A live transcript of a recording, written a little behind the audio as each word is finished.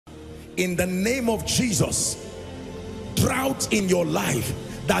in the name of Jesus, drought in your life,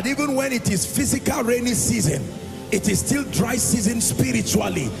 that even when it is physical rainy season, it is still dry season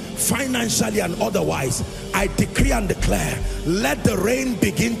spiritually, financially and otherwise. I decree and declare, let the rain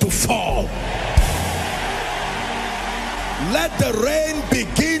begin to fall. Let the rain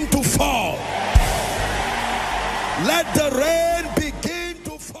begin to fall. Let the rain begin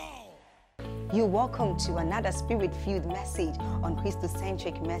to fall. You're welcome to another spirit-filled message on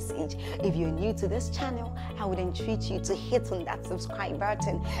Christocentric Message. If you're new to this channel, I would entreat you to hit on that subscribe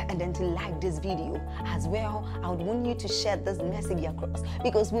button and then to like this video. As well, I would want you to share this message across,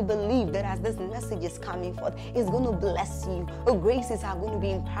 because we believe that as this message is coming forth, it's going to bless you. Graces are going to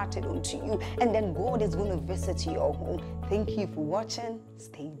be imparted unto you, and then God is going to visit your home. Thank you for watching.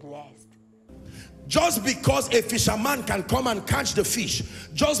 Stay blessed. Just because a fisherman can come and catch the fish,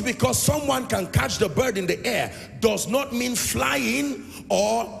 just because someone can catch the bird in the air, does not mean flying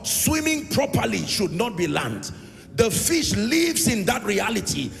or swimming properly should not be learned. The fish lives in that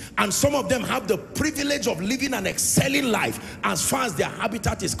reality, and some of them have the privilege of living an excelling life as far as their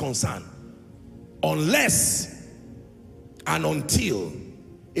habitat is concerned, unless and until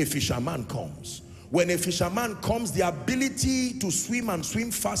a fisherman comes. When a fisherman comes, the ability to swim and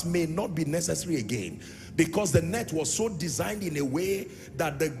swim fast may not be necessary again, because the net was so designed in a way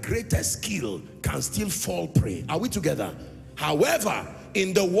that the greatest skill can still fall prey. Are we together? However,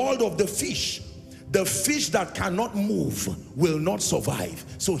 in the world of the fish that cannot move will not survive.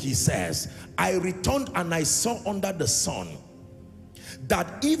 So he says, I returned and I saw under the sun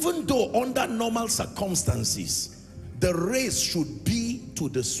that even though under normal circumstances, the race should be to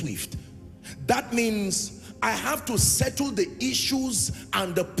the swift. That means I have to settle the issues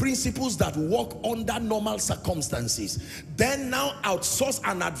and the principles that work under normal circumstances. Then now outsource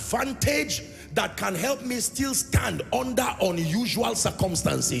an advantage that can help me still stand under unusual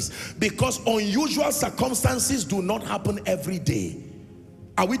circumstances, because unusual circumstances do not happen every day.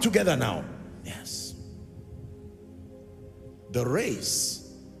 Are we together now? Yes. The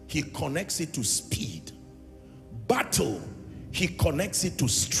race, he connects it to speed. Battle, he connects it to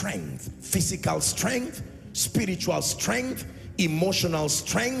strength, physical strength, spiritual strength, emotional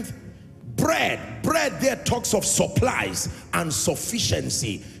strength. Bread there talks of supplies and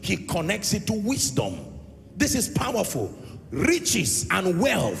sufficiency. He connects it to wisdom. This is powerful. Riches and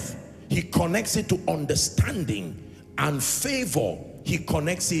wealth, he connects it to understanding. And favor, he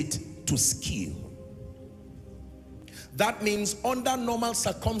connects it to skill. That means under normal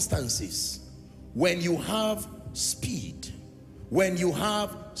circumstances, when you have speed, when you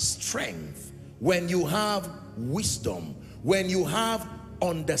have strength, when you have wisdom, when you have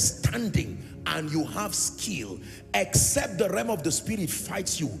understanding and you have skill, except the realm of the spirit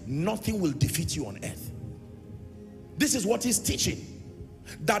fights you, nothing will defeat you on earth. This is what he's teaching.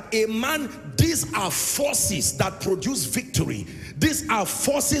 That a man, these are forces that produce victory. These are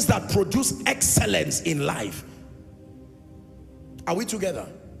forces that produce excellence in life. Are we together?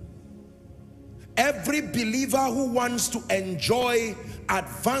 Every believer who wants to enjoy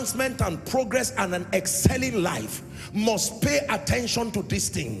advancement and progress and an excelling life must pay attention to these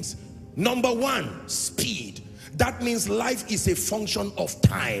things. Number one, speed. That means life is a function of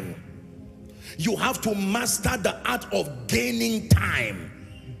time. You have to master the art of gaining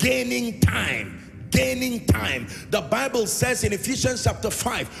time. Gaining time. Gaining time. The Bible says in Ephesians chapter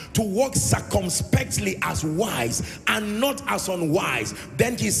 5 to walk circumspectly as wise and not as unwise.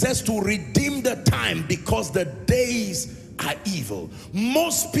 Then he says to redeem the time, because the days are evil.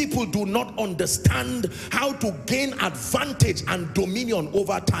 Most people do not understand how to gain advantage and dominion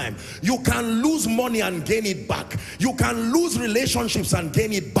over time. You can lose money and gain it back. You can lose relationships and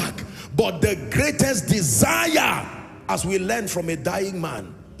gain it back. But the greatest desire, as we learn from a dying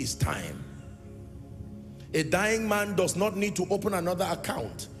man, is time. A dying man does not need to open another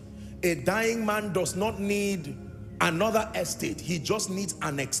account. A dying man does not need another estate. He just needs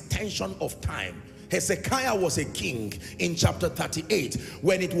an extension of time. Hezekiah was a king in chapter 38.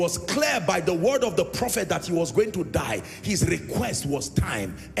 When it was clear by the word of the prophet that he was going to die, his request was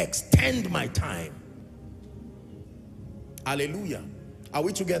time. Extend my time. Hallelujah. Are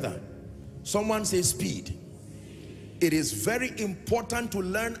we together? Someone say speed. It is very important to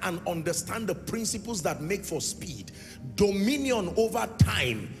learn and understand the principles that make for speed. Dominion over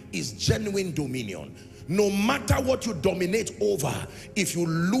time is genuine dominion. No matter what you dominate over, if you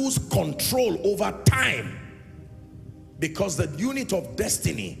lose control over time, because the unit of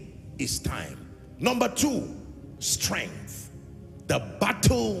destiny is time. Number two, strength. The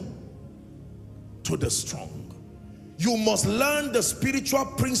battle to the strong. You must learn the spiritual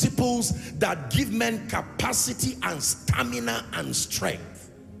principles that give men capacity and stamina and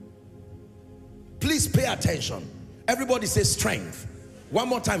strength. Please pay attention. Everybody say strength. One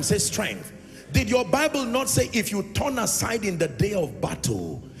more time, say strength. Did your Bible not say if you turn aside in the day of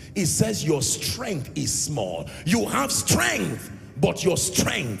battle, it says your strength is small? You have strength, but your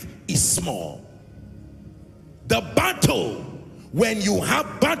strength is small. The battle, when you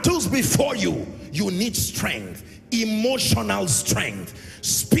have battles before you, you need strength, emotional strength,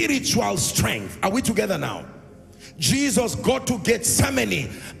 spiritual strength. Are we together now? Jesus got to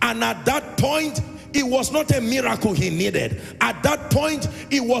Gethsemane, and at that point, it was not a miracle he needed. At that point,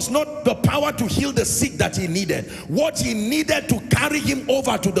 it was not the power to heal the sick that he needed. What he needed to carry him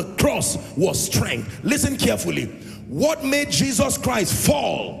over to the cross was strength. Listen carefully. What made Jesus Christ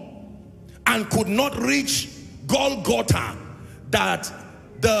fall and could not reach Golgotha, that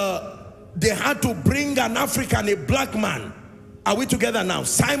they had to bring an African, a black man, are we together now,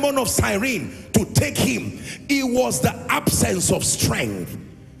 Simon of Cyrene, to take him? It was the absence of strength.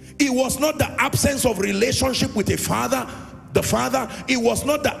 It was not the absence of relationship with the Father. It was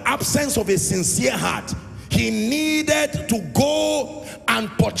not the absence of a sincere heart. He needed to go and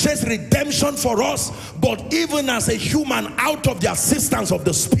purchase redemption for us, but even as a human, out of the assistance of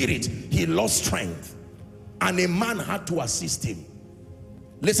the Spirit, he lost strength, and a man had to assist him.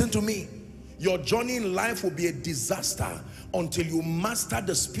 Listen to me. Your journey in life will be a disaster until you master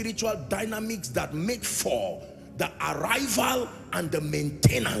the spiritual dynamics that make for the arrival and the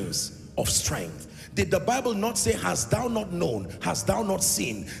maintenance of strength. Did the Bible not say, hast thou not known, hast thou not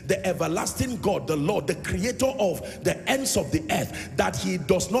seen, the everlasting God, the Lord, the creator of the ends of the earth, that he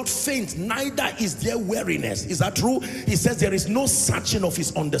does not faint, neither is there weariness? Is that true? He says there is no searching of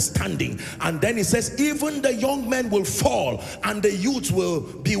his understanding. And then he says, even the young men will fall and the youths will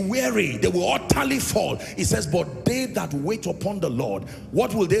be weary, they will utterly fall. He says, but they that wait upon the Lord,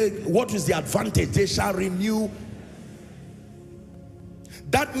 what is the advantage? They shall renew.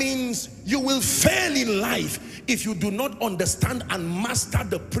 That means you will fail in life if you do not understand and master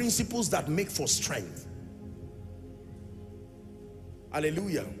the principles that make for strength.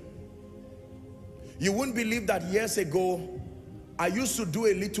 Hallelujah. You wouldn't believe that years ago, I used to do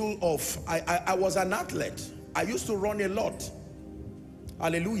a little of, I was an athlete. I used to run a lot.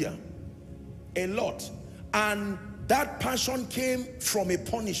 Hallelujah. A lot. And that passion came from a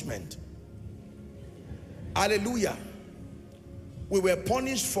punishment. Hallelujah. We were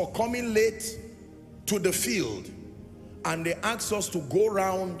punished for coming late to the field, and they asked us to go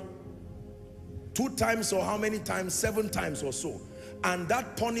around 2 times, or how many times? 7 times or so. And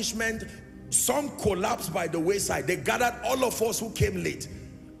that punishment, some collapsed by the wayside. They gathered all of us who came late,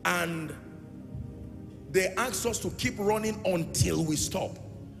 and they asked us to keep running until we stop.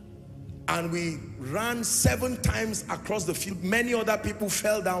 And we ran 7 times across the field. Many other people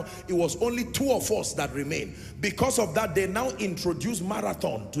fell down. It was only 2 of us that remained. Because of that, they now introduced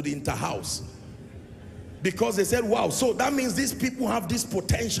marathon to the interhouse. Because they said, wow, so that means these people have this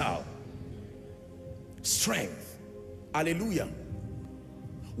potential. Strength. Hallelujah.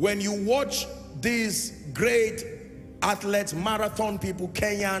 When you watch these great athletes, marathon people,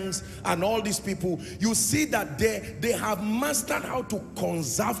 Kenyans, and all these people, you see that they have mastered how to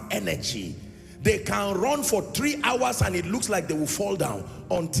conserve energy. They can run for 3 hours and it looks like they will fall down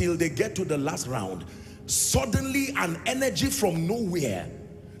until they get to the last round. Suddenly, an energy from nowhere.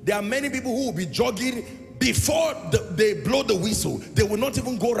 There are many people who will be jogging before they blow the whistle. They will not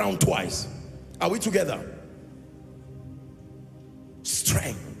even go around twice. Are we together?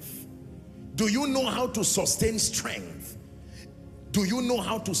 Strength. Do you know how to sustain strength? Do you know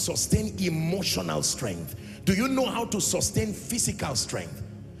how to sustain emotional strength? Do you know how to sustain physical strength?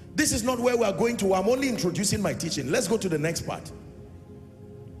 This is not where we are going to. I'm only introducing my teaching. Let's go to the next part.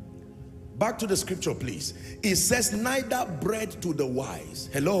 Back to the scripture, please. It says, neither bread to the wise.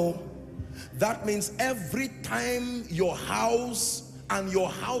 Hello? That means every time your house and your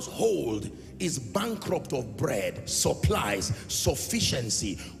household is bankrupt of bread, supplies,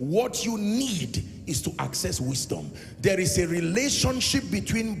 sufficiency, what you need is to access wisdom. There is a relationship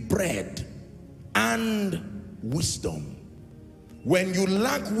between bread and wisdom. When you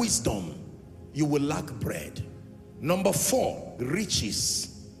lack wisdom, you will lack bread. Number 4,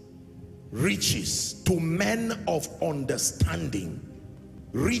 riches. Riches to men of understanding.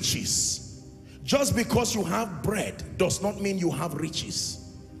 Riches. Just because you have bread does not mean you have riches.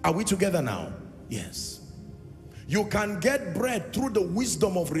 Are we together now? Yes. You can get bread through the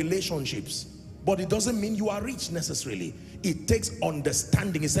wisdom of relationships, but it doesn't mean you are rich necessarily. It takes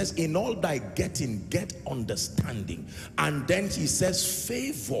understanding. It says, in all thy getting, get understanding. And then he says,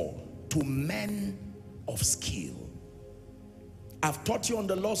 favor to men of skill. I've taught you on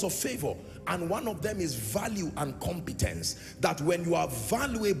the laws of favor. And one of them is value and competence. That when you are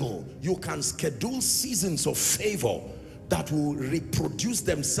valuable, you can schedule seasons of favor that will reproduce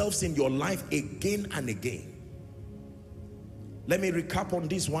themselves in your life again and again. Let me recap on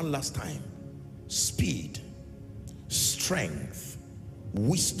this one last time. Speed, strength,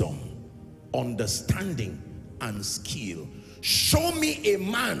 wisdom, understanding, and skill. Show me a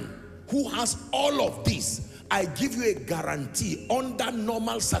man who has all of this. I give you a guarantee, under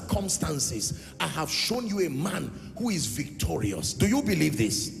normal circumstances, I have shown you a man who is victorious. Do you believe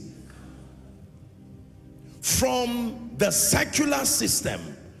this? From the secular system,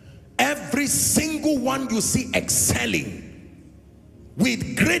 every single one you see excelling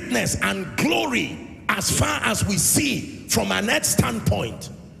with greatness and glory, as far as we see from an earth standpoint,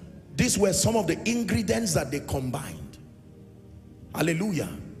 these were some of the ingredients that they combined. Hallelujah.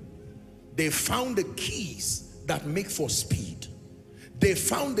 They found the keys that make for speed. They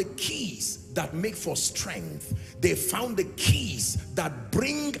found the keys that make for strength. They found the keys that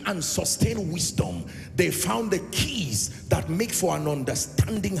bring and sustain wisdom. They found the keys that make for an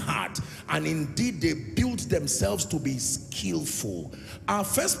understanding heart. And indeed, they built themselves to be skillful. Our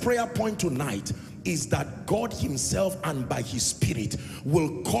first prayer point tonight is that God himself and by his Spirit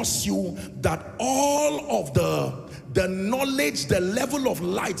will cause you that all of the knowledge, the level of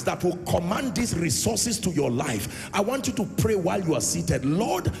light that will command these resources to your life. I want you to pray while you are seated.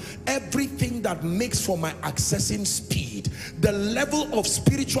 Lord, everything that makes for my accessing speed, the level of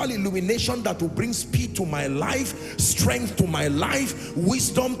spiritual illumination that will bring speed to my life, strength to my life,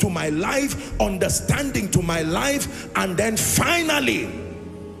 wisdom to my life, understanding to my life, and then finally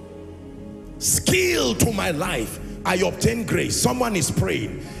skill to my life, I obtain grace. Someone is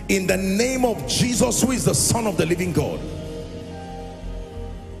praying in the name of Jesus, who is the Son of the living God.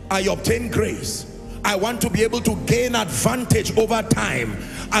 I obtain grace. I want to be able to gain advantage over time.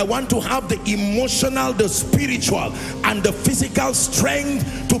 I want to have the emotional, the spiritual, and the physical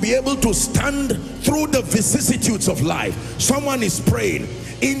strength to be able to stand through the vicissitudes of life. Someone is praying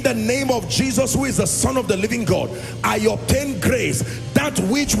in the name of Jesus, who is the Son of the living God. I obtain grace, that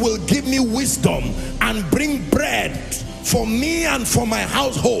which will give me wisdom and bring bread for me and for my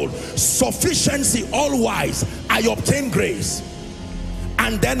household, sufficiency all wise. I obtain grace,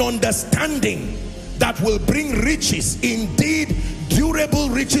 and then understanding that will bring riches, indeed durable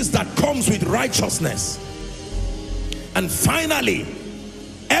riches that comes with righteousness. And finally,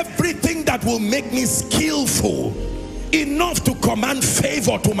 everything that will make me skillful enough to command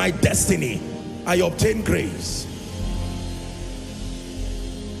favor to my destiny, I obtain grace.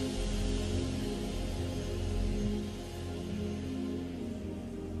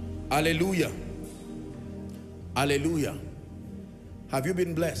 Hallelujah. Hallelujah. Have you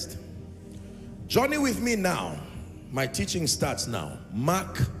been blessed? Journey with me now. My teaching starts now.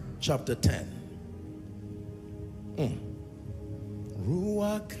 Mark chapter 10.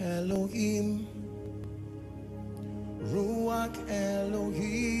 Ruach Elohim, Ruach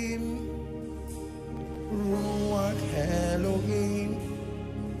Elohim, Ruach Elohim,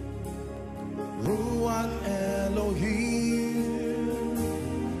 Ruach Elohim,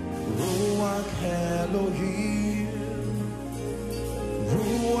 Ruach Elohim,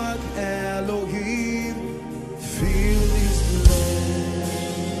 Ruach Elohim, feel this place.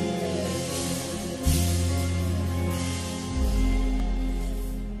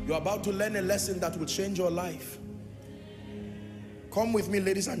 You're about to learn a lesson that will change your life. Come with me,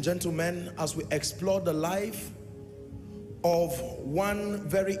 ladies and gentlemen, as we explore the life of one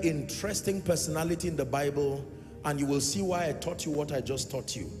very interesting personality in the Bible, and you will see why I taught you what I just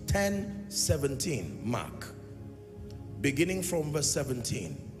taught you. 10:17, Mark, beginning from verse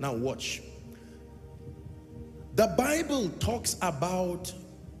 17. Now watch. The Bible talks about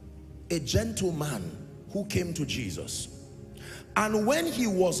a gentleman who came to Jesus, and when he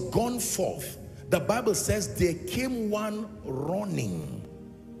was gone forth, the Bible says there came one running.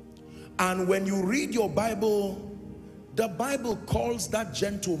 And when you read your Bible, the Bible calls that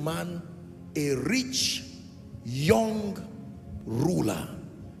gentleman a rich young ruler.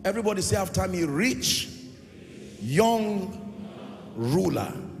 Everybody say after me, rich young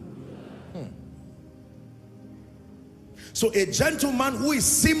ruler. So a gentleman who is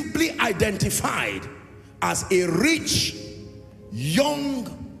simply identified as a rich young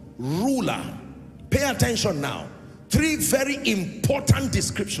ruler. Pay attention now. Three very important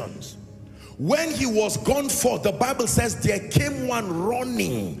descriptions. When he was gone forth, the Bible says there came one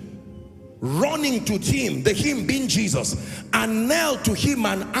running to him, the him being Jesus, and knelt to him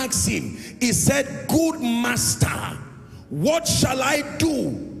and asked him. He said, "Good master, what shall I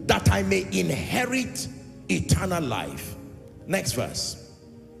do that I may inherit eternal life?" Next verse.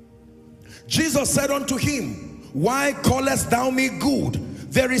 Jesus said unto him, why callest thou me good?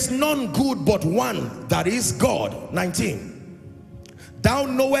 There is none good but one, that is God. 19. Thou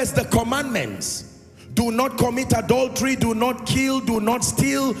knowest the commandments. Do not commit adultery, do not kill, do not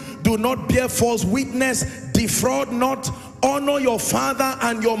steal, do not bear false witness, defraud not, honor your father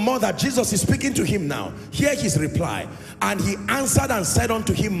and your mother. Jesus is speaking to him now. Hear his reply. And he answered and said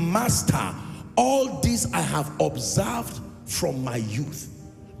unto him, Master, all this I have observed from my youth.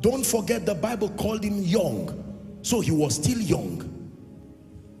 Don't forget, the Bible called him young, so he was still young.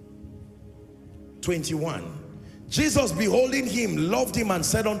 21. Jesus, beholding him, loved him and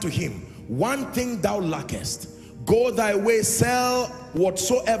said unto him, one thing thou lackest. Go thy way, sell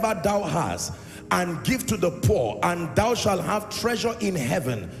whatsoever thou hast, and give to the poor, and thou shalt have treasure in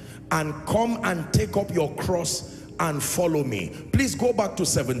heaven. And come and take up your cross and follow me. Please go back to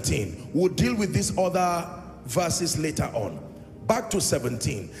 17. We'll deal with these other verses later on. Back to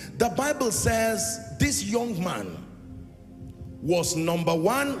 17. The Bible says this young man was, number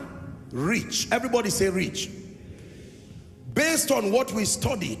one, rich. Everybody say rich. Based on what we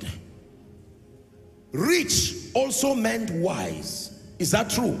studied, rich also meant wise. Is that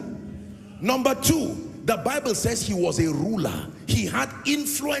true? Number two, the Bible says he was a ruler. He had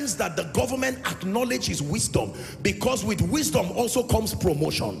influence that the government acknowledged his wisdom, because with wisdom also comes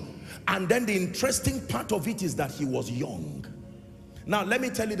promotion. And then the interesting part of it is that he was young. Now let me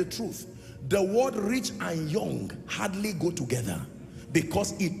tell you the truth. The word rich and young hardly go together,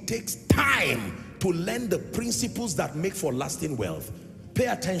 because it takes time to learn the principles that make for lasting wealth. Pay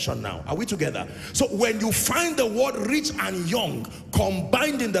attention now. Are we together? So when you find the word rich and young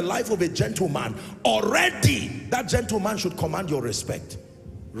combined in the life of a gentleman, already that gentleman should command your respect.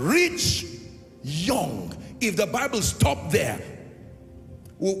 Rich, young. If the Bible stopped there,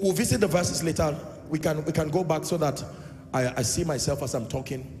 we'll visit the verses later. We can go back so that I see myself as I'm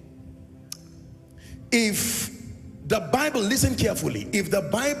talking. If the Bible, listen carefully, if the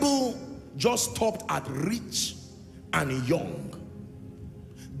Bible just stopped at rich and young,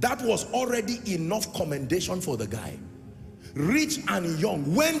 that was already enough commendation for the guy. Rich and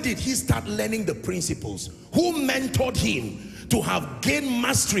young. When did he start learning the principles? Who mentored him to have gained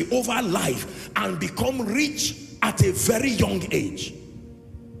mastery over life and become rich at a very young age?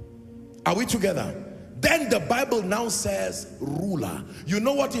 Are we together? Then the Bible now says ruler. You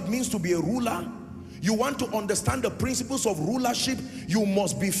know what it means to be a ruler? You want to understand the principles of rulership, you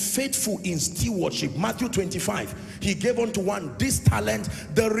must be faithful in stewardship. Matthew 25, he gave unto one this talent.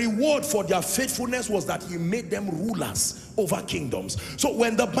 The reward for their faithfulness was that he made them rulers over kingdoms. So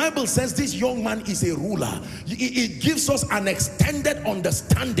when the Bible says this young man is a ruler, it gives us an extended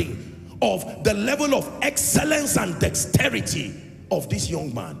understanding of the level of excellence and dexterity of this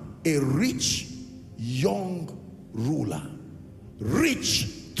young man. A rich, young ruler. Rich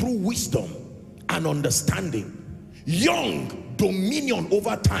through wisdom and understanding, young, dominion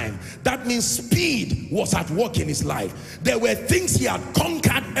over time. That means speed was at work in his life. There were things he had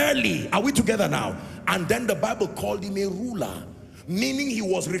conquered early. Are we together now? And then the Bible called him a ruler, meaning he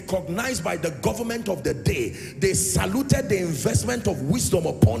was recognized by the government of the day. They saluted the investment of wisdom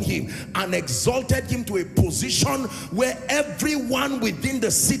upon him and exalted him to a position where everyone within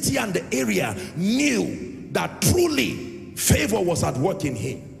the city and the area knew that truly favor was at work in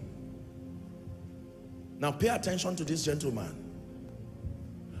him. Now pay attention to this gentleman.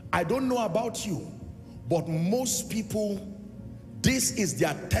 I don't know about you, but most people, this is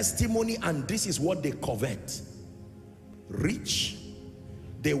their testimony and this is what they covet. Rich.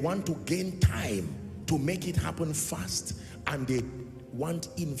 They want to gain time to make it happen fast, and they want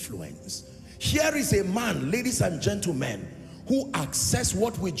influence. Here is a man, ladies and gentlemen, who accessed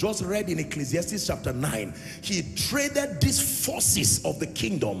what we just read in Ecclesiastes chapter 9. He traded these forces of the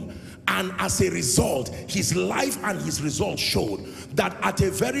kingdom, and as a result, his life and his results showed that at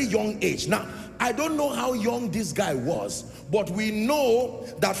a very young age. Now, I don't know how young this guy was, but we know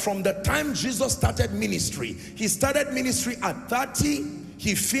that from the time Jesus started ministry, he started ministry at 30,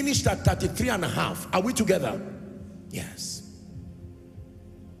 he finished at 33 and a half. Are we together? Yes.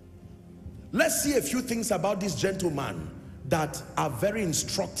 Let's see a few things about this gentleman that are very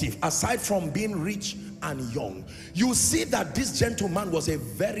instructive, aside from being rich and young. You see that this gentleman was a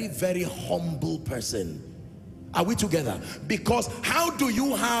very, very humble person. Are we together? Because how do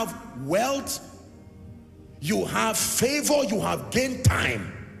you have wealth, you have favor, you have gained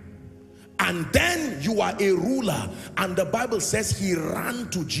time, and then you are a ruler? And the Bible says he ran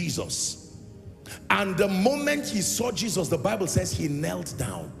to Jesus, and the moment he saw Jesus, the Bible says he knelt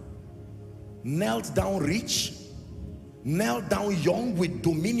down. Knelt down rich, knelt down young with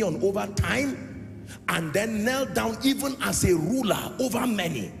dominion over time, and then knelt down even as a ruler over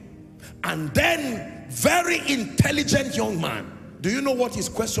many. And then, very intelligent young man. Do you know what his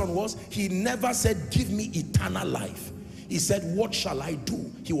question was? He never said, give me eternal life. He said, what shall I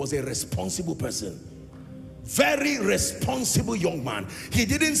do? He was a responsible person. Very responsible young man. He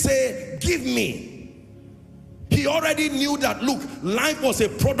didn't say, give me. He already knew that, look, life was a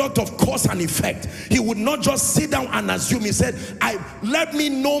product of cause and effect. He would not just sit down and assume. He said, let me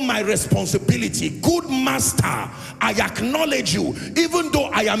know my responsibility. Good master, I acknowledge you. Even though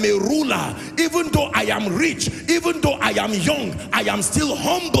I am a ruler, even though I am rich, even though I am young, I am still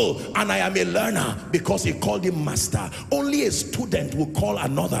humble and I am a learner, because he called him master. Only a student will call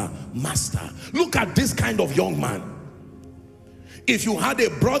another master. Look at this kind of young man. If you had a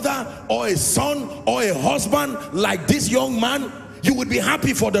brother or a son or a husband like this young man, you would be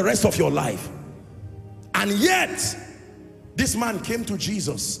happy for the rest of your life. And yet, this man came to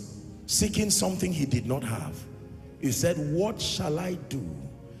Jesus seeking something he did not have. He said, what shall I do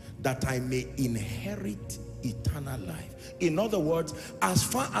that I may inherit eternal life? In other words, as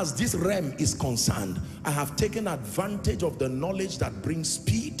far as this realm is concerned, I have taken advantage of the knowledge that brings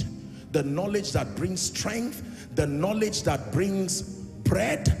speed, the knowledge that brings strength, the knowledge that brings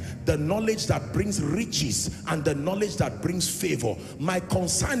bread, the knowledge that brings riches, and the knowledge that brings favor. My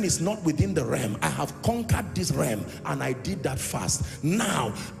concern is not within the realm. I have conquered this realm, and I did that fast.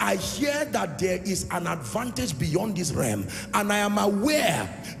 Now, I hear that there is an advantage beyond this realm, and I am aware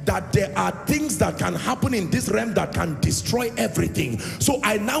that there are things that can happen in this realm that can destroy everything. So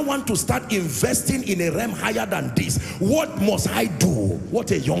I now want to start investing in a realm higher than this. What must I do?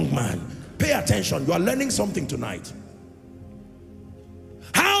 What a young man. Pay attention. You are learning something tonight.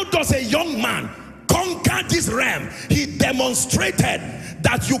 How does a young man conquer this realm? He demonstrated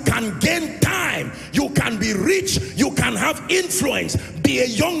that you can gain time, you can be rich, you can have influence, be a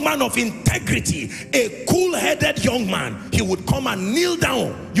young man of integrity, a cool-headed young man. He would come and kneel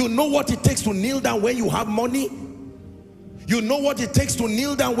down. You know what it takes to kneel down when you have money? You know what it takes to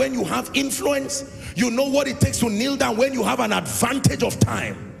kneel down when you have influence? You know what it takes to kneel down when you have an advantage of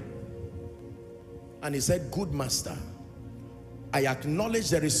time? And he said, good master, I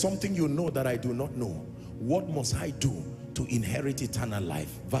acknowledge there is something you know that I do not know. What must I do to inherit eternal life?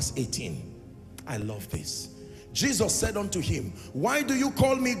 Verse 18. I love this. Jesus said unto him, why do you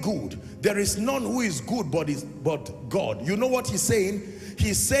call me good? There is none who is good but God. You know what he's saying?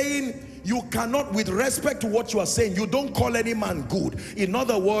 He's saying, you cannot, with respect to what you are saying, you don't call any man good. In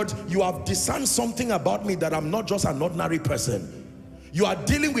other words, you have discerned something about me, that I'm not just an ordinary person. You are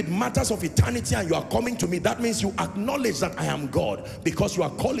dealing with matters of eternity and you are coming to me. That means you acknowledge that I am God, because you are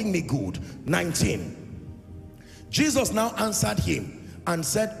calling me good. 19. Jesus now answered him and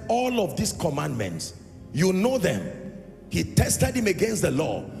said, all of these commandments, you know them. He tested him against the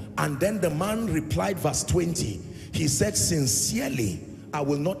law. And then the man replied, verse 20. He said, sincerely, I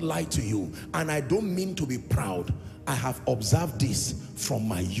will not lie to you, and I don't mean to be proud. I have observed this from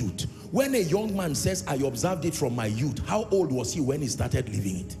my youth. When a young man says, I observed it from my youth, how old was he when he started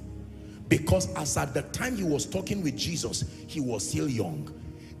living it? Because as at the time he was talking with Jesus, he was still young.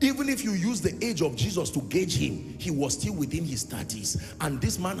 Even if you use the age of Jesus to gauge him, he was still within his 30s. And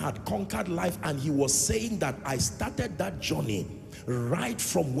this man had conquered life, and he was saying that I started that journey right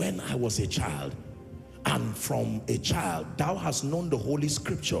from when I was a child. And from a child, thou hast known the Holy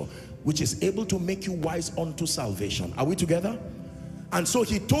Scripture, which is able to make you wise unto salvation. Are we together? And so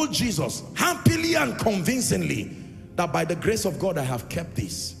he told Jesus happily and convincingly that by the grace of God I have kept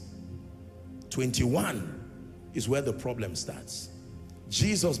this. 21 is where the problem starts.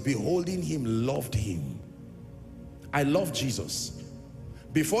 Jesus, beholding him, loved him. I love Jesus.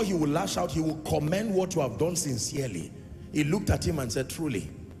 Before he will lash out, he will commend what you have done sincerely. He looked at him and said, truly,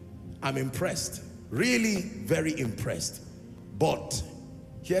 I'm impressed. Really very impressed. But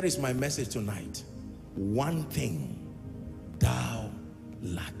here is my message tonight. One thing thou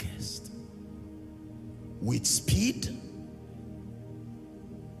lackest. With speed,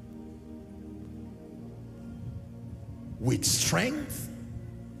 with strength,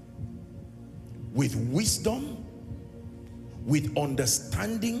 with wisdom, with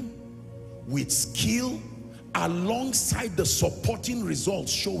understanding, with skill, alongside the supporting results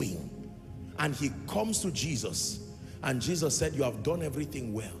showing. And he comes to Jesus, and Jesus said, you have done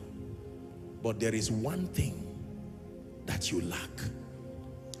everything well, but there is one thing that you lack.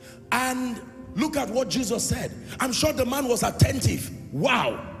 And look at what Jesus said. I'm sure the man was attentive.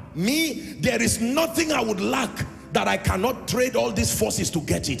 Wow, me, there is nothing I would lack that I cannot trade all these forces to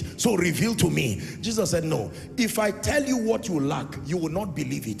get it. So reveal to me. Jesus said, no, if I tell you what you lack, you will not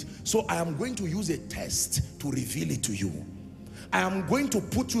believe it. So I am going to use a test to reveal it to you. I am going to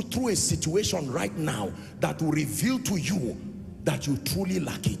put you through a situation right now that will reveal to you that you truly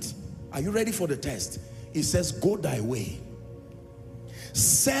lack it. Are you ready for the test? It says, go thy way.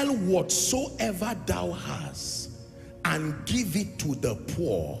 Sell whatsoever thou hast and give it to the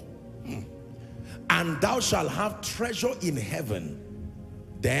poor. And thou shalt have treasure in heaven.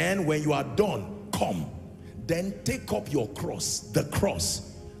 Then when you are done, come. Then take up your cross, the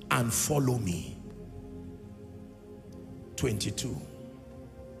cross, and follow me. 22.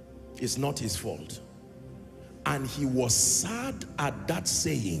 It's not his fault. And he was sad at that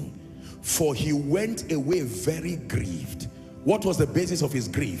saying, for he went away very grieved. What was the basis of his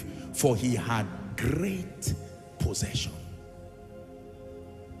grief? For he had great possession.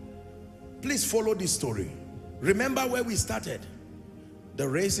 Please follow this story. Remember where we started. The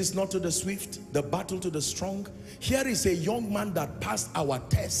race is not to the swift, the battle to the strong. Here is a young man that passed our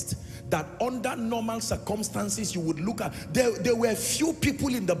test, that under normal circumstances you would look at. There were few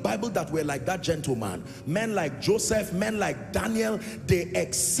people in the Bible that were like that gentleman. Men like Joseph, men like Daniel, they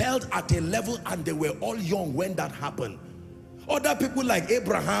excelled at a level and they were all young when that happened. Other people like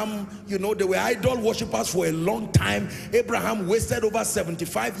Abraham, you know, they were idol worshippers for a long time. Abraham wasted over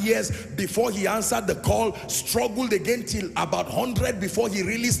 75 years before he answered the call, struggled again till about 100 before he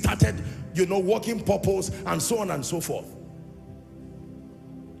really started, you know, walking purpose, and so on and so forth.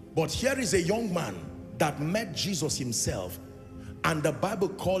 But here is a young man that met Jesus himself, and the Bible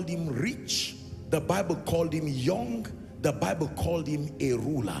called him rich, the Bible called him young, the Bible called him a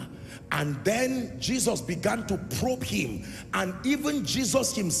ruler. And then Jesus began to probe him, and even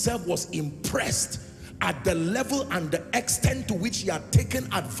Jesus himself was impressed at the level and the extent to which he had taken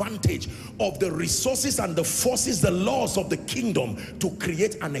advantage of the resources and the forces, the laws of the kingdom to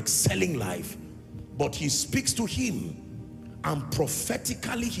create an excelling life. But he speaks to him, and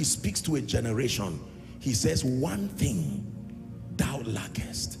prophetically he speaks to a generation. He says, one thing thou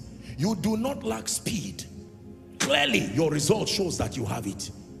lackest. You do not lack speed. Clearly your result shows that you have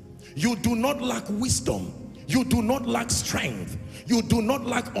it. You do not lack wisdom. You do not lack strength. You do not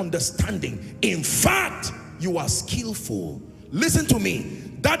lack understanding. In fact, you are skillful. Listen to me.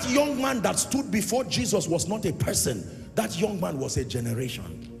 That young man that stood before Jesus was not a person. That young man was a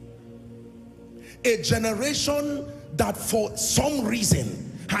generation. A generation that for some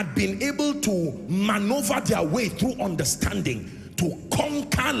reason had been able to maneuver their way through understanding to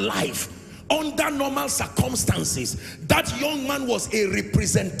conquer life under normal circumstances. That young man was a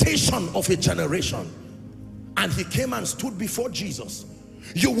representation of a generation, and he came and stood before Jesus.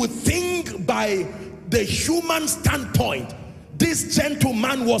 You would think by the human standpoint this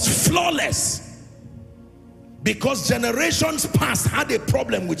gentleman was flawless, because generations past had a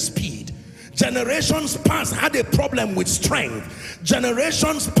problem with speed. Generations past had a problem with strength.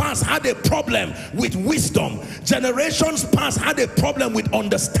 Generations past had a problem with wisdom. Generations past had a problem with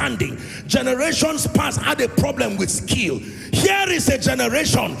understanding. Generations past had a problem with skill. Here is a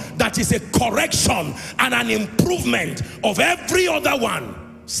generation that is a correction and an improvement of every other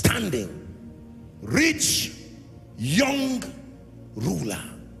one. Standing, rich, young, ruler.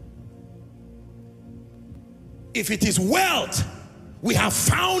 If it is wealth, we have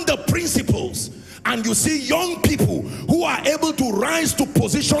found the principles, and you see young people who are able to rise to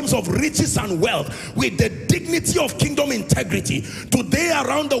positions of riches and wealth with the dignity of kingdom integrity. Today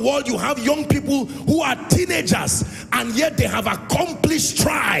around the world you have young people who are teenagers, and yet they have accomplished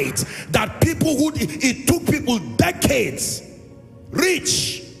strides that it took people decades.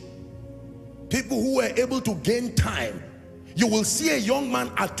 Rich people who were able to gain time. You will see a young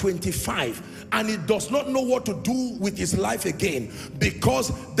man at 25 and he does not know what to do with his life again,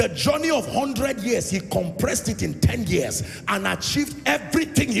 because the journey of 100 years, he compressed it in 10 years and achieved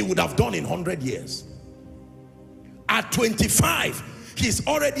everything he would have done in 100 years. At 25, he's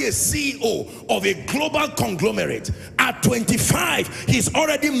already a CEO of a global conglomerate. At 25, he's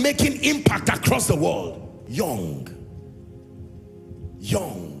already making impact across the world. Young,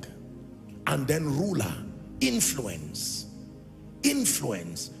 and then ruler, influence.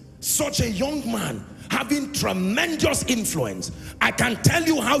 Such a young man having tremendous influence. I can tell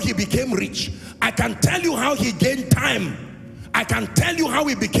you how he became rich. I can tell you how he gained time. I can tell you how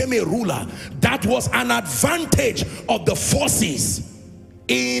he became a ruler. That was an advantage of the forces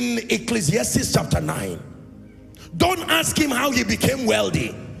in Ecclesiastes chapter 9. Don't ask him how he became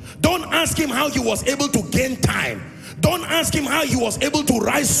wealthy. Don't ask him how he was able to gain time. Don't ask him how he was able to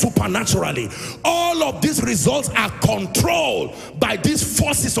rise supernaturally. All of these results are controlled by these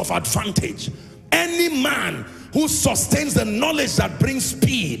forces of advantage. Any man who sustains the knowledge that brings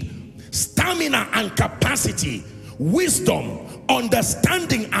speed, stamina and capacity, wisdom,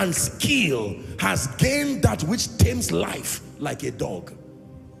 understanding and skill has gained that which tames life like a dog.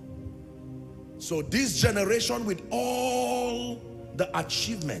 So this generation, with all the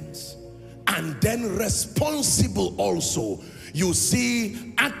achievements, and then responsible also. You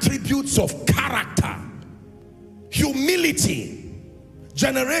see attributes of character, humility.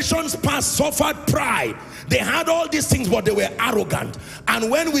 Generations past suffered pride. They had all these things, but they were arrogant.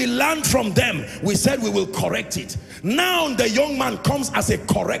 And when we learned from them, we said we will correct it. Now the young man comes as a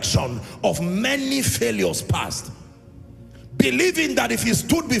correction of many failures past, believing that if he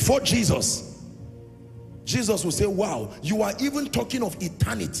stood before Jesus, Jesus will say, wow, you are even talking of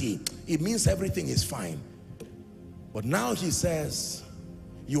eternity. It means everything is fine. But now he says,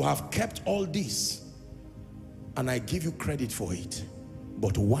 you have kept all this, and I give you credit for it.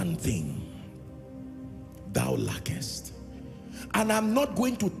 But one thing thou lackest. And I'm not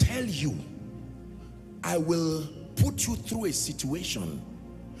going to tell you. I will put you through a situation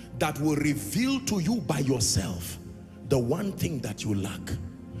that will reveal to you by yourself the one thing that you lack.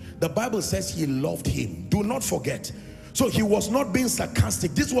 The Bible says he loved him. Do not forget. So he was not being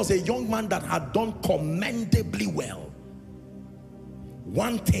sarcastic. This was a young man that had done commendably well.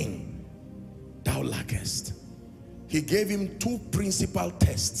 One thing thou lackest. He gave him two principal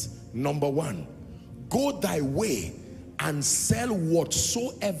tests. Number one, go thy way and sell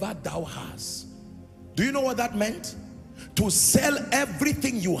whatsoever thou hast. Do you know what that meant? To sell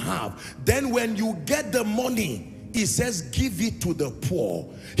everything you have. Then when you get the money, he says give it to the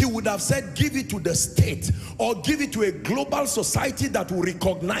poor. He would have said give it to the state, or give it to a global society that will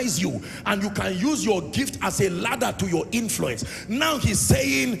recognize you, and you can use your gift as a ladder to your influence. Now he's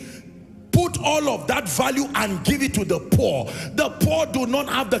saying put all of that value and give it to the poor. The poor do not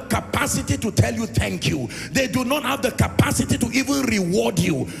have the capacity to tell you thank you. They do not have the capacity to even reward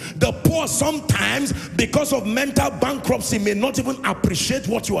you. The poor sometimes, because of mental bankruptcy, may not even appreciate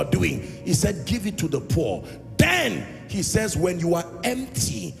what you are doing. He said give it to the poor. Then he says when you are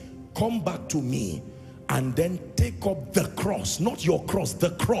empty, come back to me, and then take up the cross, not your cross, the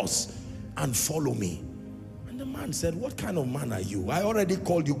cross, and follow me. The man said, what kind of man are you? I already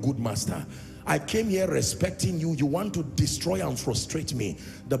called you good master. I came here respecting you. You want to destroy and frustrate me.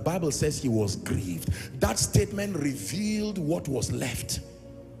 The Bible says he was grieved. That statement revealed what was left.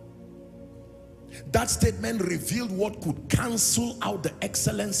 That statement revealed what could cancel out the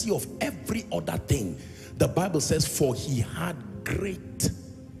excellency of every other thing. The Bible says, for he had great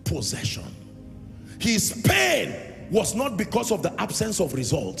possession. His pain was not because of the absence of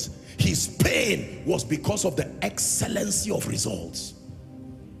results. His pain was because of the excellency of results.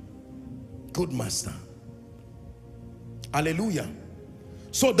 Good master. Hallelujah.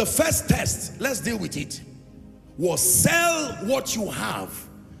 So the first test, let's deal with it, was sell what you have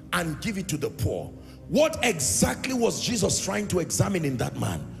and give it to the poor. What exactly was Jesus trying to examine in that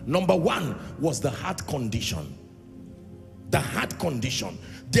man? Number one was the heart condition. The heart condition.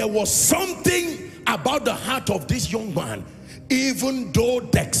 There was something about the heart of this young man. Even though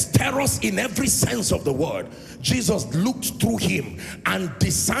dexterous in every sense of the word, Jesus looked through him and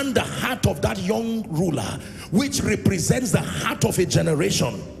discerned the heart of that young ruler, which represents the heart of a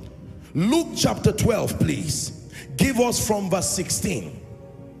generation. Luke chapter 12, please. Give us from verse 16.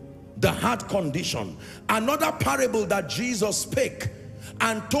 The heart condition. Another parable that Jesus spake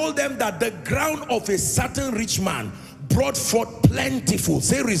and told them that the ground of a certain rich man brought forth plentiful,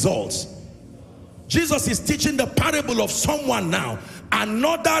 say results. Jesus is teaching the parable of someone now,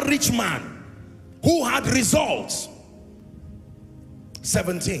 another rich man who had results.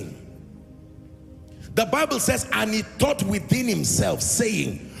 17. The Bible says, and he thought within himself,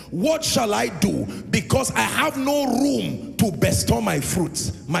 saying, what shall I do? Because I have no room to bestow my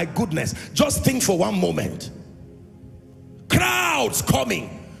fruits. My goodness, just think for one moment. Crowds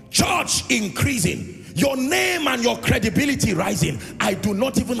coming, church increasing, your name and your credibility rising. I do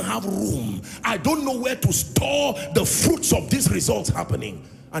not even have room. I don't know where to store the fruits of these results happening.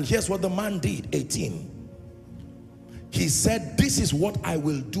 And here's what the man did. 18. He said, this is what I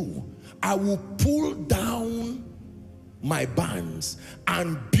will do. I will pull down my barns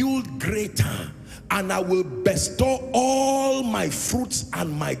and build greater, and I will bestow all my fruits and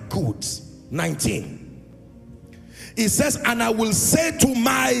my goods. 19. It says, and I will say to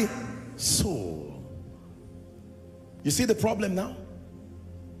my soul. You see the problem now?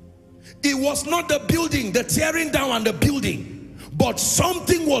 It was not the building, the tearing down and the building, but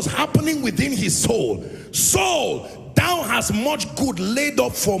something was happening within his soul. Soul, thou hast much good laid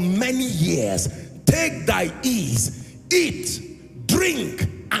up for many years. Take thy ease, eat, drink,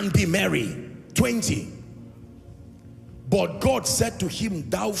 and be merry. 20. But God said to him,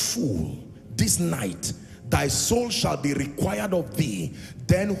 thou fool, this night thy soul shall be required of thee.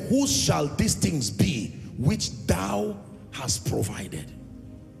 Then whose shall these things be which thou hast provided?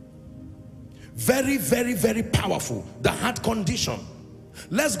 Very, very, very powerful. The heart condition.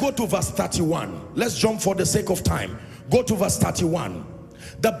 Let's go to verse 31. Let's jump for the sake of time. Go to verse 31.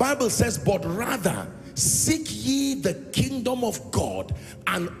 The Bible says, but rather seek ye the kingdom of God,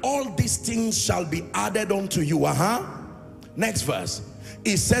 and all these things shall be added unto you. Next verse.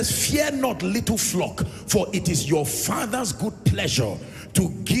 It says, fear not, little flock, for it is your Father's good pleasure to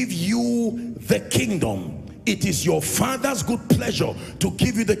give you the kingdom. It is your Father's good pleasure to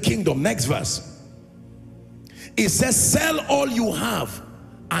give you the kingdom. Next verse. It says, sell all you have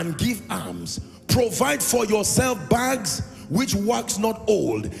and give alms. Provide for yourself bags which wax not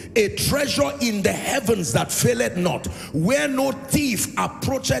old, a treasure in the heavens that faileth not, where no thief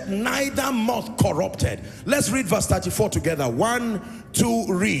approacheth, neither moth corrupted. Let's read verse 34 together. 1, 2,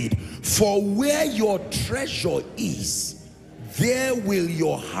 read. For where your treasure is, there will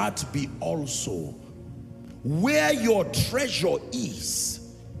your heart be also. Where your treasure is,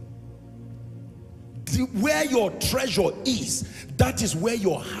 where your treasure is, that is where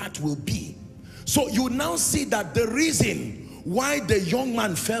your heart will be. So you now see that the reason why the young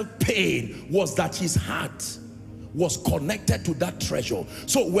man felt pain was that his heart was connected to that treasure.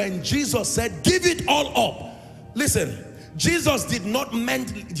 So when Jesus said, give it all up, listen, Jesus did not mean,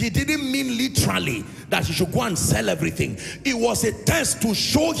 he didn't mean literally that he should go and sell everything. It was a test to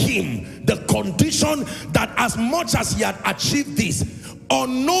show him the condition that as much as he had achieved this,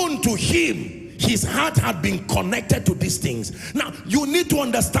 unknown to him, his heart had been connected to these things. Now, you need to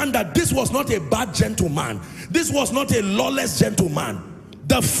understand that this was not a bad gentleman. This was not a lawless gentleman.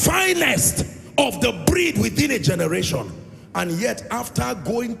 The finest of the breed within a generation. And yet, after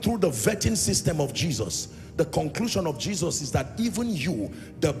going through the vetting system of Jesus, the conclusion of Jesus is that even you,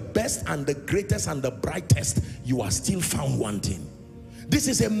 the best and the greatest and the brightest, you are still found wanting. This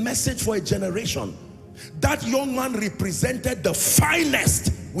is a message for a generation. That young man represented the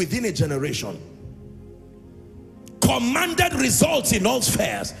finest within a generation. Commanded results in all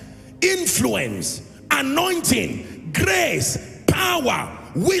spheres, influence, anointing, grace, power,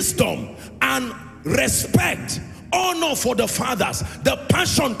 wisdom, and respect, honor for the fathers, the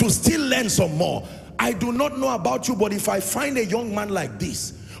passion to still learn some more. I do not know about you, but if I find a young man like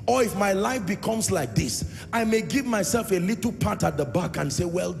this, or if my life becomes like this, I may give myself a little pat at the back and say,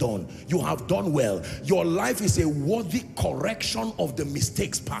 well done, you have done well. Your life is a worthy correction of the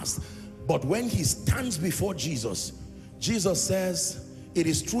mistakes past. But when he stands before Jesus, Jesus says, it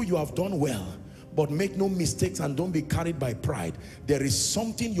is true you have done well, but make no mistakes and don't be carried by pride. There is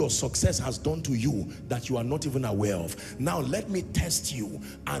something your success has done to you that you are not even aware of. Now let me test you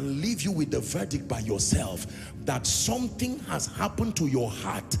and leave you with the verdict by yourself that something has happened to your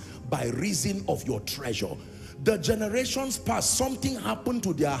heart by reason of your treasure. The generations past, something happened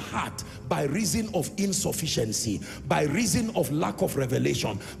to their heart by reason of insufficiency, by reason of lack of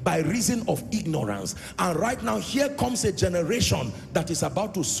revelation, by reason of ignorance. And right now, here comes a generation that is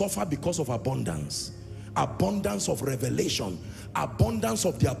about to suffer because of abundance. Abundance of revelation, abundance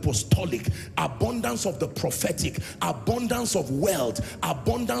of the apostolic, abundance of the prophetic, abundance of wealth,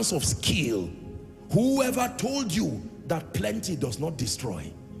 abundance of skill. Whoever told you that plenty does not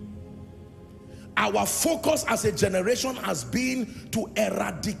destroy? Our focus as a generation has been to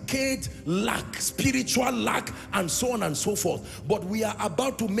eradicate lack, spiritual lack, and so on and so forth. But we are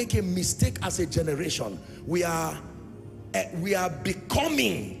about to make a mistake as a generation. We are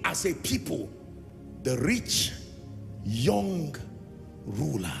becoming, as a people, the rich young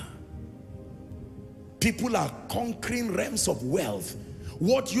ruler. People are conquering realms of wealth.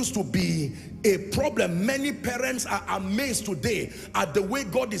 What used to be a problem, many parents are amazed today at the way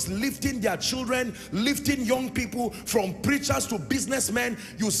God is lifting their children, lifting young people from preachers to businessmen.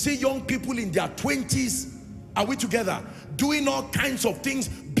 You see young people in their 20s, are we together, doing all kinds of things,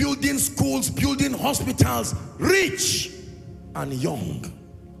 building schools, building hospitals, rich and young.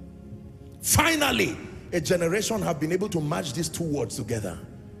 Finally, a generation have been able to match these two words together.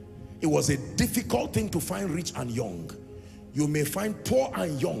 It was a difficult thing to find rich and young. You may find poor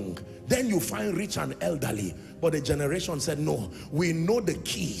and young, then you find rich and elderly. But the generation said, no, we know the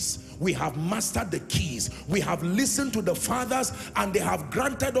keys. We have mastered the keys. We have listened to the fathers, and they have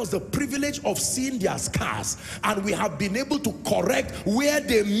granted us the privilege of seeing their scars. And we have been able to correct where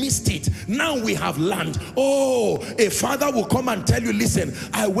they missed it. Now we have learned. Oh, a father will come and tell you, listen,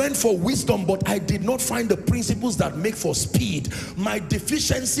 I went for wisdom, but I did not find the principles that make for speed. My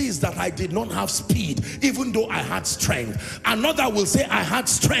deficiency is that I did not have speed, even though I had strength. Another will say, I had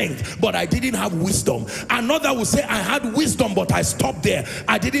strength, but I didn't have wisdom. Another will say, I had wisdom, but I stopped there.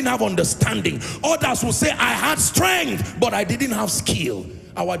 I didn't have understanding. Others will say, I had strength, but I didn't have skill.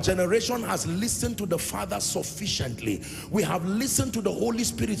 Our generation has listened to the Father sufficiently. We have listened to the Holy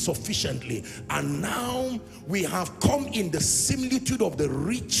Spirit sufficiently. And now we have come in the similitude of the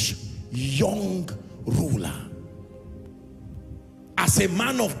rich young ruler. As a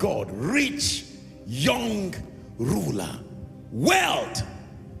man of God, rich young ruler. Wealth,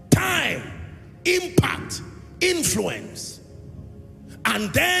 time, impact, influence.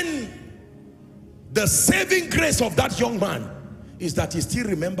 And then the saving grace of that young man is that he still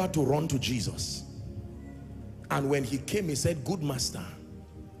remembered to run to Jesus. And when he came, he said, "Good master,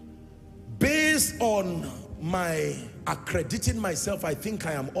 based on my accrediting myself, I think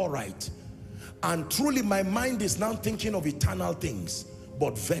I am all right. And truly my mind is now thinking of eternal things,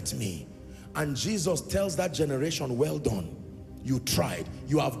 but vet me." And Jesus tells that generation, "Well done. You tried.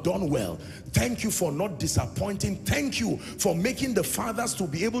 You have done well. Thank you for not disappointing. Thank you for making the fathers to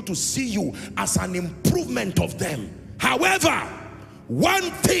be able to see you as an improvement of them. However, one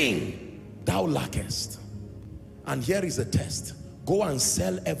thing thou lackest." And here is a test. Go and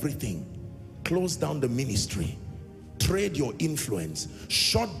sell everything. Close down the ministry. Trade your influence.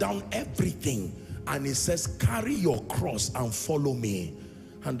 Shut down everything. And he says, "Carry your cross and follow me."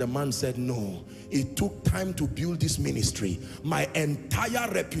 And the man said, "No, it took time to build this ministry. My entire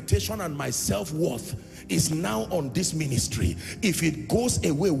reputation and my self-worth is now on this ministry. If it goes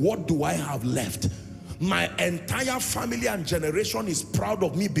away, what do I have left? My entire family and generation is proud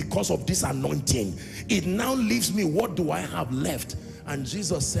of me because of this anointing. It now leaves me, what do I have left?" And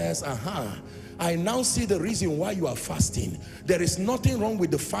Jesus says, I now see the reason why you are fasting. There is nothing wrong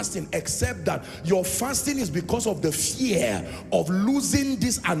with the fasting, except that your fasting is because of the fear of losing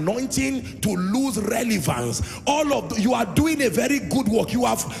this anointing, to lose relevance. You are doing a very good work. You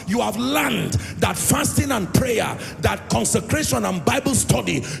have learned that fasting and prayer, that consecration and Bible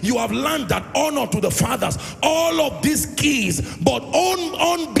study, you have learned that honor to the fathers, all of these keys, but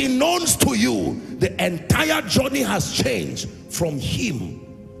unbeknownst to you, the entire journey has changed from him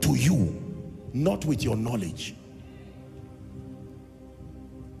to you. Not with your knowledge.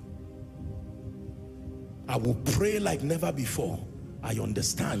 I will pray like never before. I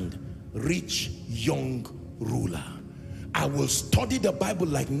understand. Rich young ruler. I will study the Bible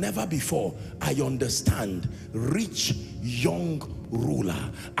like never before. I understand. Rich young ruler.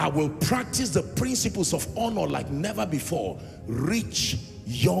 I will practice the principles of honor like never before. Rich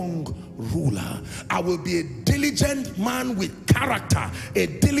young ruler. I will be a diligent man with character, a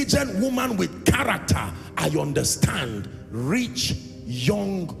diligent woman with character. I understand. Rich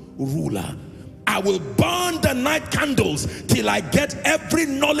young ruler. I will burn the night candles till I get every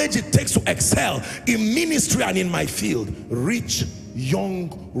knowledge it takes to excel in ministry and in my field. Rich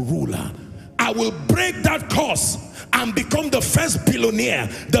young ruler. I will break that curse and become the first billionaire,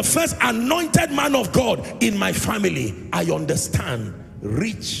 the first anointed man of God in my family. I understand.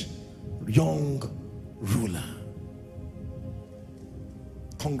 Rich young ruler.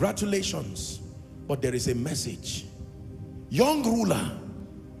 Congratulations, but there is a message. Young ruler,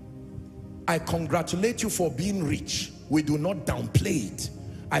 I congratulate you for being rich. We do not downplay it.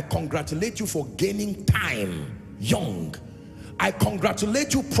 I congratulate you for gaining time young. I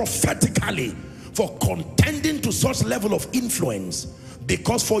congratulate you prophetically for contending to such level of influence,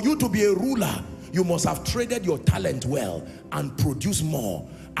 because for you to be a ruler, you must have traded your talent well and produce more.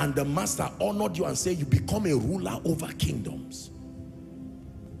 And the master honored you and said, you become a ruler over kingdoms.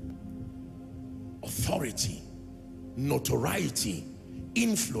 Authority, notoriety,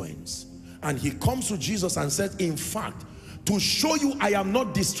 influence. And he comes to Jesus and says, in fact, to show you I am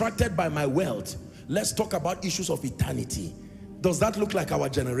not distracted by my wealth, let's talk about issues of eternity. Does that look like our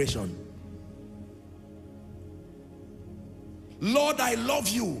generation? Lord, I love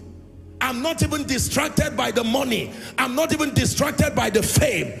you. I'm not even distracted by the money. I'm not even distracted by the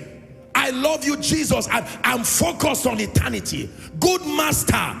fame. I love you, Jesus. I'm focused on eternity. Good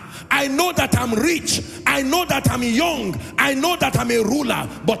master, I know that I'm rich. I know that I'm young. I know that I'm a ruler.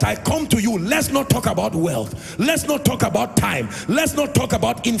 But I come to you. Let's not talk about wealth. Let's not talk about time. Let's not talk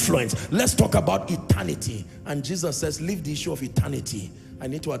about influence. Let's talk about eternity. And Jesus says, leave the issue of eternity. I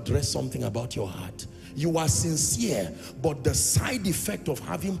need to address something about your heart. You are sincere, but the side effect of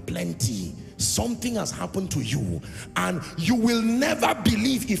having plenty, something has happened to you, and you will never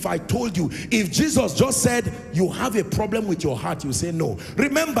believe if I told you. If Jesus just said you have a problem with your heart, you say no.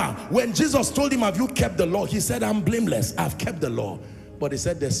 Remember when Jesus told him, have you kept the law? He said, I'm blameless, I've kept the law. But he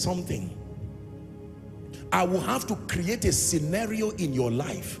said, there's something. I will have to create a scenario in your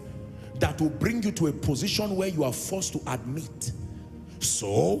life that will bring you to a position where you are forced to admit.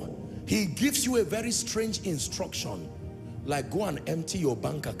 So he gives you a very strange instruction, like go and empty your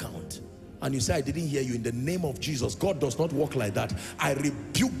bank account. and you say, I didn't hear you, in the name of Jesus. God does not work like that. I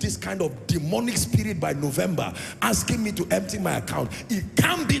rebuke this kind of demonic spirit by November, asking me to empty my account. It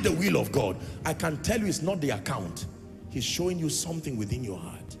can't be the will of God. I can tell you it's not the account. He's showing you something within your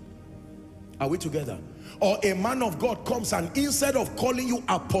heart. Are we together? Or a man of God comes and instead of calling you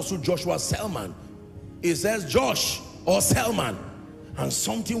Apostle Joshua Selman, he says Josh or Selman, and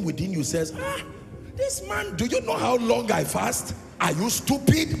something within you says, this man, do you know how long I fast? Are you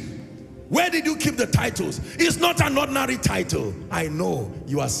stupid? Where did you keep the titles? It's not an ordinary title. I know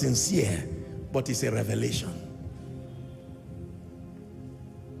you are sincere, but it's a revelation.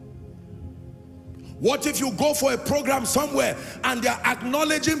 What if you go for a program somewhere and they're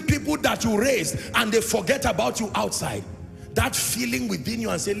acknowledging people that you raised and they forget about you outside? That feeling within you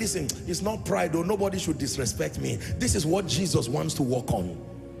and say, listen, it's not pride, or nobody should disrespect me. This is what Jesus wants to work on.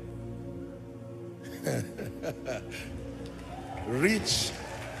 Rich,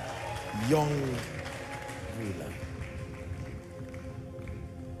 young ruler.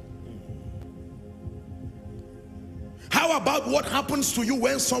 How about what happens to you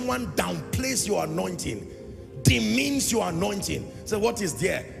when someone downplays your anointing, demeans your anointing? So what is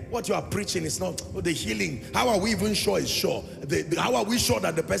there? What you are preaching is not the healing. How are we even sure it's sure? How are we sure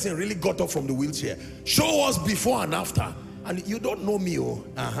that the person really got up from the wheelchair? Show us before and after. And you don't know me, oh.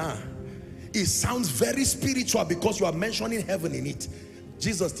 It sounds very spiritual because you are mentioning heaven in it.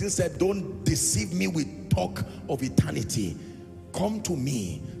 Jesus still said, don't deceive me with talk of eternity. Come to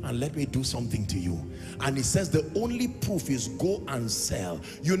me and let me do something to you. And he says the only proof is go and sell.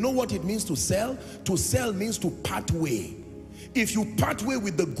 You know what it means to sell? To sell means to part way. If you part way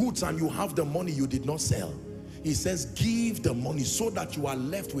with the goods and you have the money, you did not sell. He says give the money so that you are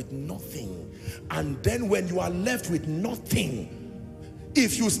left with nothing. And then when you are left with nothing,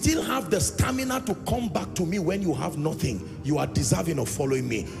 if you still have the stamina to come back to me when you have nothing, you are deserving of following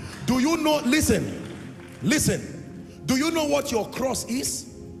me. Do you know, listen, do you know what your cross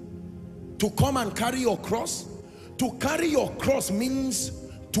is? To come and carry your cross? To carry your cross means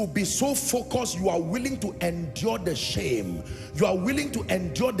to be so focused you are willing to endure the shame. You are willing to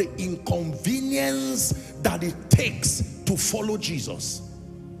endure the inconvenience that it takes to follow Jesus.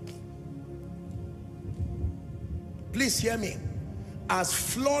 Please hear me. As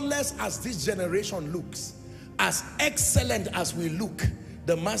flawless as this generation looks, as excellent as we look,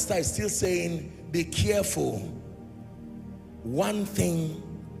 the master is still saying, be careful. One thing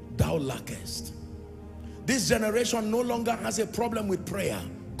thou lackest. This generation no longer has a problem with prayer.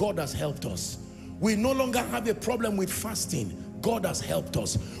 God has helped us. We no longer have a problem with fasting. God has helped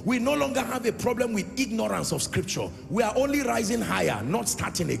us. We no longer have a problem with ignorance of scripture. We are only rising higher, not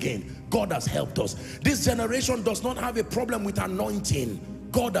starting again. God has helped us. This generation does not have a problem with anointing.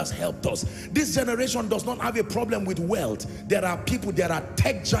 God has helped us. This generation does not have a problem with wealth. There are people, there are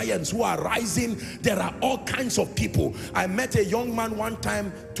tech giants who are rising. There are all kinds of people. I met a young man one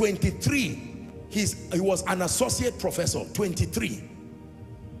time, 23. He was an associate professor, 23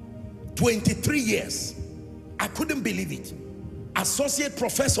 years. I couldn't believe it. Associate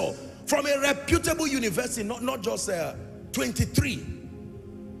professor from a reputable university, not just 23.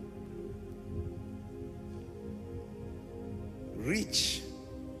 Rich,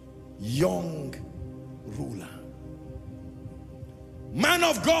 young ruler. Man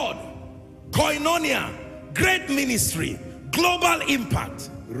of God, koinonia, great ministry, global impact,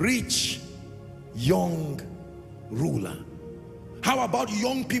 rich, young ruler. How about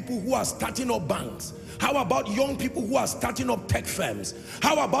young people who are starting up banks? How about young people who are starting up tech firms?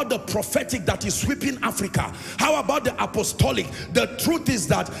 How about the prophetic that is sweeping Africa? How about the apostolic? The truth is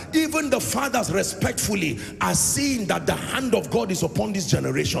that even the fathers respectfully are seeing that the hand of God is upon this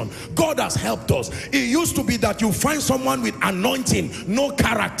generation. God has helped us. It used to be that you find someone with anointing, no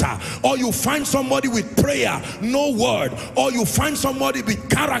character, or you find somebody with prayer, no word, or you find somebody with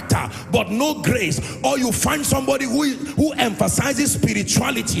character but no grace, or you find somebody who emphasizes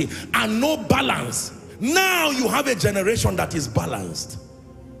spirituality and no balance. Now you have a generation that is balanced.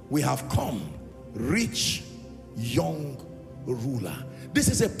 We have come, rich, young ruler. This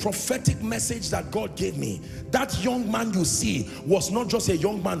is a prophetic message that God gave me. That young man you see was not just a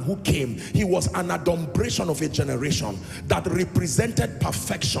young man who came. He was an adumbration of a generation that represented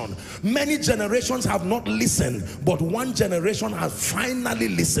perfection. Many generations have not listened, but one generation has finally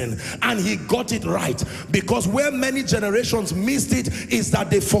listened, and he got it right. Because where many generations missed it is that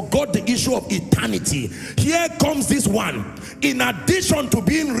they forgot the issue of eternity. Here comes this one. In addition to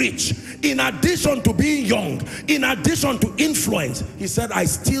being rich, in addition to being young, in addition to influence, he said, I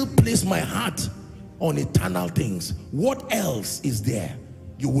still place my heart on eternal things. What else is there?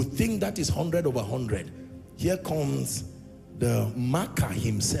 You would think that is 100 over 100. Here comes the marker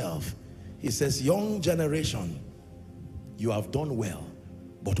himself. He says, young generation, you have done well,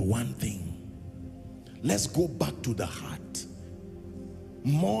 but one thing. Let's go back to the heart.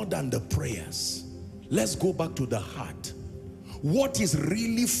 More than the prayers. Let's go back to the heart. What is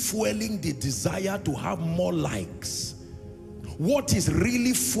really fueling the desire to have more likes? What is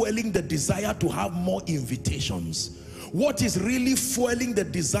really fueling the desire to have more invitations? What is really fueling the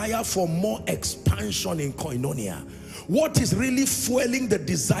desire for more expansion in koinonia? What is really fueling the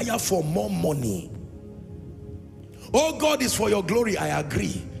desire for more money? Oh, God is for your glory, I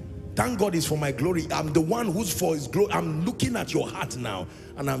agree. Thank God is for my glory. I'm the one who's for his glory. I'm looking at your heart now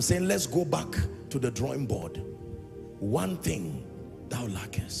and I'm saying, let's go back to the drawing board. One thing thou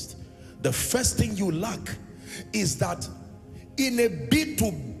lackest. The first thing you lack is that in a bid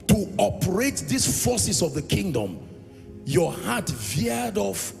to operate these forces of the kingdom, your heart veered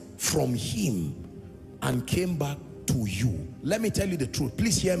off from him and came back to you. Let me tell you the truth.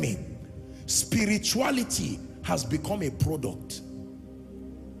 Please hear me. Spirituality has become a product.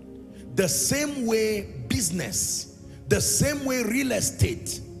 The same way business, the same way real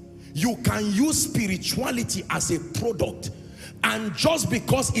estate, you can use spirituality as a product. And just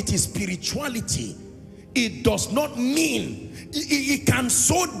because it is spirituality, it does not mean it can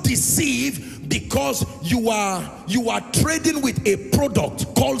so deceive, because you are trading with a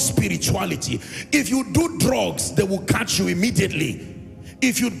product called spirituality. If you do drugs, they will catch you immediately.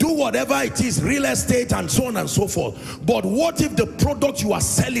 If you do whatever it is, real estate and so on and so forth. But what if the product you are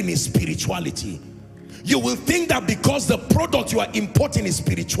selling is spirituality? You will think that because the product you are importing is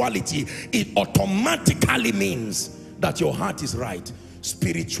spirituality, it automatically means that your heart is right.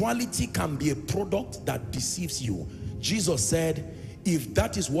 Spirituality can be a product that deceives you. Jesus said, if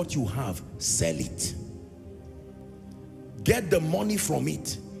that is what you have, sell it. Get the money from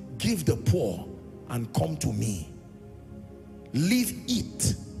it, give the poor, and come to me. Leave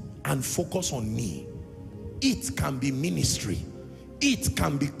it and focus on me. It can be ministry. It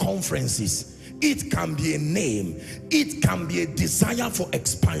can be conferences. It can be a name. It can be a desire for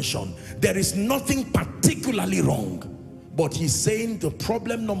expansion. There is nothing particularly wrong. But he's saying the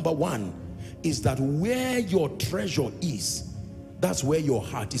problem number one is that where your treasure is, that's where your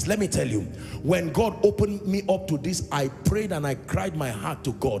heart is. Let me tell you, when God opened me up to this, I prayed and I cried my heart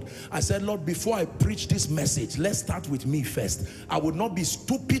to God. I said, Lord, before I preach this message, let's start with me first. I would not be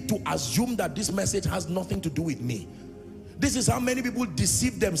stupid to assume that this message has nothing to do with me. This is how many people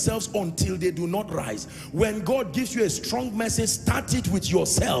deceive themselves until they do not rise. When God gives you a strong message, start it with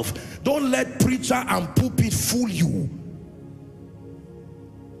yourself. Don't let preacher and pulpit fool you.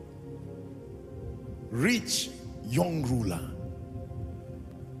 Rich young ruler.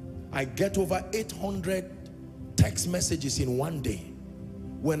 I get over 800 text messages in one day.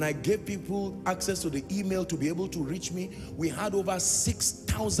 When I gave people access to the email to be able to reach me, we had over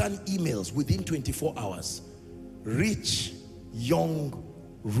 6,000 emails within 24 hours. Rich young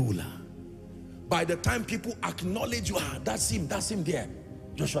ruler. By the time people acknowledge you, that's him there.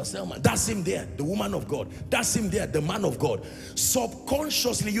 Joshua Selman, that's him there, the woman of God. That's him there, the man of God.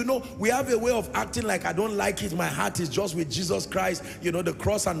 Subconsciously, you know, we have a way of acting like, I don't like it, my heart is just with Jesus Christ, you know, the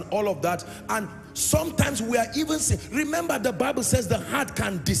cross and all of that. And sometimes we are even saying, remember the Bible says the heart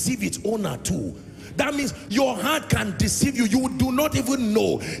can deceive its owner too. That means your heart can deceive you. You do not even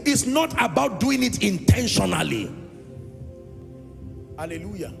know. It's not about doing it intentionally.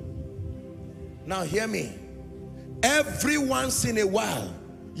 Hallelujah. Now hear me. Every once in a while,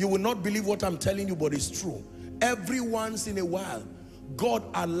 you will not believe what I'm telling you, but it's true. Every once in a while, God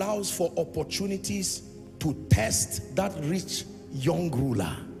allows for opportunities to test that rich young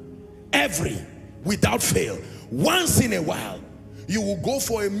ruler. Without fail. Once in a while, you will go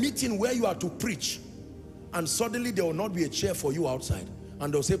for a meeting where you are to preach, and suddenly there will not be a chair for you outside.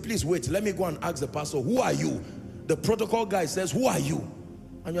 And they'll say, please wait, let me go and ask the pastor, who are you? The protocol guy says, who are you?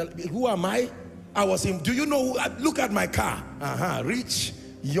 And you're like, who am I? I was him. Do you know who? Look at my car. Rich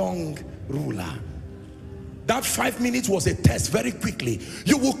young ruler. That 5 minutes was a test. Very quickly,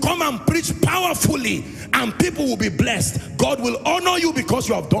 you will come and preach powerfully and people will be blessed. God will honor you because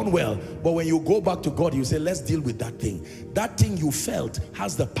you have done well. But when you go back to God, you say, let's deal with that thing. That thing you felt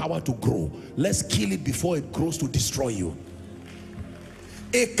has the power to grow. Let's kill it before it grows to destroy you.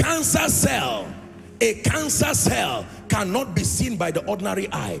 A cancer cell cannot be seen by the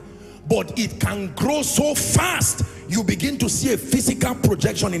ordinary eye, but it can grow so fast you begin to see a physical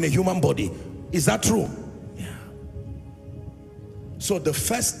projection in a human body. Is that true? Yeah. So the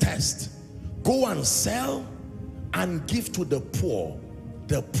first test, go and sell and give to the poor.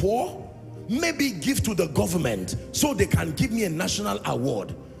 The poor, maybe give to the government so they can give me a national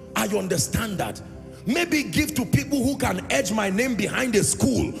award. I understand that. Maybe give to people who can edge my name behind a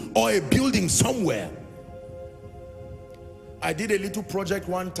school or a building somewhere. I did a little project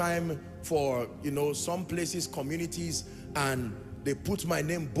one time for, you know, some places, communities, and they put my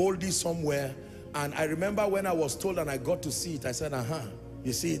name boldly somewhere. And I remember when I was told and I got to see it, I said,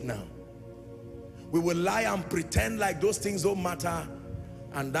 you see it now. We will lie and pretend like those things don't matter.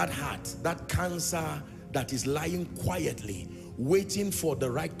 And that heart, that cancer that is lying quietly, waiting for the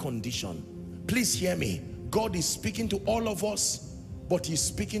right condition. Please hear me. God is speaking to all of us, but he's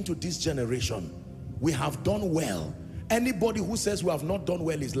speaking to this generation. We have done well. Anybody who says we have not done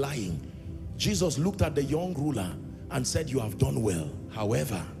well is lying. Jesus looked at the young ruler and said, you have done well.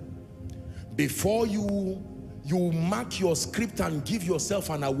 However, before you mark your script and give yourself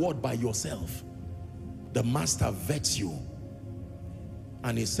an award by yourself, the master vets you.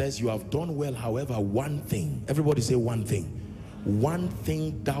 And he says, you have done well. However, one thing, everybody say one thing. One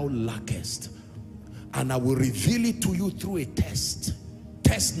thing thou lackest, and I will reveal it to you through a test.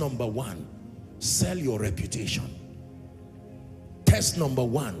 Test number one, sell your reputation. Test number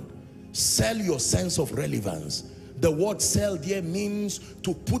one, sell your sense of relevance. The word sell there means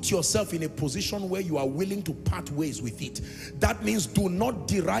to put yourself in a position where you are willing to part ways with it. That means do not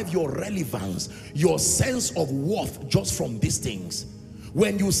derive your relevance, your sense of worth just from these things.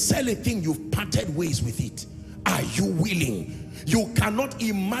 When you sell a thing, you've parted ways with it. Are you willing? You cannot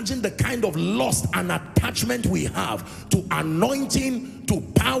imagine the kind of lust and attachment we have to anointing, to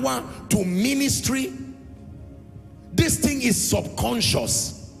power, to ministry. This thing is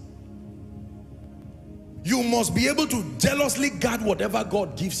subconscious. You must be able to jealously guard whatever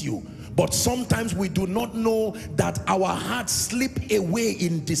God gives you. But sometimes we do not know that our hearts slip away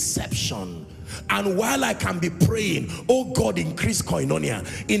in deception. And while I can be praying, oh God, increase koinonia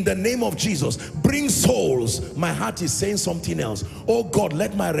in the name of Jesus, bring souls, my heart is saying something else. Oh God,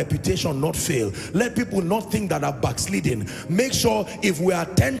 let my reputation not fail. Let people not think that I'm backsliding. Make sure if we are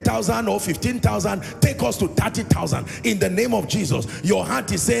 10,000 or 15,000, take us to 30,000 in the name of Jesus. Your heart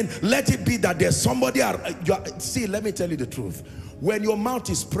is saying, let it be that there's somebody. See, let me tell you the truth. When your mouth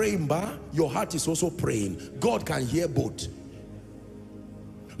is praying, your heart is also praying. God can hear both.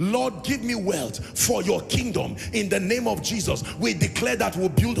 Lord, give me wealth for your kingdom in the name of Jesus. We declare that we'll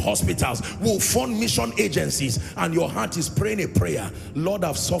build hospitals, we'll fund mission agencies, and your heart is praying a prayer. Lord,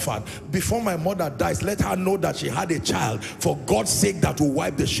 I've suffered. Before my mother dies, let her know that she had a child, for God's sake, that will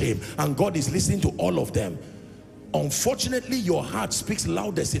wipe the shame. And God is listening to all of them. Unfortunately, your heart speaks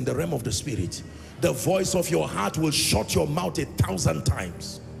loudest in the realm of the spirit. The voice of your heart will shut your mouth 1,000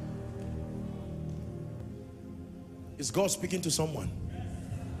 times. Is God speaking to someone?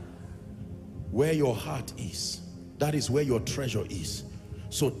 Where your heart is, that is where your treasure is.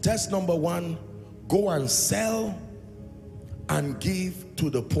 So test number one, go and sell and give to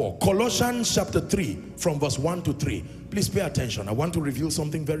the poor. Colossians chapter 3 from verse 1 to 3. Please pay attention. I want to reveal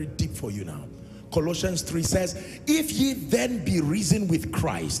something very deep for you now. Colossians 3 says, if ye then be risen with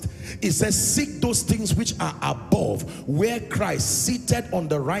Christ, it says, seek those things which are above, where Christ seated on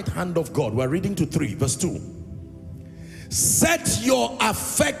the right hand of God. We're reading to 3 verse 2. Set your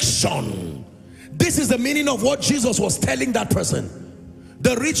affection. This is the meaning of what Jesus was telling that person,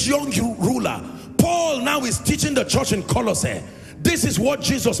 the rich young ruler. Paul now is teaching the church in Colossae. This is what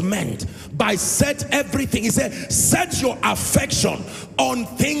Jesus meant by set everything. He said, set your affection on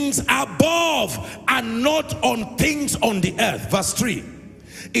things above and not on things on the earth. Verse 3,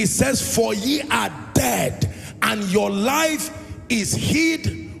 it says, for ye are dead, and your life is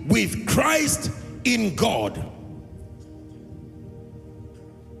hid with Christ in God.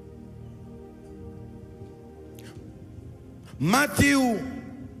 Matthew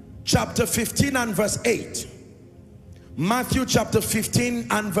chapter 15 and verse 8. Matthew chapter 15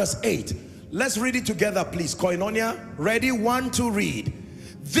 and verse 8. Let's read it together, please. Koinonia, ready? 1, 2, read.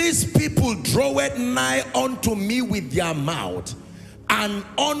 These people draweth nigh unto me with their mouth, and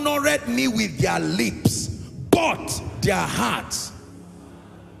honored me with their lips, but their hearts.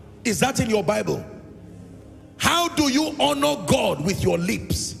 Is that in your Bible? How do you honor God with your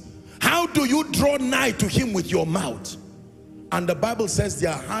lips? How do you draw nigh to him with your mouth? And the Bible says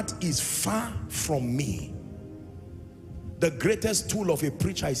their heart is far from me. The greatest tool of a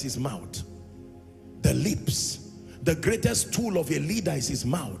preacher is his mouth. The lips. The greatest tool of a leader is his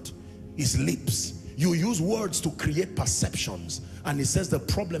mouth, his lips. You use words to create perceptions. And it says the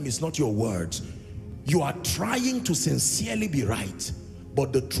problem is not your words. You are trying to sincerely be right.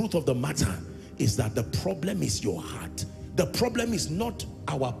 But the truth of the matter is that the problem is your heart. The problem is not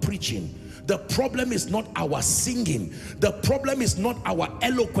our preaching. The problem is not our singing. The problem is not our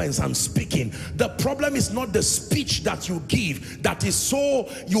eloquence and speaking. The problem is not the speech that you give that is so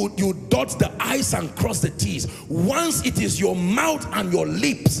you dot the I's and cross the T's. Once it is your mouth and your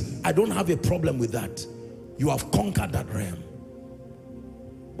lips, I don't have a problem with that. You have conquered that realm.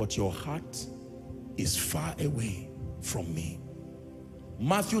 But your heart is far away from me.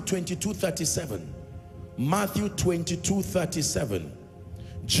 Matthew 22:37. Matthew 22:37.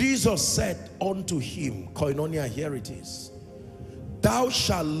 Jesus said unto him, Koinonia, here it is. Thou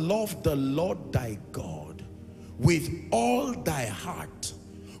shalt love the Lord thy God with all thy heart,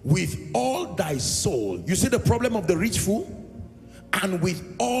 with all thy soul. You see the problem of the rich fool? And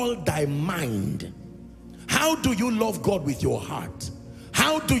with all thy mind. How do you love God with your heart?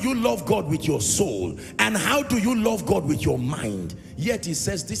 How do you love God with your soul? And how do you love God with your mind? Yet he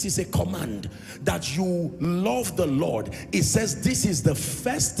says this is a command, that you love the Lord. It says this is the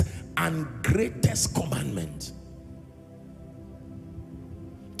first and greatest commandment.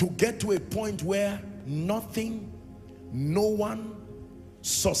 To get to a point where nothing, no one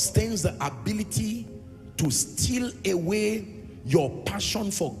sustains the ability to steal away your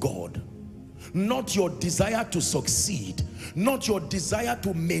passion for God. Not your desire to succeed, not your desire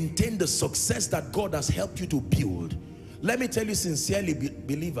to maintain the success that God has helped you to build. Let me tell you sincerely,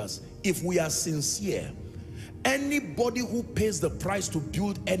 believers, if we are sincere, anybody who pays the price to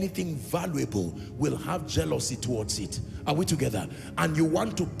build anything valuable will have jealousy towards it. Are we together? And you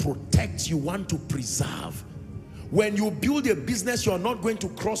want to protect, you want to preserve. When you build a business, you are not going to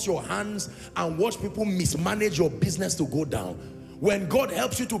cross your hands and watch people mismanage your business to go down. When God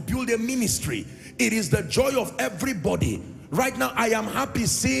helps you to build a ministry, it is the joy of everybody. Right now, I am happy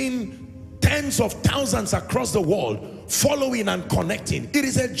seeing tens of thousands across the world following and connecting. It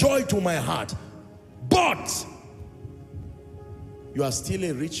is a joy to my heart. But you are still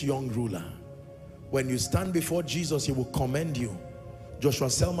a rich young ruler. When you stand before Jesus, he will commend you.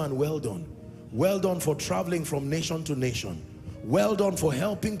 Joshua Selman, well done. Well done for traveling from nation to nation. Well done for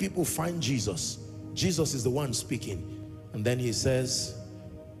helping people find Jesus. Jesus is the one speaking. And then he says,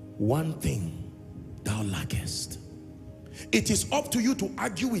 one thing thou lackest. It is up to you to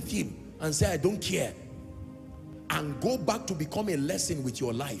argue with him and say, I don't care. And go back to become a lesson with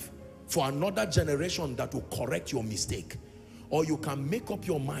your life for another generation that will correct your mistake. Or you can make up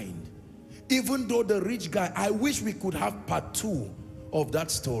your mind. Even though the rich guy, I wish we could have part 2 of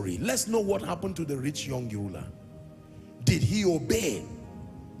that story. Let's know what happened to the rich young ruler. Did he obey?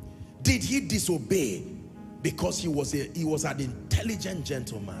 Did he disobey? Because he was an intelligent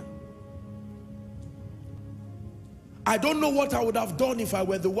gentleman. I don't know what I would have done if I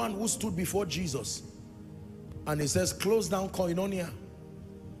were the one who stood before Jesus. And he says, close down Koinonia.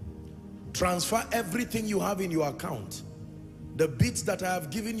 Transfer everything you have in your account. The bits that I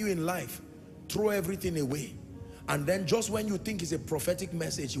have given you in life, throw everything away. And then just when you think it's a prophetic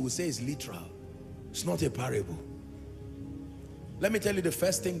message, you will say it's literal. It's not a parable. Let me tell you the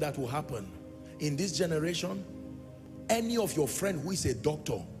first thing that will happen. In this generation, any of your friend who is a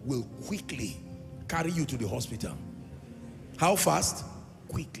doctor will quickly carry you to the hospital. How fast?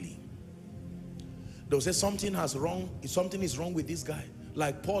 Quickly. They'll say something is wrong with this guy.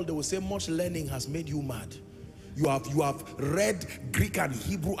 Like Paul, they will say much learning has made you mad. You have read Greek and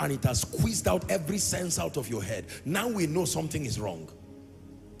Hebrew and it has squeezed out every sense out of your head. Now we know something is wrong.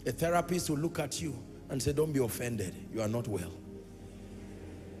 A therapist will look at you and say, don't be offended, you are not well.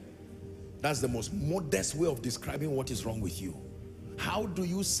 That's the most modest way of describing what is wrong with you. How do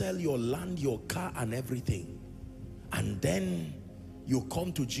you sell your land, your car and everything, and then you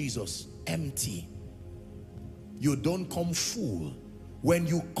come to Jesus empty? You don't come full. When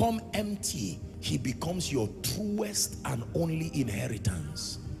you come empty, he becomes your truest and only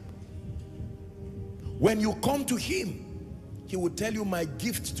inheritance. When you come to him, he will tell you, my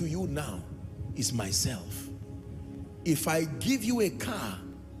gift to you now is myself. If I give you a car,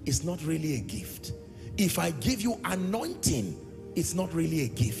 it's not really a gift. If I give you anointing, it's not really a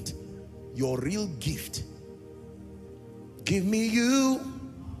gift. Your real gift, give me you,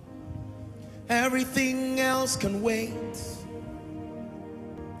 everything else can wait.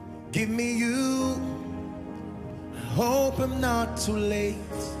 Give me you, I hope I'm not too late.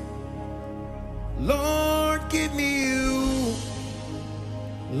 Lord, give me you.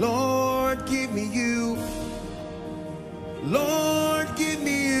 Lord, give me you. Lord, give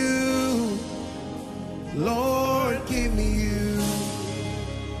me you. Lord, give me you.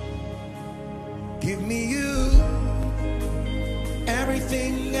 Give me you.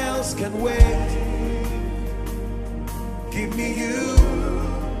 Everything else can wait. Give me you.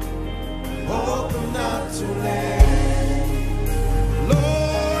 Hope I'm not too late.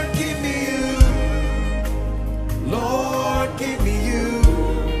 Lord, give me you.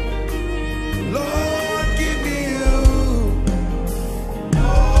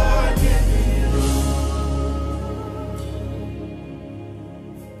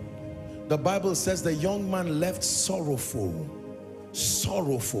 The Bible says the young man left sorrowful,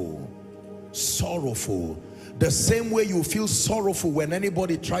 sorrowful, sorrowful. The same way you feel sorrowful when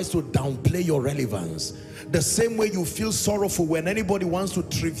anybody tries to downplay your relevance. The same way you feel sorrowful when anybody wants to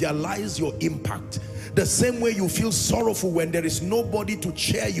trivialize your impact. The same way you feel sorrowful when there is nobody to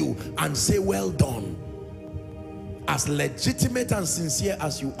cheer you and say, well done. As legitimate and sincere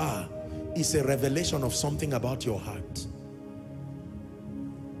as you are, is a revelation of something about your heart.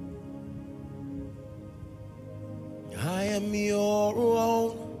 I am your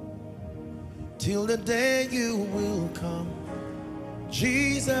own till the day you will come.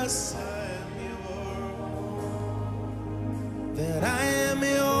 Jesus, I am your own. That I am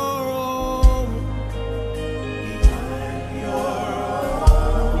your own. I am your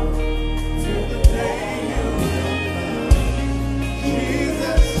own till the day you will come.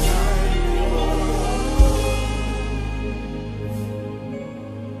 Jesus, I am your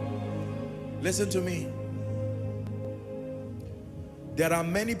own. Listen to me. There are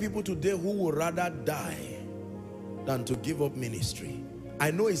many people today who would rather die than to give up ministry.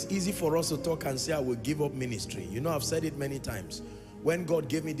 I know it's easy for us to talk and say, I will give up ministry. You know, I've said it many times. When God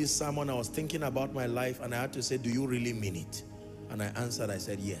gave me this sermon, I was thinking about my life and I had to say, do you really mean it? And I answered, I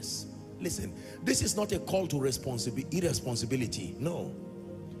said, yes. Listen, this is not a call to irresponsibility. No.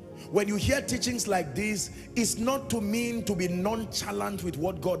 When you hear teachings like this, it's not to mean to be nonchalant with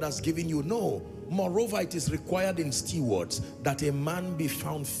what God has given you. No. Moreover, it is required in stewards that a man be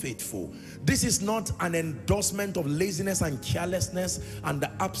found faithful. This is not an endorsement of laziness and carelessness and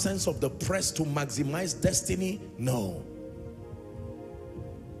the absence of the press to maximize destiny. No.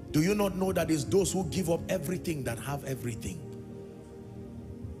 Do you not know that it's those who give up everything that have everything?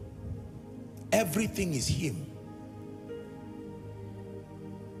 Everything is Him.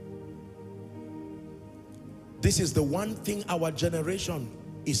 This is the one thing our generation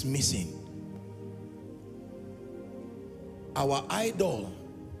is missing. Our idol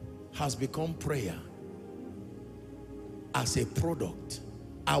has become prayer as a product.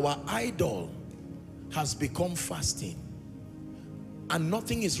 Our idol has become fasting, and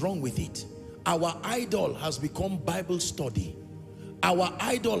nothing is wrong with it. Our idol has become Bible study. Our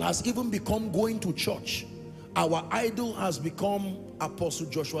idol has even become going to church. Our idol has become Apostle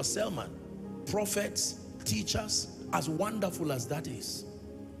Joshua Selman, prophets, teachers, as wonderful as that is.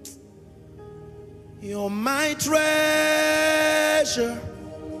 You're my treasure,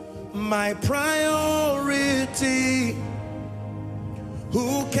 my priority.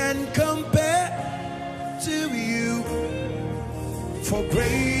 Who can compare to you? For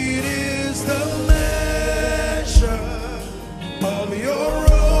great is the measure of your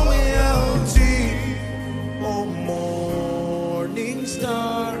royalty. Oh, morning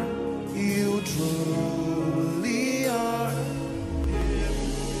star, you truly are.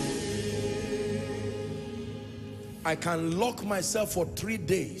 I can lock myself for 3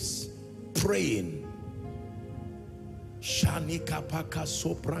 days praying.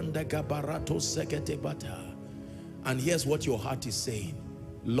 And here's what your heart is saying.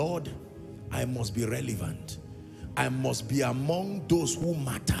 Lord, I must be relevant. I must be among those who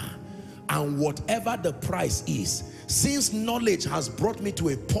matter. And whatever the price is, since knowledge has brought me to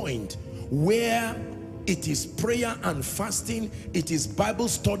a point where it is prayer and fasting, it is Bible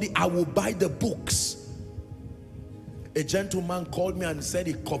study, I will buy the books. A gentleman called me and said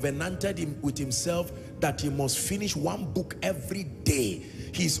he covenanted with himself that he must finish 1 book every day.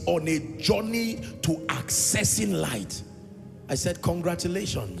 He's on a journey to accessing light. I said,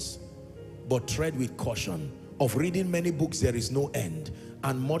 congratulations, but tread with caution. Of reading many books there is no end,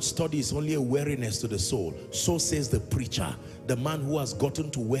 and much study is only a weariness to the soul. So says the preacher, the man who has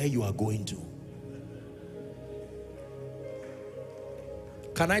gotten to where you are going to.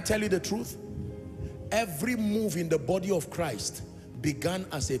 Can I tell you the truth? Every move in the body of Christ began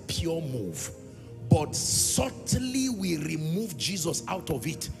as a pure move, but subtly we removed Jesus out of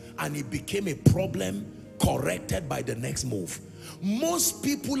it and it became a problem corrected by the next move. Most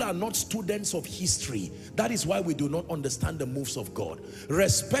people are not students of history. That is why we do not understand the moves of God.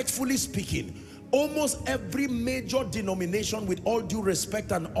 Respectfully speaking, almost every major denomination, with all due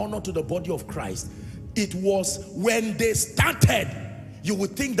respect and honor to the body of Christ, it was when they started, you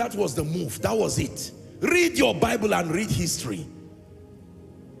would think that was the move, that was it. Read your Bible and read history.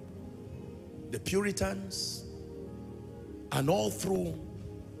 The Puritans and all through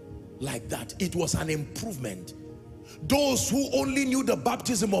like that, it was an improvement. Those who only knew the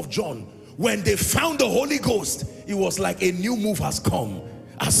baptism of John, when they found the Holy Ghost, it was like a new move has come.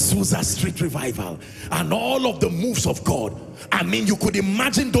 Azusa Street Revival, and all of the moves of God. I mean, you could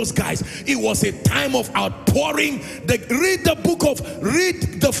imagine those guys. It was a time of outpouring. Read the book of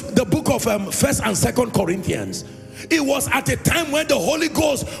 1st and 2nd Corinthians. It was at a time when the Holy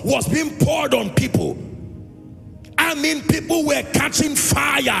Ghost was being poured on people. I mean, people were catching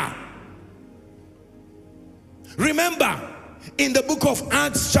fire. Remember, in the book of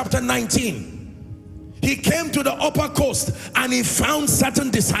Acts chapter 19, he came to the upper coast and he found certain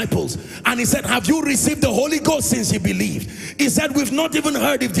disciples, and he said, have you received the Holy Ghost since you believed? He said, we've not even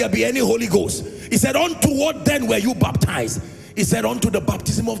heard if there be any Holy Ghost. He said, unto what then were you baptized? He said, unto the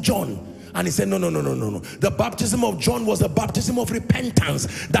baptism of John. And he said, no. The baptism of John was a baptism of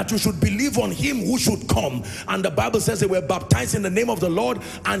repentance, that you should believe on him who should come. And the Bible says they were baptized in the name of the Lord,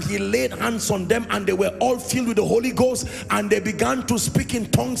 and he laid hands on them, and they were all filled with the Holy Ghost, and they began to speak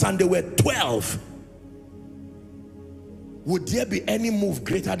in tongues, and they were 12. Would there be any move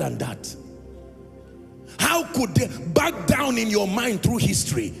greater than that? How could they back down in your mind through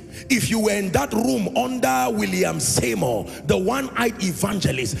history? If you were in that room under William Seymour, the one-eyed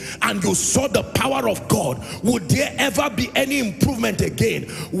evangelist, and you saw the power of God, would there ever be any improvement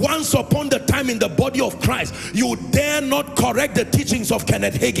again? Once upon the time in the body of Christ, you dare not correct the teachings of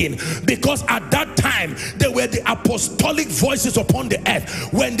Kenneth Hagin, because at that time they were the apostolic voices upon the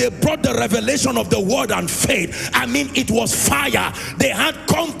earth. When they brought the revelation of the word and faith, I mean, it was fire. They had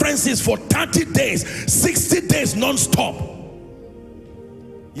conferences for 30 days, 60 days non-stop.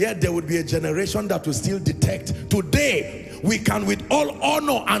 Yet there would be a generation that will still detect. Today, we can, with all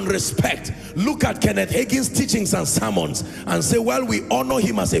honor and respect, look at Kenneth Hagin's teachings and sermons and say, well, we honor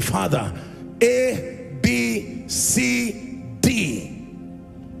him as a father. A, B, C, D.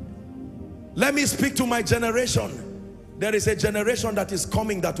 Let me speak to my generation. There is a generation that is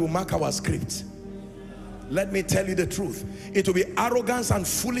coming that will mark our script. Let me tell you the truth. It will be arrogance and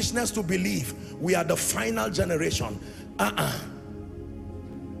foolishness to believe we are the final generation.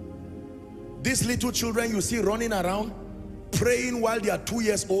 These little children you see running around, praying while they are 2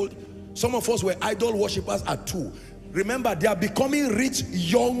 years old. Some of us were idol worshippers at 2. Remember, they are becoming rich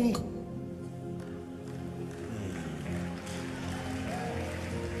young.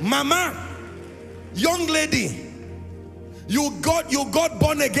 Mama, young lady, you got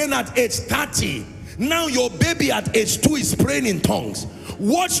born again at age 30. Now your baby at age 2 is praying in tongues.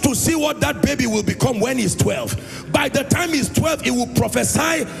 Watch to see what that baby will become when he's 12. By the time he's 12, he will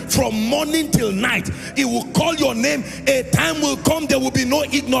prophesy from morning till night. He will call your name. A time will come, there will be no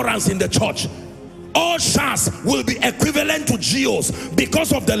ignorance in the church. All shas will be equivalent to geos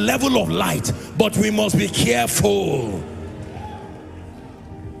because of the level of light. But we must be careful.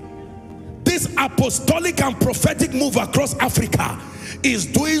 This apostolic and prophetic move across Africa is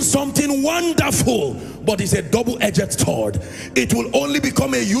doing something wonderful, but it's a double-edged sword. It will only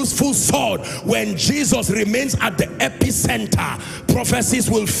become a useful sword when Jesus remains at the epicenter. Prophecies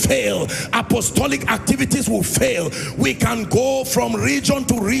will fail, apostolic activities will fail. We can go from region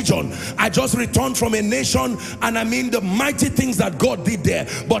to region. I just returned from a nation, and I mean the mighty things that God did there,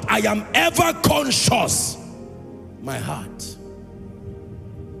 but I am ever conscious. My heart.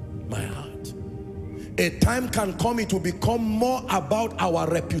 A time can come, it will become more about our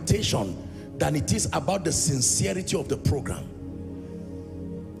reputation than it is about the sincerity of the program.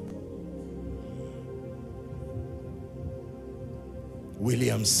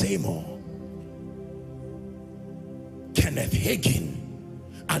 William Seymour, Kenneth Hagin,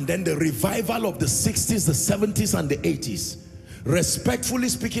 and then the revival of the 60s, the 70s, and the 80s. Respectfully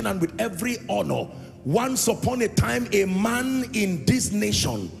speaking, and with every honor, once upon a time, a man in this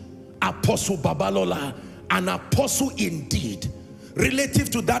nation, Apostle Babalola, an apostle indeed.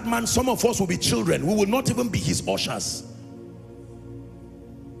 Relative to that man, some of us will be children. We will not even be his ushers.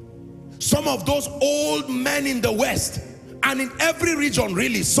 Some of those old men in the West, and in every region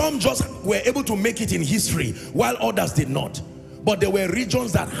really, some just were able to make it in history while others did not. But there were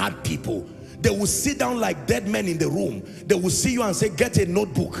regions that had people. They would sit down like dead men in the room. They would see you and say, get a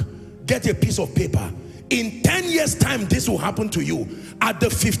notebook, get a piece of paper. In 10 years time, this will happen to you. At the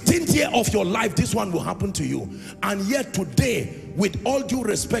 15th year of your life, this one will happen to you. And yet today, with all due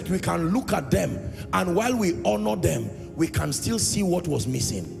respect, we can look at them, and while we honor them, we can still see what was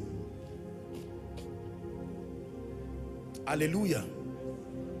missing. Hallelujah.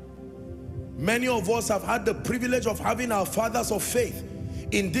 Many of us have had the privilege of having our fathers of faith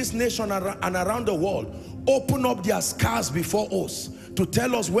in this nation and around the world open up their scars before us to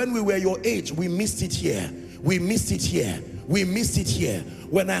tell us, when we were your age, we missed it here, we missed it here, we missed it here.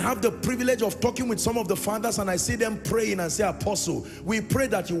 When I have the privilege of talking with some of the fathers and I see them praying and say, Apostle, we pray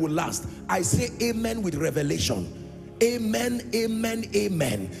that you will last, I say amen with revelation. amen, amen,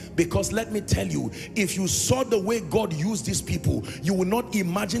 amen. Because let me tell you, if you saw the way God used these people, you will not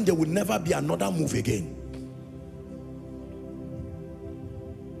imagine there will never be another move again.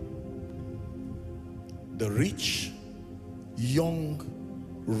 The rich young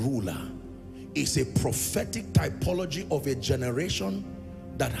ruler is a prophetic typology of a generation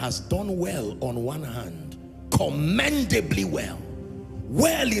that has done well on one hand, commendably well,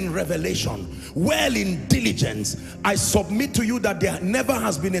 well in revelation, well in diligence. I submit to you that there never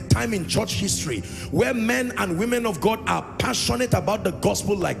has been a time in church history where men and women of God are passionate about the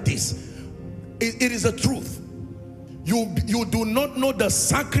gospel like this. It is a truth. You do not know the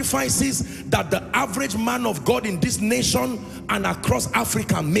sacrifices that the average man of God in this nation and across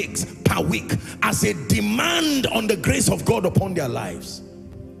Africa makes per week as a demand on the grace of God upon their lives.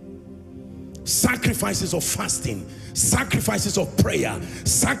 Sacrifices of fasting, sacrifices of prayer,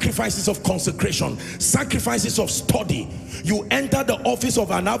 sacrifices of consecration, sacrifices of study. You enter the office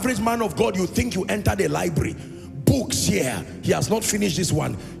of an average man of God, you think you entered a library. Books here, he has not finished this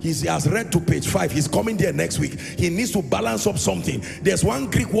one, he has read to page 5, he's coming there next week. He needs to balance up something. There's one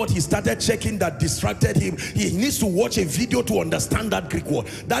Greek word he started checking that distracted him. He needs to watch a video to understand that Greek word.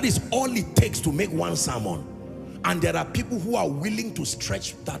 That is all it takes to make one sermon. And there are people who are willing to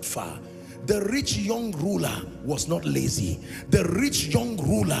stretch that far. The rich young ruler was not lazy. The rich young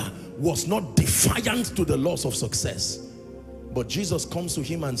ruler was not defiant to the laws of success. But Jesus comes to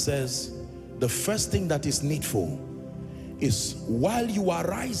him and says, the first thing that is needful is, while you are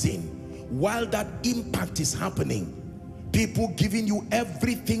rising, while that impact is happening, people giving you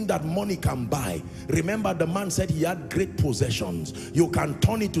everything that money can buy. Remember, the man said he had great possessions. You can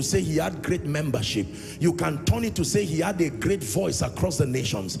turn it to say he had great membership. You can turn it to say he had a great voice across the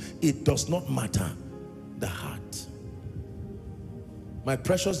nations. It does not matter. The heart. My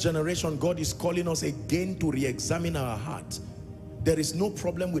precious generation, God is calling us again to re-examine our heart. There is no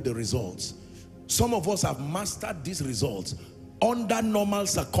problem with the results. Some of us have mastered these results. Under normal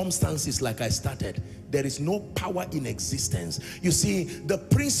circumstances, like I started, there is no power in existence. You see, the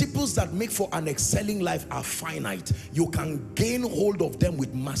principles that make for an excelling life are finite. You can gain hold of them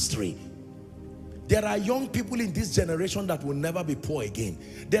with mastery. There are young people in this generation that will never be poor again.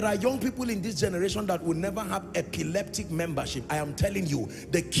 There are young people in this generation that will never have epileptic membership. I am telling you,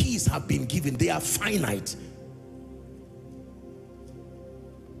 the keys have been given. They are finite.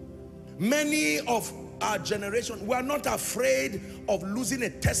 Many of our generation, we are not afraid of losing a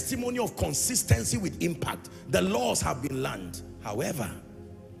testimony of consistency with impact. The laws have been learned. However,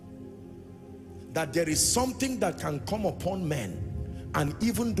 that there is something that can come upon men, and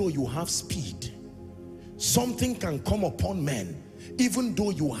even though you have speed, something can come upon men even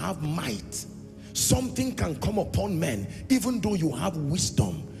though you have might. Something can come upon men even though you have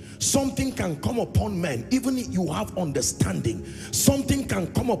wisdom. Something can come upon men even if you have understanding. Something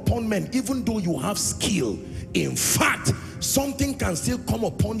can come upon men even though you have skill. In fact, something can still come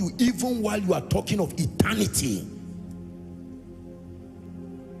upon you even while you are talking of eternity.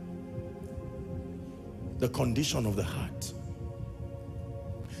 The condition of the heart.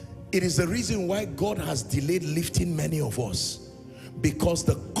 It is the reason why God has delayed lifting many of us, because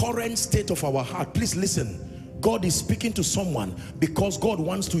the current state of our heart, please listen, God is speaking to someone because God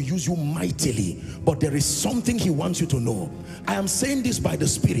wants to use you mightily, but there is something he wants you to know. I am saying this by the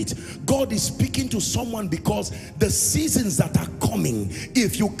Spirit. God is speaking to someone because the seasons that are coming,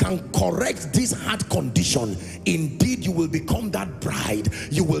 if you can correct this heart condition, indeed you will become that bride.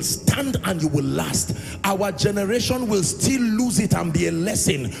 You will stand and you will last. Our generation will still lose it and be a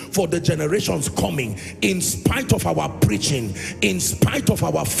lesson for the generations coming, in spite of our preaching, in spite of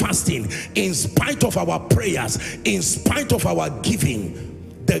our fasting, in spite of our prayers, in spite of our giving.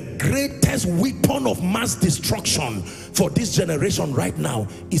 The greatest weapon of mass destruction for this generation right now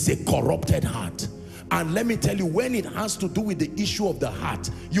is a corrupted heart. And let me tell you, when it has to do with the issue of the heart,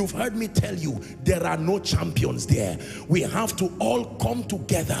 you've heard me tell you, there are no champions there. We have to all come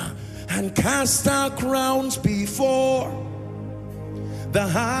together and cast our crowns before the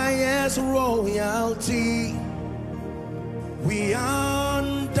highest royalty. We are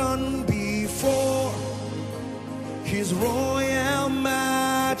undone before His royal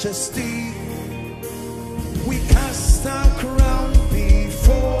majesty. We cast our crown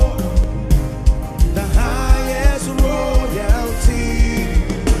before the highest royalty.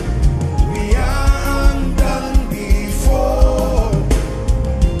 We are undone before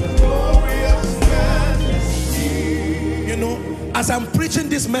the glorious majesty. You know, as I'm I'm preaching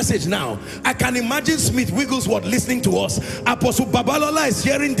this message now, I can imagine Smith Wigglesworth listening to us. Apostle Babalola is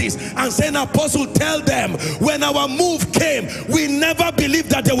hearing this and saying, Apostle, tell them when our move came, we never believed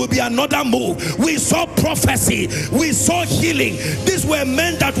that there will be another move. We saw prophecy, we saw healing. These were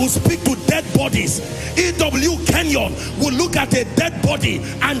men that would speak to dead bodies. E.W. Kenyon will look at a dead body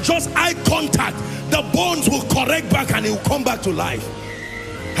and just eye contact, the bones will correct back and it will come back to life.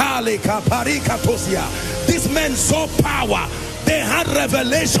 These men saw power, they had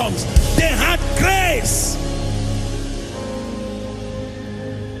revelations, they had grace.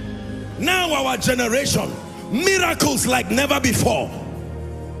 Now our generation, miracles like never before,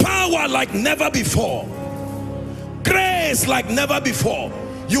 power like never before, grace like never before.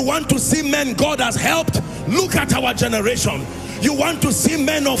 You want to see men God has helped? Look at our generation. You want to see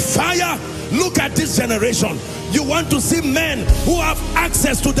men of fire? Look at this generation. You want to see men who have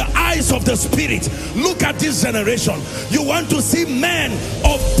access to the eyes of the Spirit? Look at this generation. You want to see men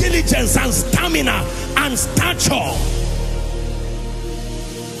of diligence and stamina and stature?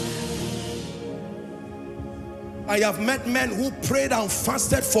 I have met men who prayed and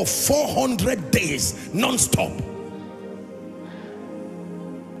fasted for 400 days non-stop.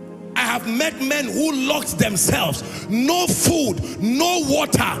 I have met men who locked themselves, no food, no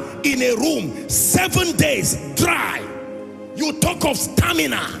water, in a room, 7 days dry. You talk of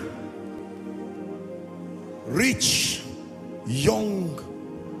stamina. Rich young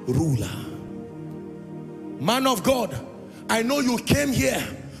ruler, man of God, I know you came here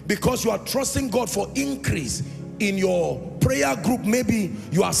because you are trusting God for increase in your prayer group. Maybe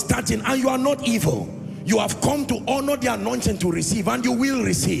you are starting and you are not evil. You have come to honor the anointing to receive, and you will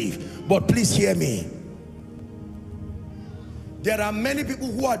receive. But please hear me. There are many people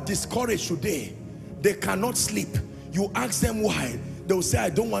who are discouraged today. They cannot sleep. You ask them why, they will say, I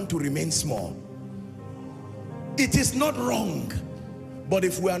don't want to remain small. It is not wrong, but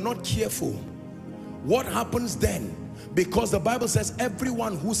if we are not careful, what happens then? Because the Bible says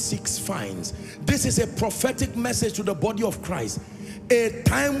everyone who seeks finds. This is a prophetic message to the body of Christ. A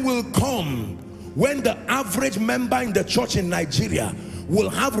time will come when the average member in the church in Nigeria will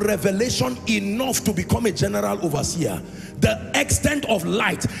have revelation enough to become a general overseer. The extent of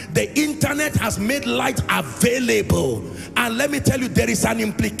light, the internet has made light available. And let me tell you, there is an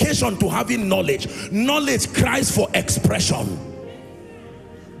implication to having knowledge. Knowledge cries for expression.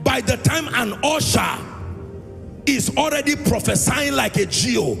 By the time an usher is already prophesying like a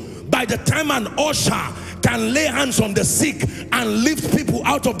Geo, by the time an usher can lay hands on the sick and lift people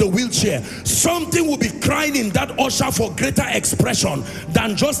out of the wheelchair, something will be crying in that usher for greater expression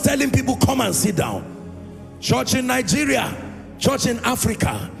than just telling people come and sit down. Church in Nigeria, church in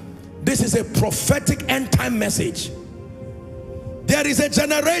Africa, this is a prophetic end time message. There is a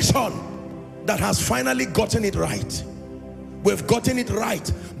generation that has finally gotten it right. We've gotten it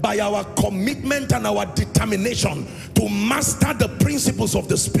right by our commitment and our determination to master the principles of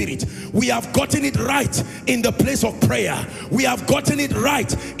the Spirit. We have gotten it right in the place of prayer. We have gotten it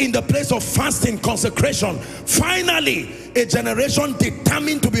right in the place of fasting, consecration. Finally, a generation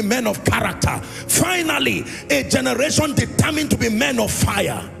determined to be men of character. Finally, a generation determined to be men of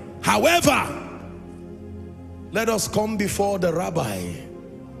fire. However, let us come before the rabbi,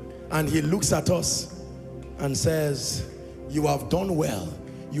 and he looks at us and says, you have done well.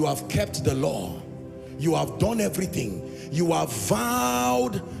 You have kept the law. You have done everything. You have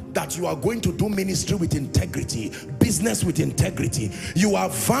vowed that you are going to do ministry with integrity, business with integrity. You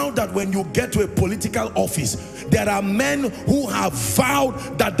have vowed that when you get to a political office, there are men who have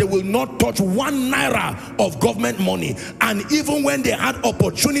vowed that they will not touch 1 naira of government money. And even when they had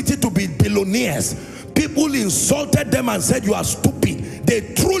opportunity to be billionaires, people insulted them and said, you are stupid.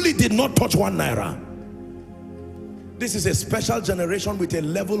 They truly did not touch 1 naira. This is a special generation with a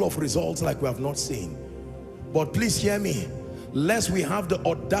level of results like we have not seen. But please hear me, lest we have the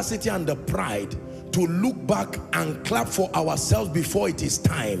audacity and the pride to look back and clap for ourselves before it is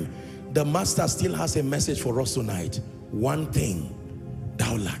time. The Master still has a message for us tonight. One thing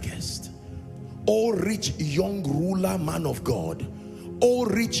thou lackest. O rich young ruler, man of God. O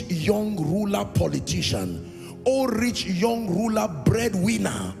rich young ruler, politician. O rich young ruler,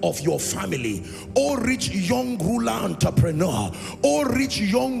 breadwinner of your family. O rich young ruler, entrepreneur. O rich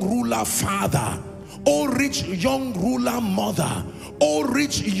young ruler, father. O rich young ruler, mother. O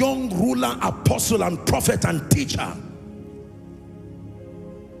rich young ruler, apostle and prophet and teacher.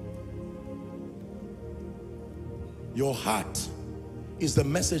 Your heart is the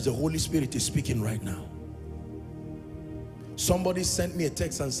message the Holy Spirit is speaking right now. Somebody sent me a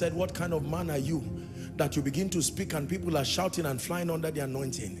text and said, what kind of man are you that you begin to speak and people are shouting and flying under the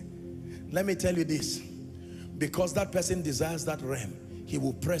anointing? Let me tell you this. because that person desires that realm, he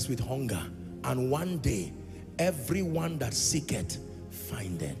will press with hunger. And one day, everyone that seeketh,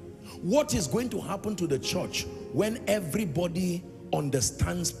 findeth. What is going to happen to the church when everybody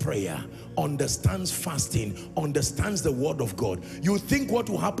understands prayer, understands fasting, understands the word of God? You think what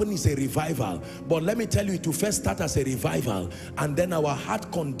will happen is a revival, but let me tell you, it will first start as a revival, and then our heart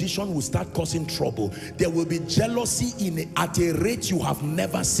condition will start causing trouble. There will be jealousy at a rate you have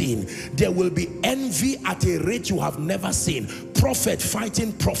never seen. There will be envy at a rate you have never seen. Prophet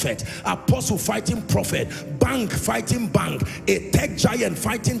fighting prophet, apostle fighting prophet, bank fighting bank, a tech giant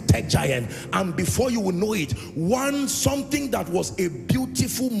fighting tech giant, and before you will know it, something that was a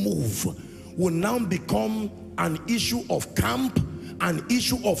beautiful move will now become an issue of camp, an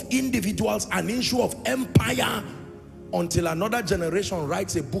issue of individuals, an issue of empire, until another generation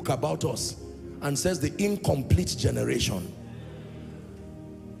writes a book about us and says the incomplete generation.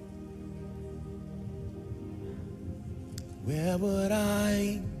 Where would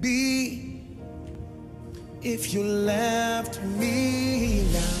I be if you left me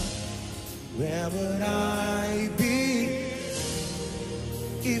now? Where would I be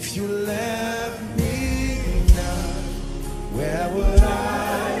if you left me now? Where would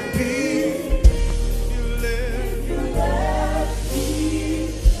I be if you left me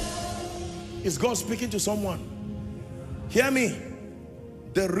now? Is God speaking to someone? Hear me.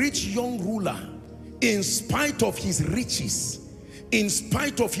 The rich young ruler, in spite of his riches, in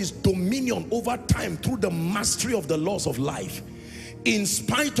spite of his dominion over time through the mastery of the laws of life, in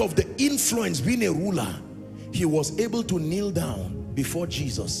spite of the influence being a ruler, he was able to kneel down before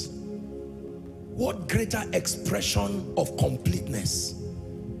Jesus. What greater expression of completeness?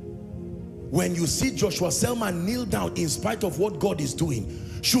 When you see Joshua Selman kneel down in spite of what God is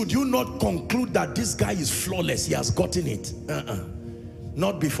doing, should you not conclude that this guy is flawless, he has gotten it?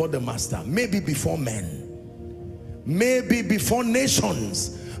 Not before the master. Maybe before men, maybe before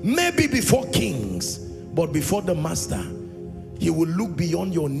nations, maybe before kings, but before the master, he will look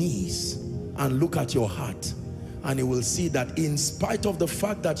beyond your knees and look at your heart, and he will see that in spite of the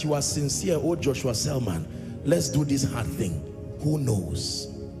fact that you are sincere, oh Joshua Selman, let's do this hard thing. Who knows?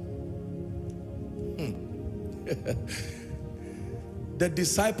 The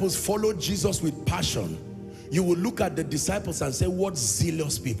disciples followed Jesus with passion. You will look at the disciples and say, what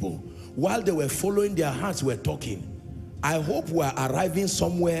zealous people. While they were following, their hearts were talking. I hope we are arriving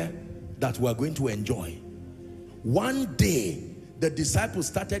somewhere that we are going to enjoy. One day, the disciples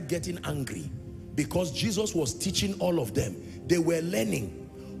started getting angry because Jesus was teaching all of them. They were learning.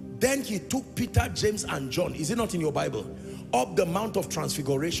 Then he took Peter, James, and John, is it not in your Bible, up the Mount of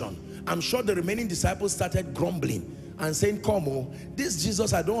Transfiguration. I'm sure the remaining disciples started grumbling and saying, come on, this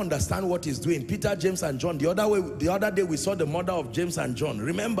Jesus, I don't understand what he's doing. Peter, James, and John. The other day we saw the mother of James and John.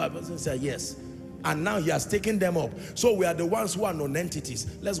 Remember? The person said, yes. And now he has taken them up. So we are the ones who are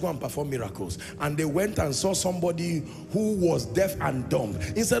non-entities. Let's go and perform miracles. And they went and saw somebody who was deaf and dumb.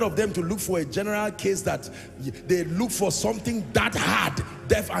 Instead of them to look for a general case, that they look for something that hard,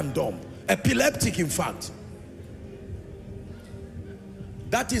 deaf and dumb. Epileptic, in fact.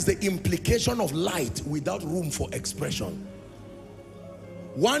 That is the implication of light without room for expression.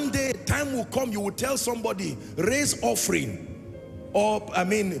 One day, time will come, you will tell somebody, raise offering, or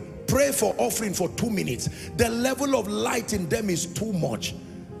pray for offering for 2 minutes. The level of light in them is too much.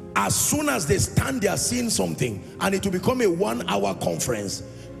 As soon as they stand, they are seeing something, and it will become a 1-hour conference.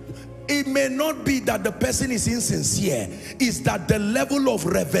 It may not be that the person is insincere, it's that the level of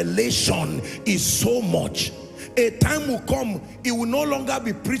revelation is so much. A time will come, it will no longer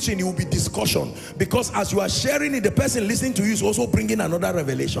be preaching, it will be discussion, because as you are sharing it, the person listening to you is also bringing another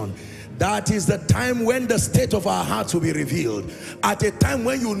revelation. That is the time when the state of our hearts will be revealed. At a time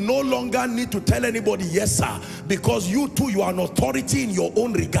when you no longer need to tell anybody yes sir, because you too, you are an authority in your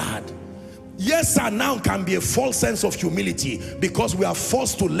own regard. Yes sir now can be a false sense of humility, because we are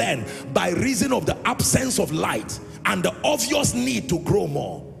forced to learn by reason of the absence of light and the obvious need to grow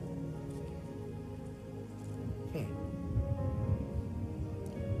more.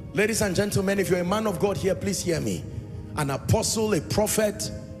 Ladies and gentlemen, if you're a man of God here, please hear me. An apostle, a prophet,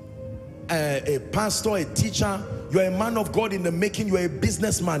 a pastor, a teacher, you're a man of God in the making, you're a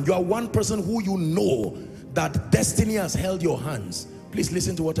businessman, you are one person who you know that destiny has held your hands. Please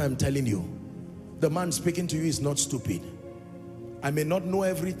listen to what I'm telling you. The man speaking to you is not stupid. I may not know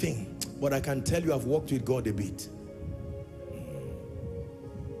everything, but I can tell you I've walked with God a bit.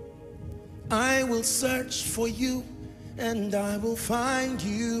 I will search for you and I will find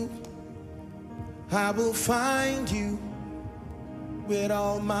you. I will find you with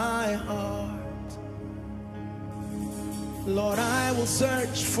all my heart. Lord, I will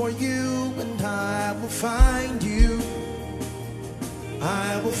search for you and I will find you.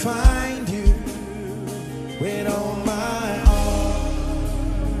 I will find you with all my heart.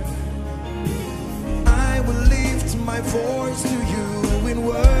 I will lift my voice to you in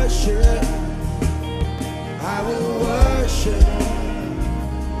worship. I will worship.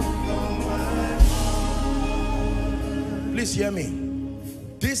 Please hear me.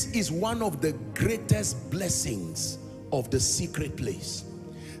 This is one of the greatest blessings of the secret place.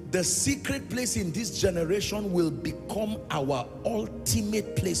 The secret place in this generation will become our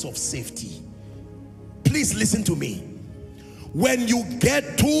ultimate place of safety. Please listen to me. When you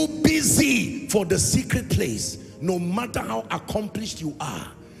get too busy for the secret place, no matter how accomplished you are,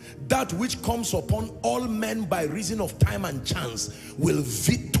 that which comes upon all men by reason of time and chance will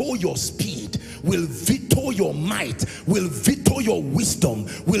veto your speed, will veto your might, will veto your wisdom,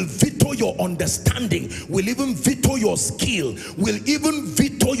 will veto your understanding, will even veto your skill, will even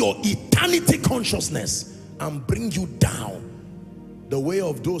veto your eternity consciousness and bring you down the way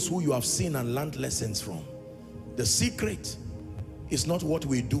of those who you have seen and learned lessons from. The secret is not what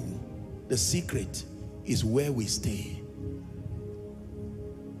we do. The secret is where we stay.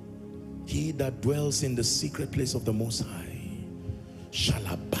 He that dwells in the secret place of the Most High shall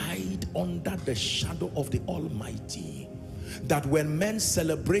abide under the shadow of the Almighty. That when men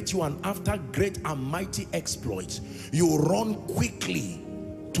celebrate you and after great and mighty exploits, you run quickly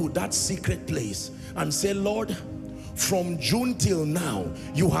to that secret place and say, Lord, from June till now,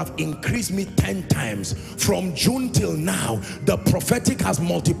 you have increased me 10 times. From June till now, the prophetic has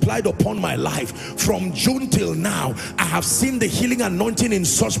multiplied upon my life. From June till now, I have seen the healing anointing in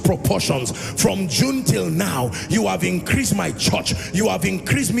such proportions. From June till now, you have increased my church. You have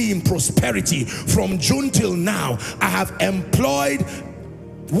increased me in prosperity. From June till now, I have employed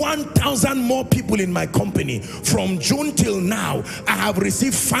 1,000 more people in my company. From June till now, I have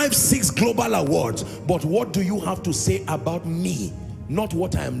received 5-6 global awards. But what do you have to say about me? Not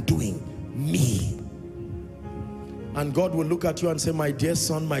what I am doing, me. And God will look at you and say, my dear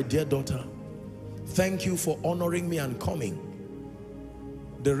son, my dear daughter, thank you for honoring me and coming.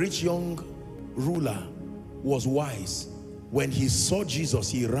 The rich young ruler was wise. When he saw Jesus,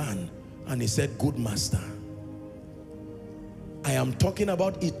 he ran and he said, good master, I am talking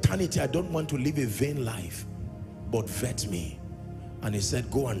about eternity. I don't want to live a vain life, but vet me. And he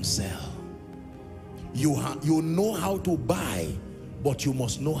said, go and sell. You know how to buy, but you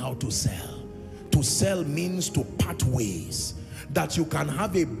must know how to sell. To sell means to part ways. That you can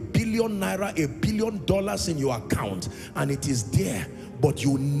have $1 billion naira, $1 billion in your account, and it is there, but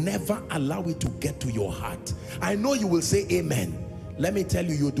you never allow it to get to your heart. I know you will say amen. Let me tell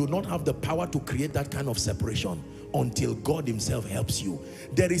you, you do not have the power to create that kind of separation until God himself helps you.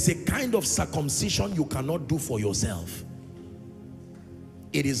 There is a kind of circumcision you cannot do for yourself.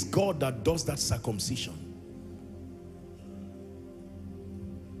 It is God that does that circumcision.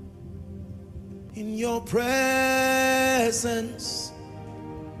 In your presence,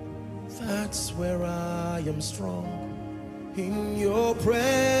 that's where I am strong. In your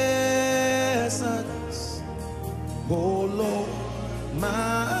presence, oh Lord,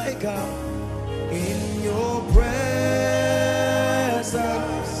 my God. In your presence,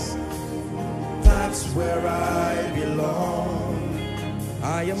 that's where I belong.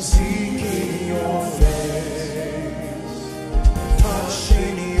 I am seeking your face,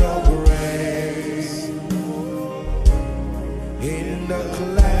 touching your grace. In the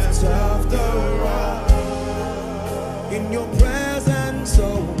cleft of the rock, in your presence,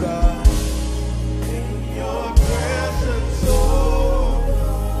 oh God. In your presence, oh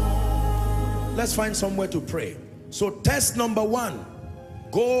God. Let's find somewhere to pray. So test number 1,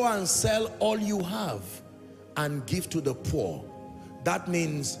 go and sell all you have and give to the poor. That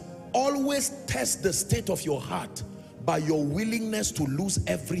means always test the state of your heart by your willingness to lose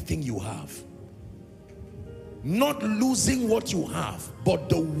everything you have. Not losing what you have, but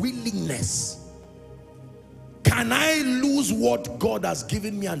the willingness. Can I lose what God has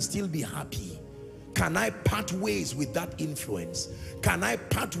given me and still be happy? Can I part ways with that influence? Can I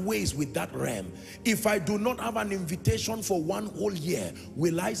part ways with that realm? If I do not have an invitation for 1 whole year,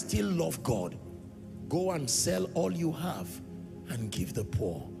 will I still love God? Go and sell all you have and give the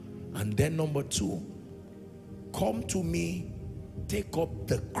poor. And then number 2, come to me, take up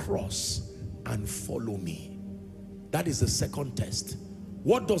the cross and follow me. That is the second test.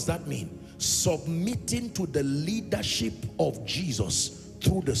 What does that mean? Submitting to the leadership of Jesus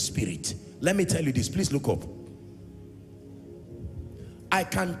through the Spirit. Let me tell you this, please look up. I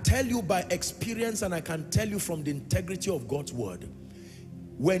can tell you by experience, and I can tell you from the integrity of God's word,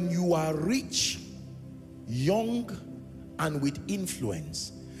 when you are rich, young, and with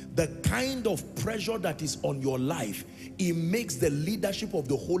influence. The kind of pressure that is on your life, it makes the leadership of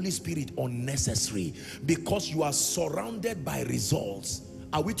the Holy Spirit unnecessary, because you are surrounded by results.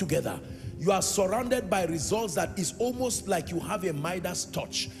 Are we together? You are surrounded by results that is almost like you have a Midas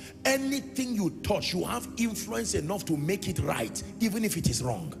touch. Anything you touch, you have influence enough to make it right, even if it is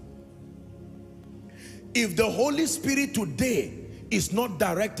wrong. If the Holy Spirit today is not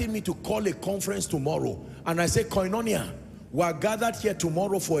directing me to call a conference tomorrow, and I say, Koinonia, we are gathered here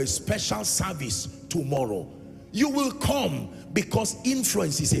tomorrow for a special service tomorrow, you will come, because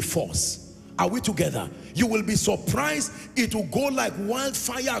influence is a force. Are we together? You will be surprised. It will go like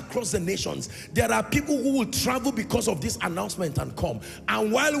wildfire across the nations. There are people who will travel because of this announcement and come.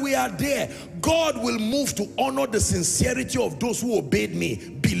 And while we are there, God will move to honor the sincerity of those who obeyed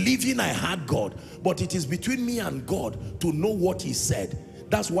me, believing I had God. But it is between me and God to know what he said.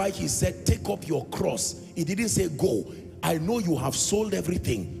 That's why he said, take up your cross. He didn't say go. I know you have sold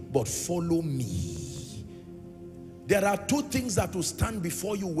everything, but follow me. There are two things that will stand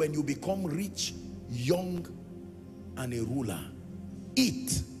before you when you become rich, young, and a ruler.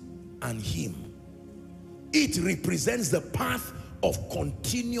 It and him. It represents the path of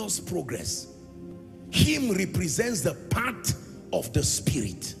continuous progress. Him represents the path of the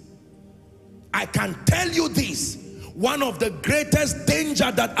Spirit. I can tell you this. One of the greatest danger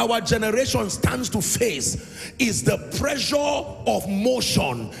that our generation stands to face is the pressure of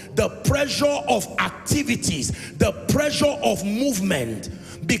motion, the pressure of activities, the pressure of movement.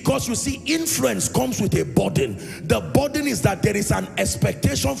 Because you see, influence comes with a burden. The burden is that there is an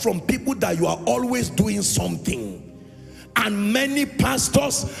expectation from people that you are always doing something. And many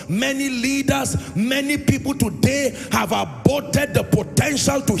pastors, many leaders, many people today have aborted the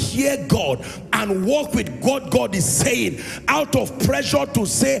potential to hear God and walk with what God is saying, out of pressure to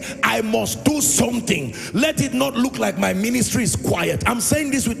say, I must do something. Let it not look like my ministry is quiet. I'm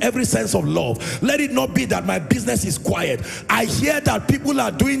saying this with every sense of love. Let it not be that my business is quiet. I hear that people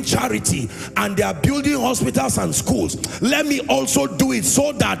are doing charity and they are building hospitals and schools. Let me also do it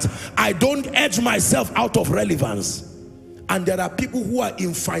so that I don't edge myself out of relevance. And there are people who are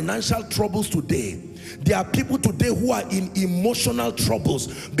in financial troubles today. There are people today who are in emotional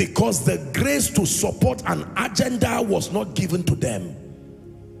troubles because the grace to support an agenda was not given to them.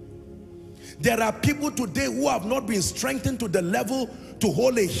 There are people today who have not been strengthened to the level to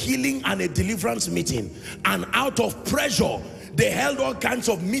hold a healing and a deliverance meeting. And out of pressure, they held all kinds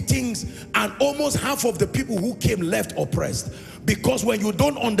of meetings, and almost half of the people who came left oppressed. Because when you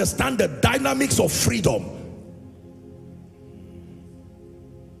don't understand the dynamics of freedom,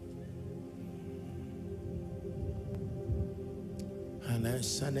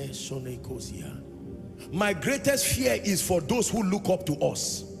 my greatest fear is for those who look up to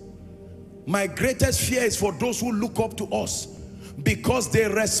us. My greatest fear is for those who look up to us, because they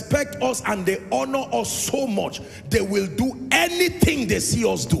respect us and they honor us so much. They will do anything they see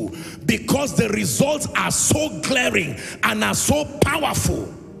us do, because the results are so glaring and are so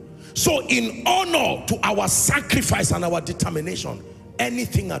powerful. So in honor to our sacrifice and our determination,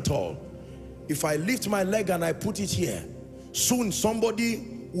 anything at all. If I lift my leg and I put it here, soon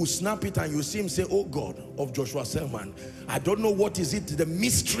somebody will snap it and you see him say, oh God of Joshua Selman, I don't know what is it, the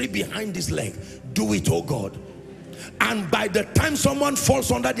mystery behind this leg. Do it, oh God. And by the time someone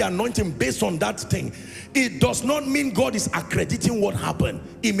falls under the anointing based on that thing, it does not mean God is accrediting what happened.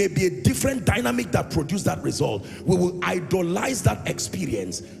 It may be a different dynamic that produced that result. We will idolize that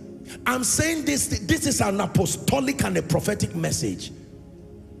experience. I'm saying this is an apostolic and a prophetic message.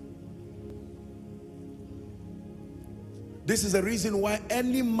 This is the reason why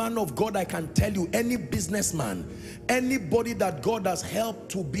any man of God, I can tell you, any businessman, anybody that God has helped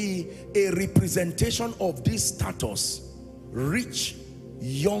to be a representation of this status, rich,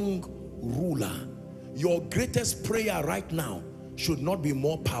 young ruler, your greatest prayer right now should not be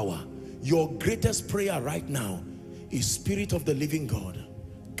more power. Your greatest prayer right now is, Spirit of the living God,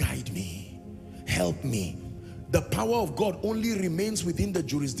 guide me, help me. The power of God only remains within the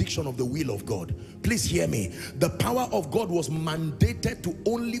jurisdiction of the will of God. Please hear me. The power of God was mandated to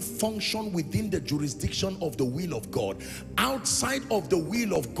only function within the jurisdiction of the will of God. Outside of the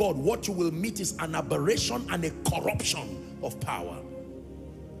will of God, what you will meet is an aberration and a corruption of power.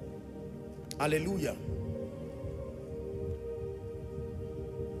 Hallelujah.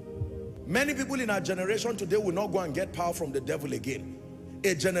 Many people in our generation today will not go and get power from the devil again.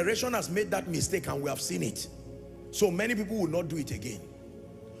 A generation has made that mistake and we have seen it. So many people will not do it again.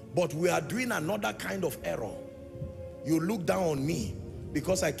 But we are doing another kind of error. You look down on me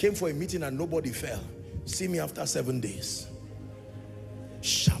because I came for a meeting and nobody fell. See me after 7 days.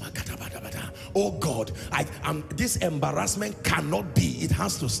 Oh God, this embarrassment cannot be. It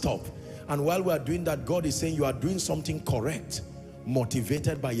has to stop. And while we are doing that, God is saying you are doing something correct,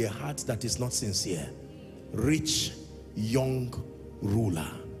 motivated by a heart that is not sincere. Rich young ruler,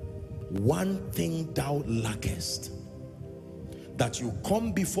 one thing thou lackest, that you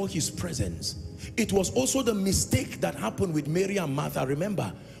come before his presence. It was also the mistake that happened with Mary and Martha.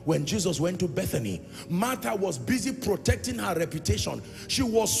 Remember, when Jesus went to Bethany, Martha was busy protecting her reputation. She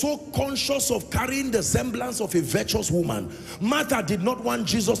was so conscious of carrying the semblance of a virtuous woman. Martha did not want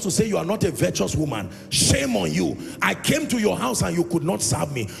Jesus to say, you are not a virtuous woman. Shame on you. I came to your house and you could not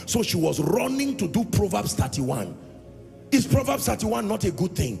serve me. So she was running to do Proverbs 31. Is Proverbs 31 not a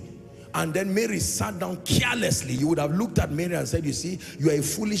good thing? And then Mary sat down carelessly. You would have looked at Mary and said, you see, you are a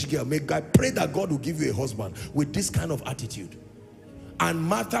foolish girl. May God pray that God will give you a husband with this kind of attitude. And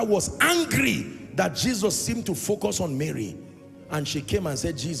Martha was angry that Jesus seemed to focus on Mary. And she came and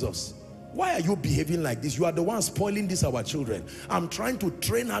said, Jesus, why are you behaving like this? You are the one spoiling this, our children. I'm trying to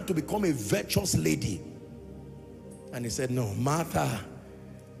train her to become a virtuous lady. And he said, no, Martha,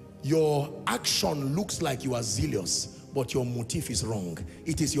 your action looks like you are zealous, but your motive is wrong.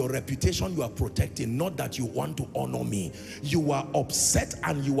 It is your reputation you are protecting, not that you want to honor me. You are upset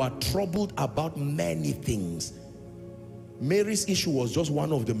and you are troubled about many things. Mary's issue was just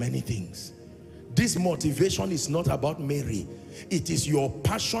one of the many things. This motivation is not about Mary. It is your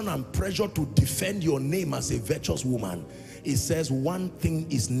passion and pressure to defend your name as a virtuous woman. It says one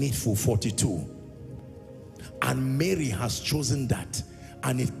thing is needful, 42. And Mary has chosen that.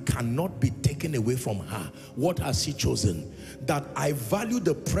 And it cannot be taken away from her. What has she chosen? That I value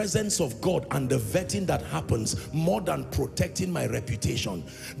the presence of God and the vetting that happens more than protecting my reputation.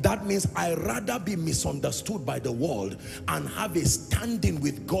 That means I rather be misunderstood by the world and have a standing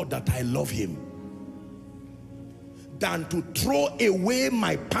with God that I love him, than to throw away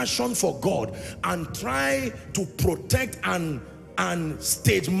my passion for God and try to protect and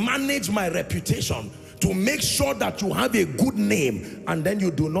stage manage my reputation to make sure that you have a good name and then you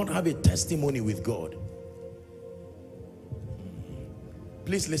do not have a testimony with God.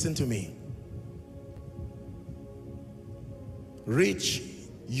 Please listen to me. Rich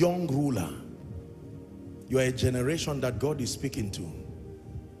young ruler, you are a generation that God is speaking to.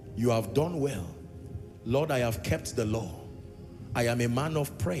 You have done well. Lord, I have kept the law. I am a man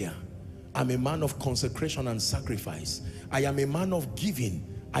of prayer. I'm a man of consecration and sacrifice. I am a man of giving.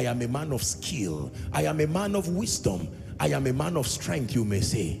 I am a man of skill. I am a man of wisdom. I am a man of strength, you may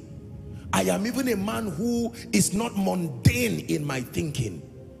say. I am even a man who is not mundane in my thinking.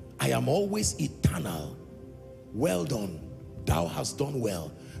 I am always eternal. Well done. Thou hast done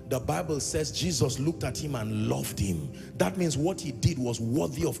well. The Bible says Jesus looked at him and loved him. That means what he did was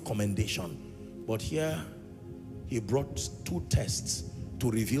worthy of commendation. But here, he brought two tests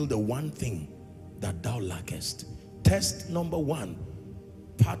to reveal the one thing that thou lackest. Test number one: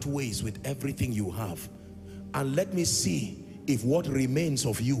 part ways with everything you have, and let me see if what remains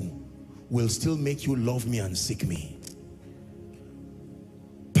of you will still make you love me and seek me.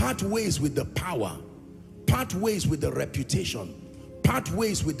 Part ways with the power, part ways with the reputation, part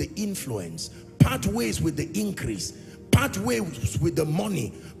ways with the influence, part ways with the increase, part ways with the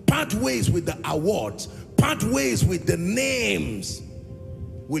money, part ways with the awards, part ways with the names.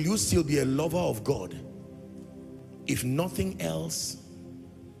 Will you still be a lover of God if nothing else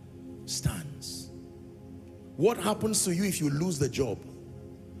stands? What happens to you if you lose the job?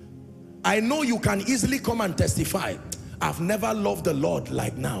 I know you can easily come and testify, I've never loved the Lord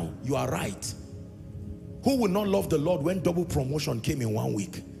like now. You are right. Who would not love the Lord when double promotion came in 1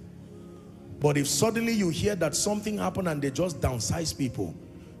 week? But if suddenly you hear that something happened and they just downsize people,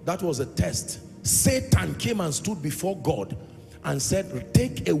 that was a test. Satan came and stood before God and said,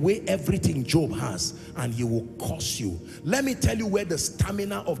 take away everything Job has and he will curse you. Let me tell you where the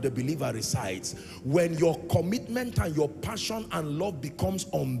stamina of the believer resides. When your commitment and your passion and love becomes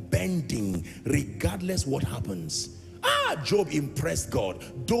unbending, regardless what happens. Job impressed God.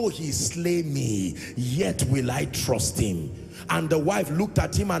 Though he slay me, yet will I trust him. And the wife looked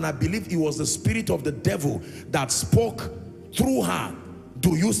at him, and I believe it was the spirit of the devil that spoke through her.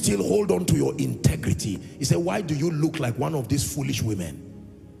 Do you still hold on to your integrity? He said, why do you look like one of these foolish women?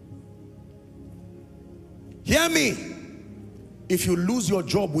 Hear me. If you lose your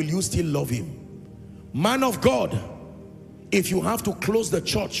job, will you still love him? Man of God, if you have to close the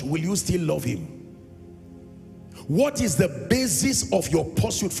church, will you still love him? What is the basis of your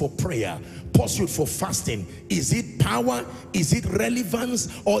pursuit for prayer, pursuit for fasting? Is it power? Is it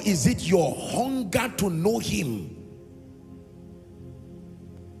relevance? Or is it your hunger to know him?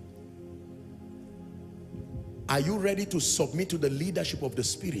 Are you ready to submit to the leadership of the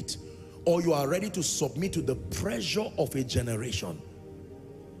Spirit? or you are ready to submit to the pressure of a generation.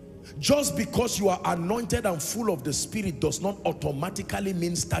 Just because you are anointed and full of the Spirit does not automatically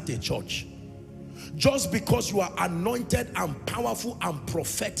mean start a church. Just because you are anointed and powerful and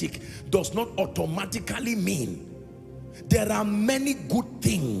prophetic does not automatically mean. There are many good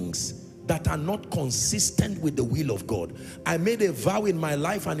things that are not consistent with the will of God. I made a vow in my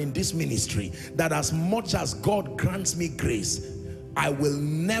life and in this ministry that as much as God grants me grace, I will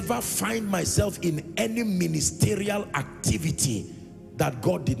never find myself in any ministerial activity that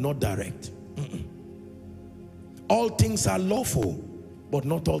God did not direct. All things are lawful, but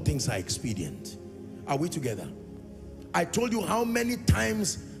not all things are expedient. Are we together? I told you how many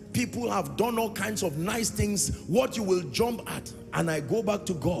times people have done all kinds of nice things, what you will jump at, and I go back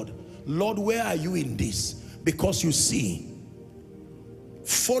to God. Lord, where are you in this? Because you see,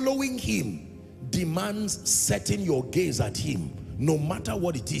 following him demands setting your gaze at him, no matter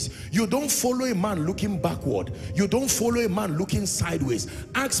what it is. You don't follow a man looking backward. You don't follow a man looking sideways.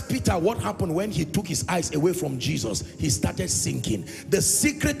 Ask Peter what happened when he took his eyes away from Jesus. He started sinking. The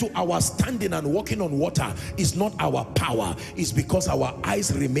secret to our standing and walking on water is not our power. It's because our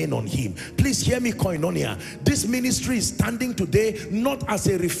eyes remain on him. Please hear me, Koinonia. This ministry is standing today not as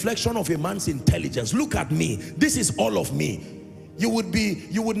a reflection of a man's intelligence. Look at me. This is all of me. You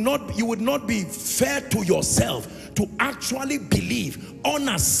would not be fair to yourself to actually believe,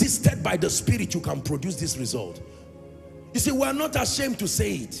 unassisted by the Spirit, you can produce this result. You see, we are not ashamed to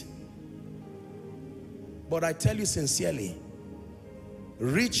say it. But I tell you sincerely,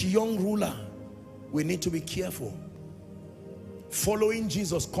 rich young ruler, we need to be careful. Following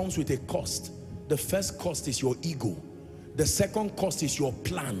Jesus comes with a cost. The first cost is your ego. The second cost is your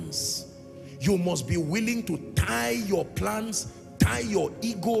plans. You must be willing to tie your plans, tie your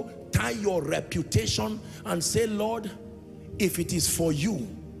ego, tie your reputation, and say, Lord, if it is for you,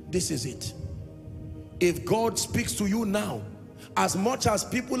 this is it. If God speaks to you now, as much as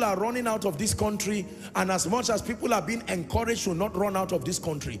people are running out of this country, and as much as people are being encouraged to not run out of this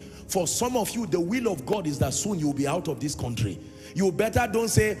country, for some of you, the will of God is that soon you'll be out of this country. You better don't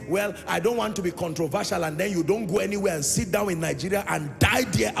say, well, I don't want to be controversial, and then you don't go anywhere and sit down in Nigeria and die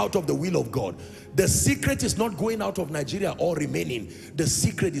there out of the will of God. The secret is not going out of Nigeria or remaining. The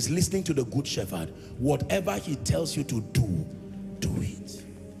secret is listening to the Good Shepherd. Whatever he tells you to do, do it.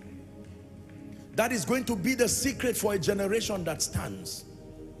 That is going to be the secret for a generation that stands.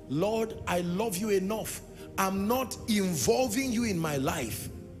 Lord, I love you enough. I'm not involving you in my life.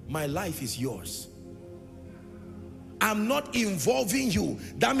 My life is yours. I'm not involving you.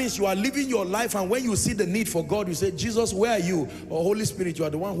 That means you are living your life, and when you see the need for God, you say, Jesus, where are you? Or Holy Spirit, you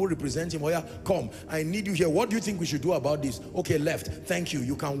are the one who represents him. Oh yeah, come, I need you here. What do you think we should do about this? Okay, left. Thank you.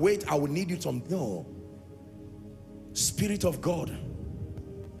 You can wait. I will need you some. No. Spirit of God,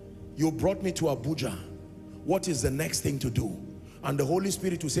 you brought me to Abuja. What is the next thing to do? And the Holy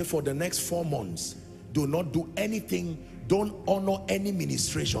Spirit will say, for the next 4 months, do not do anything. Don't honor any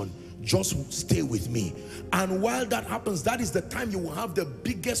ministration. Just stay with me. And while that happens, that is the time you will have the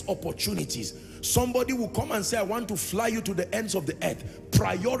biggest opportunities. Somebody will come and say, I want to fly you to the ends of the earth.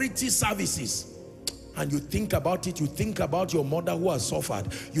 Priority services. And you think about it. You think about your mother who has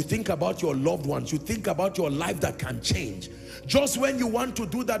suffered. You think about your loved ones. You think about your life that can change. Just when you want to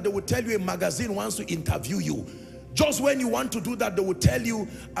do that, they will tell you a magazine wants to interview you. Just when you want to do that, they will tell you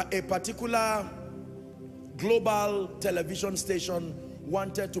a particular global television station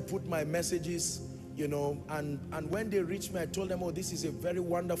wanted to put my messages, you know, and when they reached me, I told them, oh, this is a very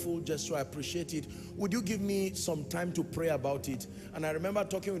wonderful gesture, I appreciate it. Would you give me some time to pray about it? And I remember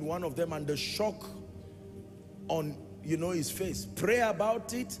talking with one of them, and the shock on, you know, his face. Pray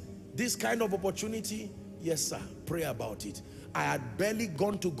about it? This kind of opportunity? Yes, sir, pray about it. I had barely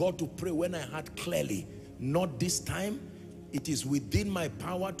gone to God to pray when I had clearly, not this time. It is within my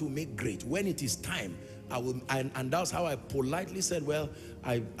power to make great. When it is time, I will, and that's how I politely said, well,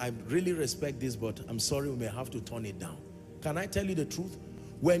 I really respect this, but I'm sorry, we may have to turn it down. Can I tell you the truth?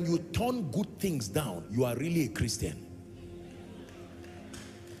 When you turn good things down, you are really a Christian.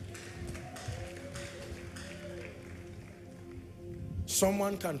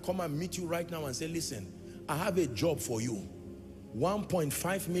 Someone can come and meet you right now and say, listen, I have a job for you.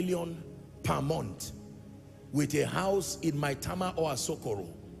 1.5 million per month with a house in Maitama or Asokoro.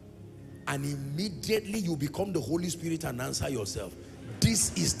 And immediately you become the Holy Spirit and answer yourself,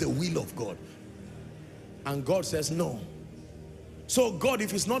 this is the will of God. And God says no. So God,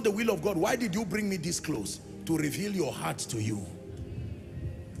 if it's not the will of God, why did you bring me this close? To reveal your heart to you.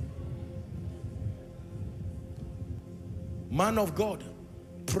 Man of God,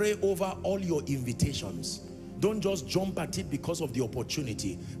 pray over all your invitations. Don't just jump at it because of the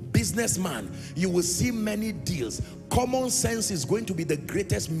opportunity. Businessman, you will see many deals. Common sense is going to be the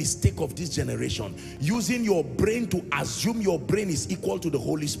greatest mistake of this generation. Using your brain to assume your brain is equal to the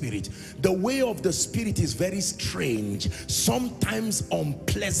Holy Spirit. The way of the Spirit is very strange, sometimes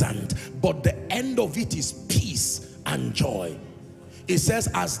unpleasant, but the end of it is peace and joy. It says,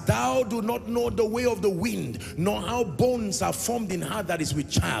 as thou do not know the way of the wind, nor how bones are formed in her that is with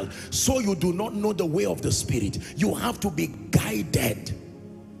child, so you do not know the way of the Spirit. You have to be guided.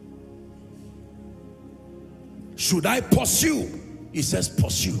 Should I pursue? He says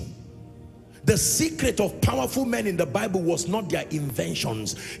pursue. The secret of powerful men in the Bible was not their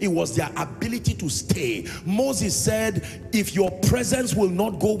inventions. It was their ability to stay. Moses said, if your presence will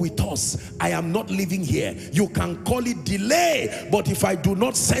not go with us, I am not living here. You can call it delay, but if I do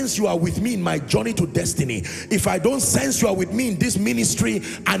not sense you are with me in my journey to destiny, if I don't sense you are with me in this ministry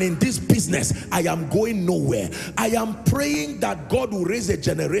and in this business, I am going nowhere. I am praying that God will raise a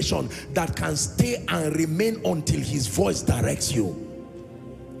generation that can stay and remain until his voice directs you.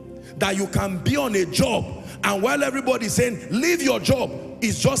 That you can be on a job, and while everybody is saying leave your job,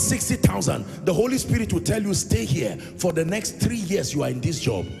 it's just 60,000, the Holy Spirit will tell you stay here for the next 3 years. You are in this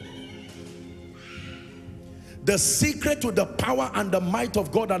job. The secret to the power and the might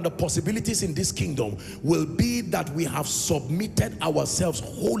of God and the possibilities in this kingdom will be that we have submitted ourselves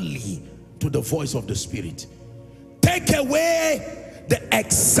wholly to the voice of the Spirit. Take away the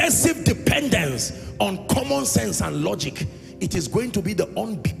excessive dependence on common sense and logic. It is going to be the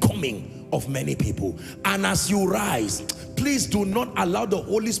unbecoming of many people. And as you rise, please do not allow the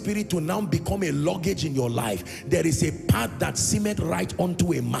Holy Spirit to now become a luggage in your life. There is a path that seemeth right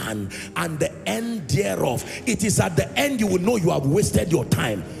unto a man, and the end thereof, it is at the end you will know you have wasted your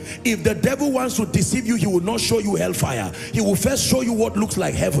time. If the devil wants to deceive you, he will not show you hellfire. He will first show you what looks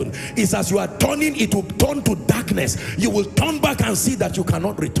like heaven. It's as you are turning, it will turn to darkness. You will turn back and see that you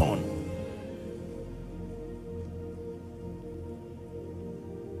cannot return.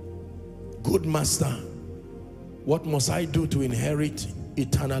 Good master, what must I do to inherit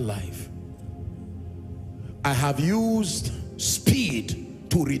eternal life? I have used speed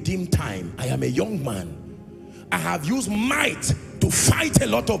to redeem time. I am a young man. I have used might to fight a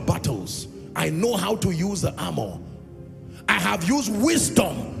lot of battles. I know how to use the armor. I have used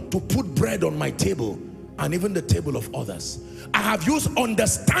wisdom to put bread on my table and even the table of others. I have used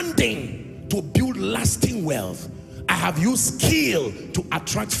understanding to build lasting wealth. I have used skill to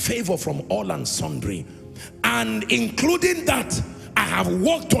attract favor from all and sundry. And including that, I have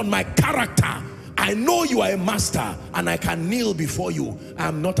worked on my character. I know you are a master and I can kneel before you. I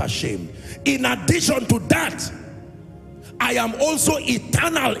am not ashamed. In addition to that, I am also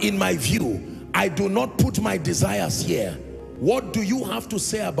eternal in my view. I do not put my desires here. What do you have to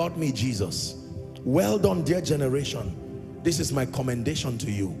say about me, Jesus? Well done, dear generation. This is my commendation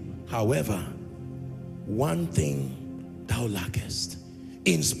to you. However, one thing thou lackest.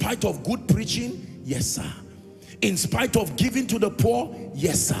 In spite of good preaching, yes sir. In spite of giving to the poor,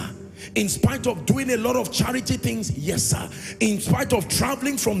 yes sir. In spite of doing a lot of charity things, yes sir. In spite of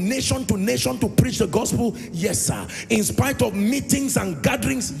traveling from nation to nation to preach the gospel, yes sir. In spite of meetings and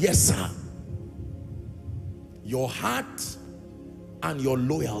gatherings, yes sir. Your heart and your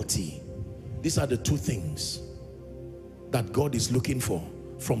loyalty, these are the two things that God is looking for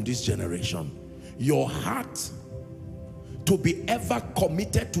from this generation. Your heart to be ever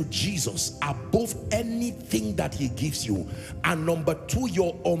committed to Jesus above anything that he gives you, and number two,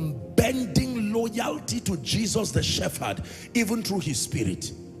 your unbending loyalty to Jesus the shepherd, even through his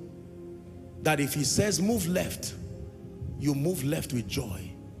Spirit, that if he says move left, you move left with joy.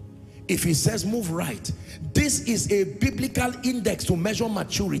 If he says move right, this is a biblical index to measure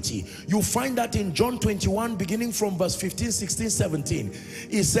maturity. You find that in John 21, beginning from verse 15, 16, 17.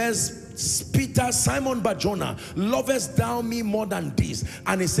 It says, Peter, Simon Bar-Jonah, lovest thou me more than this?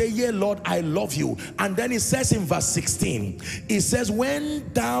 And he said, yea, Lord, I love you. And then it says in verse 16, it says,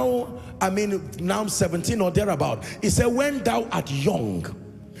 when thou, now 17 or thereabout, it said, when thou art young,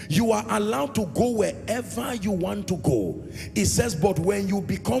 you are allowed to go wherever you want to go. It says, but when you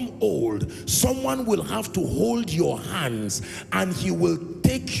become old, someone will have to hold your hands and he will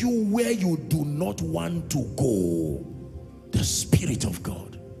take you where you do not want to go. The Spirit of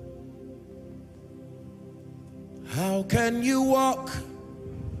God. How can you walk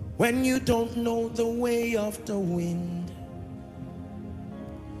when you don't know the way of the wind?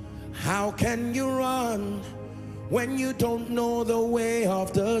 How can you run when you don't know the way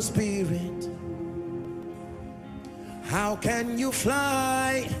of the Spirit? How can you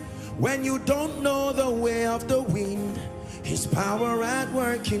fly when you don't know the way of the wind? His power at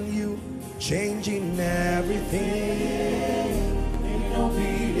work in you changing everything in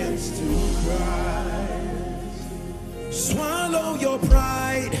obedience to Christ. Swallow your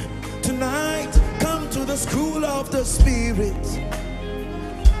pride tonight. Come to the school of the Spirit.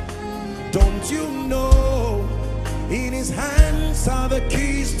 Don't you know in his hands are the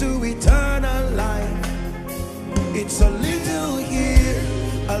keys to eternal life? It's a little here,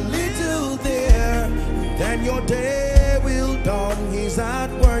 a little there, then your day will dawn. He's at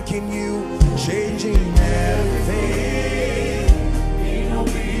work in you, changing everything in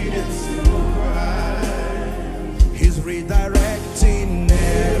obedience to Christ. He's redirecting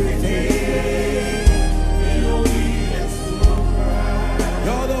everything in obedience to Christ.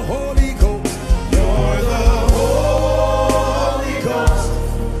 You're the Holy Ghost. You're the Holy Ghost,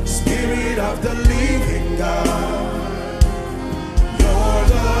 Spirit of the living God.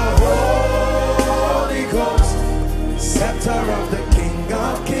 Scepter of the King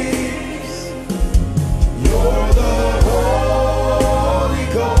of Kings. You're the Holy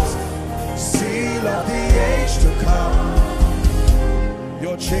Ghost, seal of the age to come.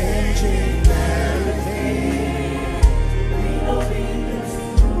 You're changing everything.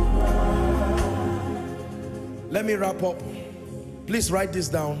 Let me wrap up. Please write this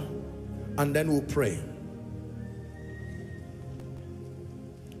down and then we'll pray.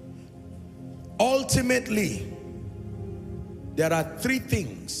 Ultimately, there are three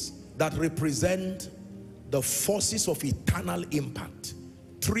things that represent the forces of eternal impact.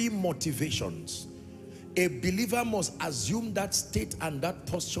 Three motivations. A believer must assume that state and that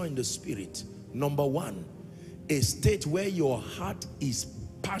posture in the spirit. Number one, a state where your heart is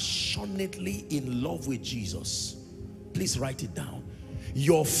passionately in love with Jesus. Please write it down.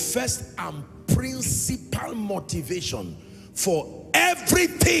 Your first and principal motivation for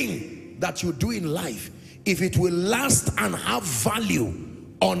everything that you do in life, if it will last and have value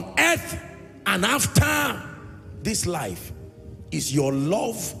on earth and after this life, is your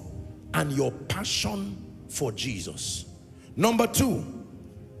love and your passion for Jesus. Number two,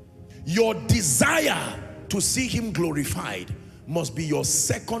 your desire to see him glorified must be your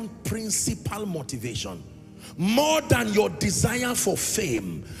second principal motivation. More than your desire for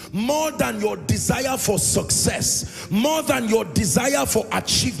fame, more than your desire for success, more than your desire for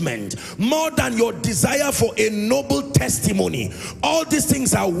achievement, more than your desire for a noble testimony. All these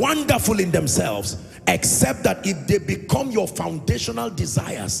things are wonderful in themselves, except that if they become your foundational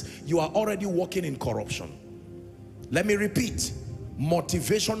desires, you are already walking in corruption. Let me repeat.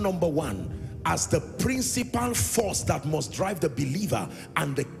 Motivation number one, as the principal force that must drive the believer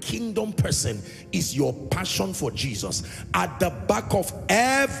and the kingdom person, is your passion for Jesus. At the back of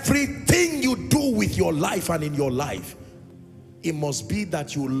everything you do with your life and in your life, it must be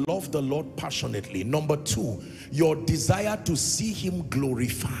that you love the Lord passionately. Number two, your desire to see him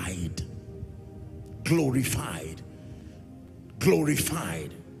glorified. Glorified.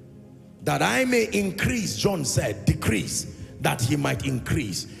 Glorified. That I may increase, John said, decrease, that he might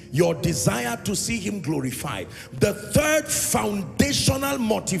increase. Your desire to see him glorified. The third foundational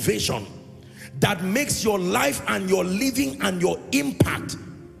motivation that makes your life and your living and your impact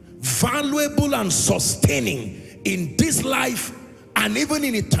valuable and sustaining in this life and even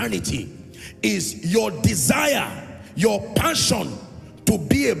in eternity is your desire, your passion to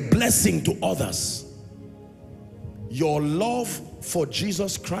be a blessing to others. Your love for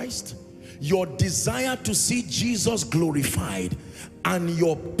Jesus Christ, your desire to see Jesus glorified, and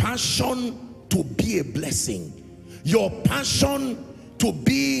your passion to be a blessing. Your passion to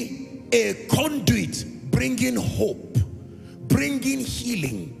be a conduit, bringing hope, bringing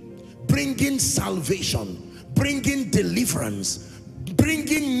healing, bringing salvation, bringing deliverance,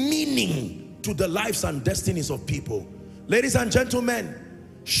 bringing meaning to the lives and destinies of people. Ladies and gentlemen,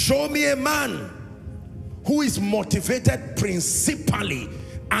 show me a man who is motivated principally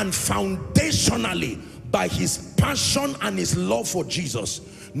and foundationally by his passion and his love for Jesus.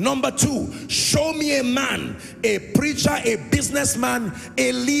 Number two, show me a man, a preacher, a businessman,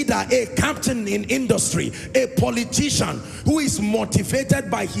 a leader, a captain in industry, a politician who is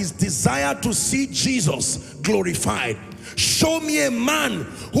motivated by his desire to see Jesus glorified. Show me a man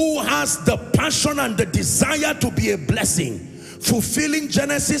who has the passion and the desire to be a blessing, fulfilling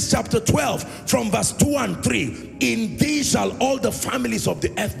Genesis chapter 12 from verse 2 and 3. In thee shall all the families of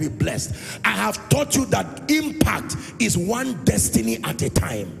the earth be blessed. I have taught you that impact is one destiny at a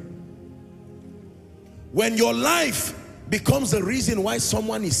time. When your life becomes the reason why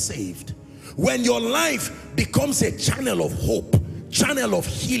someone is saved, when your life becomes a channel of hope, channel of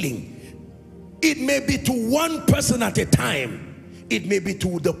healing, it may be to one person at a time, it may be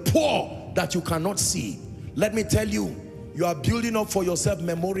to the poor that you cannot see. Let me tell you, You are building up for yourself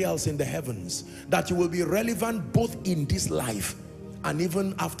memorials in the heavens, that you will be relevant both in this life and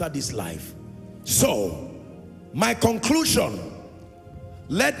even after this life. So, my conclusion,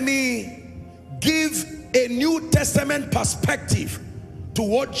 let me give a New Testament perspective to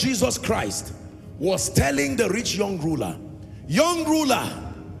what Jesus Christ was telling the rich young ruler. Young ruler,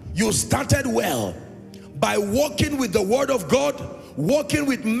 you started well by walking with the Word of God, walking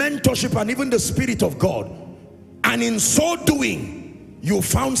with mentorship and even the Spirit of God. And in so doing, you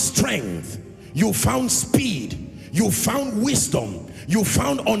found strength, you found speed, you found wisdom, you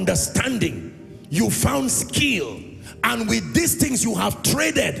found understanding, you found skill. And with these things you have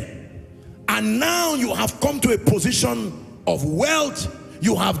traded. And now you have come to a position of wealth.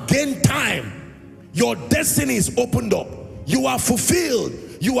 You have gained time. Your destiny is opened up. You are fulfilled.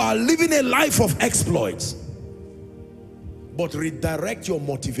 You are living a life of exploits. But redirect your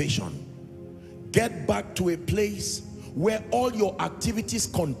motivation. Get back to a place where all your activities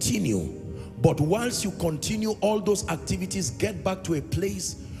continue. But whilst you continue all those activities, get back to a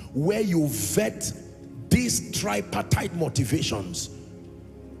place where you vet these tripartite motivations.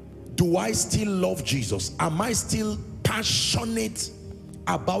 Do I still love Jesus? Am I still passionate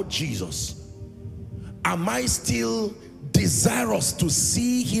about Jesus? Am I still desirous to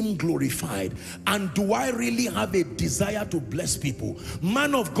see him glorified? And do I really have a desire to bless people?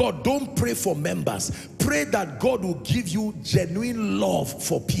 Man of God, don't pray for members. Pray that God will give you genuine love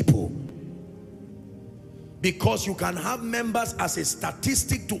for people. Because you can have members as a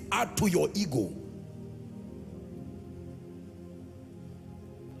statistic to add to your ego.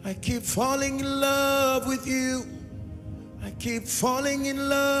 I keep falling in love with you. I keep falling in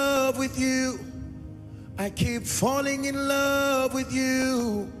love with you. I keep falling in love with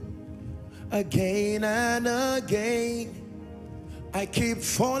you again and again. I keep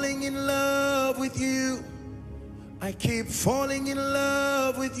falling in love with you. I keep falling in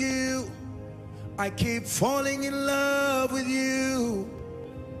love with you. I keep falling in love with you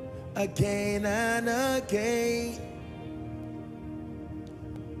again and again.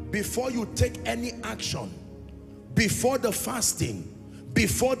 Before you take any action, before the fasting,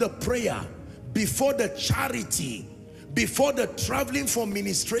 before the prayer, before the charity, before the traveling for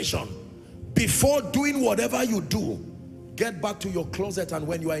ministration, before doing whatever you do, get back to your closet, and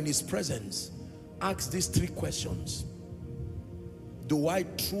when you are in his presence, ask these 3 questions. Do I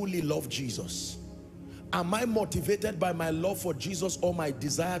truly love Jesus? Am I motivated by my love for Jesus, or my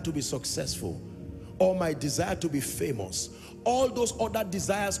desire to be successful, or my desire to be famous? All those other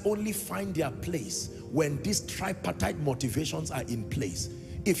desires only find their place when these tripartite motivations are in place.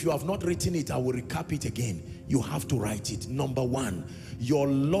 If you have not written it, I will recap it again. You have to write it. Number 1, your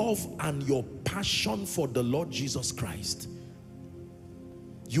love and your passion for the Lord Jesus Christ.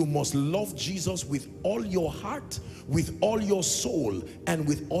 You must love Jesus with all your heart, with all your soul, and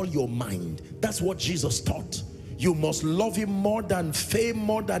with all your mind. That's what Jesus taught. You must love him more than fame,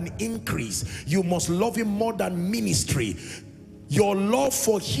 more than increase. You must love him more than ministry. Your love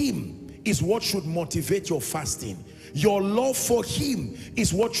for him is what should motivate your fasting. Your love for him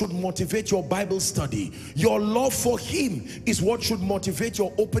is what should motivate your Bible study. Your love for him is what should motivate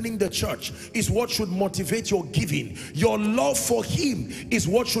your opening the church, is what should motivate your giving. Your love for him is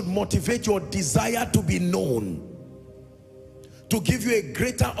what should motivate your desire to be known, to give you a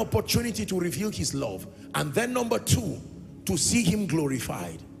greater opportunity to reveal his love. And then number 2, to see him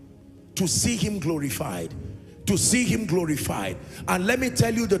glorified. To see him glorified. To see him glorified. And let me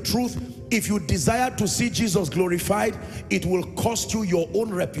tell you the truth, if you desire to see Jesus glorified, it will cost you your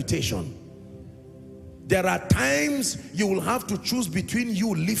own reputation. There are times you will have to choose between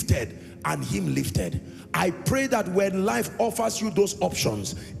you lifted and him lifted. I pray that when life offers you those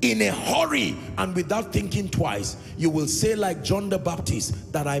options, in a hurry and without thinking twice, you will say like John the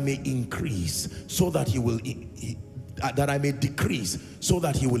Baptist, that I may increase so that he will, that I may decrease so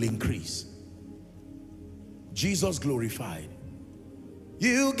that he will increase. Jesus glorified.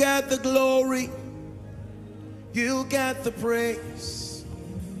 You get the glory, you get the praise,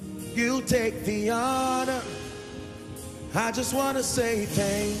 you take the honor. I just want to say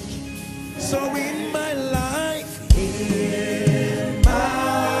thank you. So in my life, in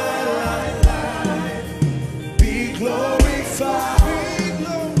my life, be glorified,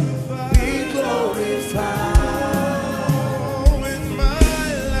 be glorified.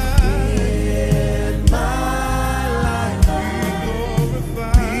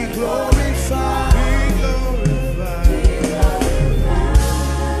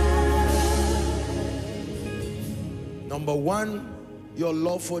 Number 1, your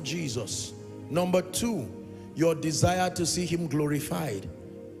love for Jesus. Number 2, your desire to see him glorified.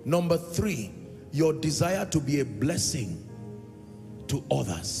 Number 3, your desire to be a blessing to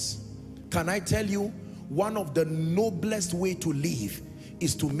others. Can I tell you, one of the noblest way to live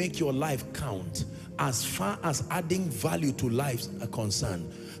is to make your life count as far as adding value to lives are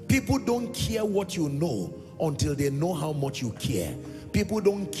concerned. People don't care what you know until they know how much you care. People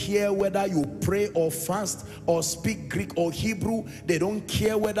don't care whether you pray or fast or speak Greek or Hebrew. They don't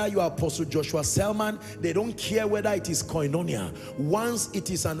care whether you are Apostle Joshua Selman. They don't care whether it is koinonia. Once it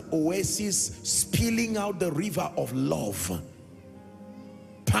is an oasis spilling out the river of love,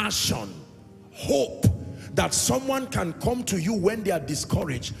 passion, hope, that someone can come to you when they are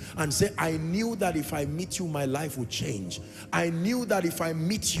discouraged and say, I knew that if I meet you, my life will change. I knew that if I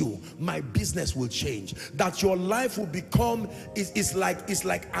meet you, my business will change. That your life will become, it's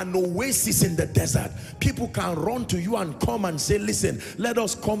like an oasis in the desert. People can run to you and come and say, listen, let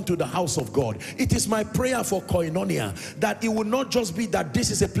us come to the house of God. It is my prayer for koinonia that it will not just be that this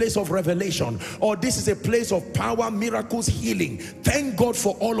is a place of revelation or this is a place of power, miracles, healing. Thank God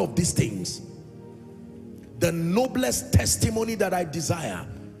for all of these things. The noblest testimony that I desire,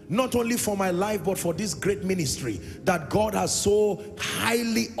 not only for my life, but for this great ministry that God has so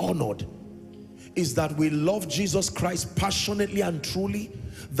highly honored, is that we love Jesus Christ passionately and truly,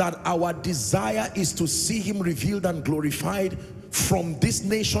 that our desire is to see him revealed and glorified from this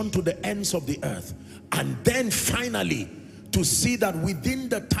nation to the ends of the earth. And then finally, to see that within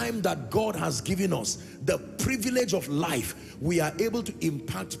the time that God has given us, the privilege of life, we are able to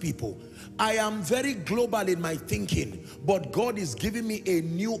impact people. I am very global in my thinking, but God is giving me a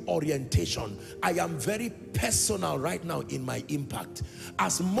new orientation. I am very personal right now in my impact.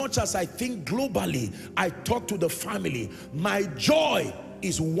 As much as I think globally, I talk to the family. My joy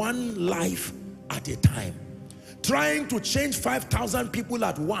is one life at a time. Trying to change 5,000 people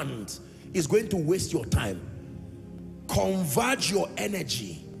at once is going to waste your time. Converge your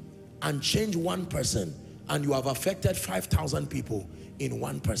energy and change one person, and you have affected 5,000 people in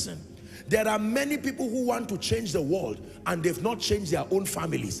one person. There are many people who want to change the world and they've not changed their own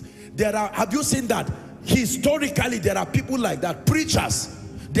families. Have you seen that? Historically, there are people like that. Preachers,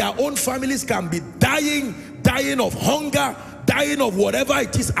 their own families can be dying of hunger, dying of whatever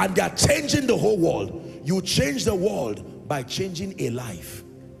it is, and they are changing the whole world. You change the world by changing a life.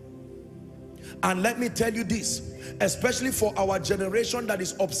 And let me tell you this, especially for our generation that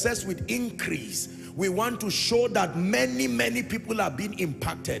is obsessed with increase, we want to show that many people are being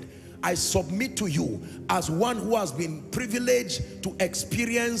impacted. I submit to you, as one who has been privileged to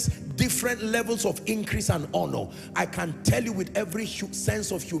experience different levels of increase and honor, I can tell you with every sense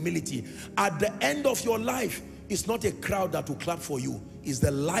of humility, at the end of your life, it's not a crowd that will clap for you. It's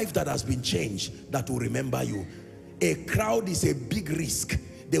the life that has been changed that will remember you. A crowd is a big risk.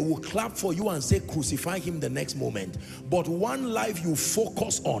 They will clap for you and say, crucify him the next moment. But one life you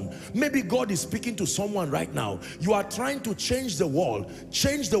focus on. Maybe God is speaking to someone right now. You are trying to change the world.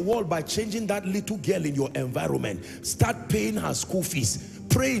 Change the world by changing that little girl in your environment. Start paying her school fees.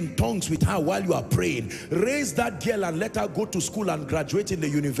 Pray in tongues with her while you are praying. Raise that girl and let her go to school and graduate in the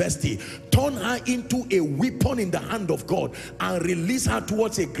university. Turn her into a weapon in the hand of God and release her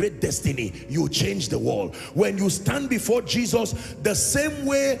towards a great destiny. You change the world. When you stand before Jesus, the same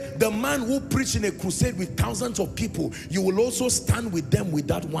way the man who preached in a crusade with thousands of people, you will also stand with them with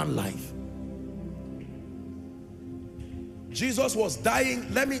that one life. Jesus was dying.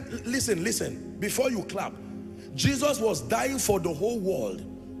 Let me listen before you clap. Jesus was dying for the whole world,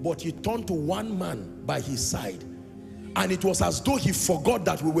 but he turned to one man by his side, and it was as though he forgot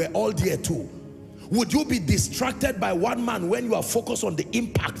that we were all there too. Would you be distracted by one man when you are focused on the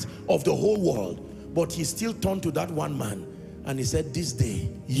impact of the whole world? But he still turned to that one man and he said, this day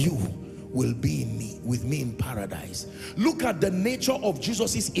you will be with me in paradise. Look at the nature of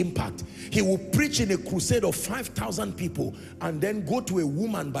Jesus's impact. He will preach in a crusade of 5,000 people and then go to a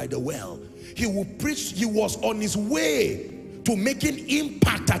woman by the well. He will preach. He was on his way to making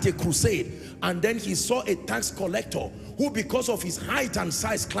impact at a crusade, and then he saw a tax collector who, because of his height and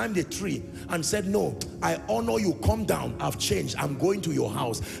size, climbed a tree and said, no, I honor you, come down, I've changed, I'm going to your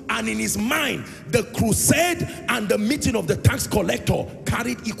house. And in his mind, the crusade and the meeting of the tax collector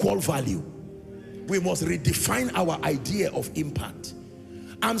carried equal value. We must redefine our idea of impact.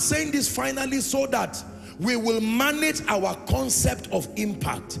 I'm saying this finally so that we will manage our concept of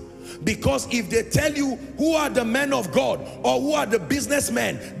impact. Because if they tell you who are the men of God or who are the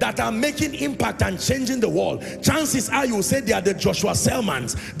businessmen that are making impact and changing the world, chances are you will say they are the Joshua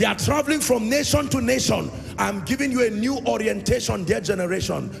Selmans. They are traveling from nation to nation. I'm giving you a new orientation, dear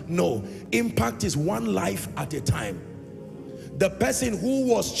generation. No, impact is one life at a time. The person who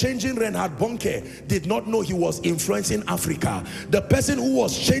was changing Reinhard Bonnke did not know he was influencing Africa. The person who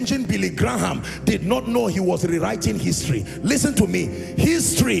was changing Billy Graham did not know he was rewriting history. Listen to me.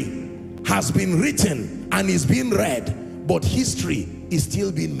 History has been written and is being read, but history is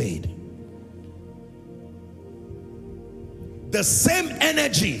still being made. The same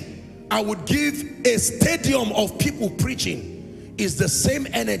energy I would give a stadium of people preaching is the same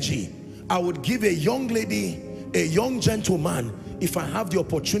energy I would give a young lady, a young gentleman, if I have the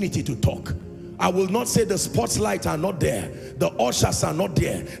opportunity to talk. I will not say the spotlights are not there, the ushers are not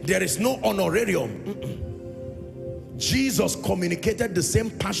there, there is no honorarium. Jesus communicated the same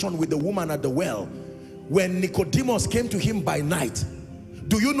passion with the woman at the well when Nicodemus came to him by night.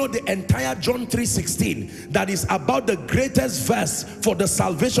 Do you know the entire John 3:16 that is about the greatest verse for the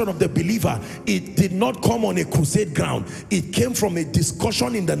salvation of the believer? It did not come on a crusade ground. It came from a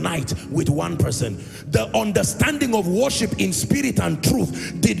discussion in the night with one person. The understanding of worship in spirit and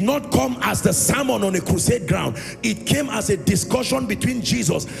truth did not come as the sermon on a crusade ground. It came as a discussion between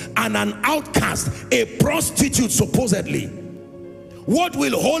Jesus and an outcast, a prostitute supposedly. What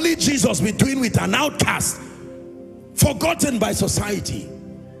will holy Jesus be doing with an outcast forgotten by society?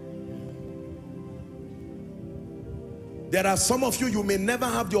 There are some of you, you may never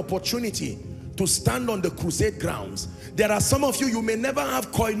have the opportunity to stand on the crusade grounds. There are some of you, you may never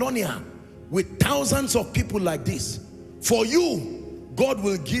have koinonia with thousands of people like this. For you, God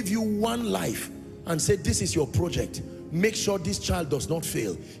will give you one life and say, this is your project. Make sure this child does not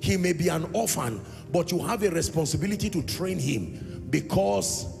fail. He may be an orphan, but you have a responsibility to train him,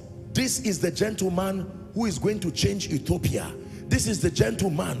 because this is the gentleman who is going to change Ethiopia. This is the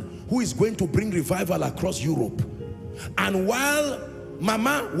gentleman who is going to bring revival across Europe. And while,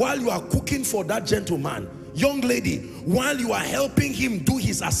 mama, while you are cooking for that gentleman, young lady, while you are helping him do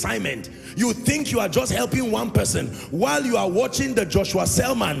his assignment, you think you are just helping one person. While you are watching the Joshua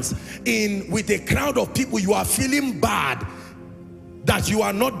Selmans with a crowd of people, you are feeling bad that you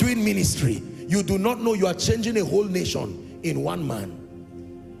are not doing ministry. You do not know you are changing a whole nation in one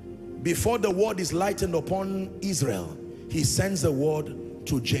man. Before the word is lightened upon Israel, he sends the word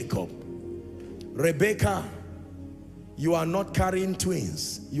to Jacob. Rebecca, you are not carrying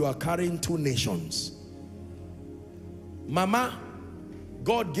twins, you are carrying two nations. Mama,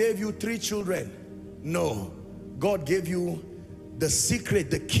 God gave you 3 children. No, God gave you the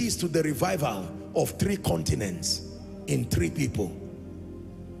secret, the keys to the revival of 3 continents in 3 people.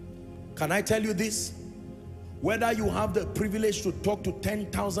 Can I tell you this? Whether you have the privilege to talk to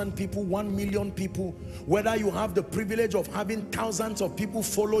 10,000 people, 1 million people, whether you have the privilege of having thousands of people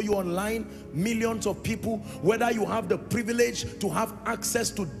follow you online, millions of people, whether you have the privilege to have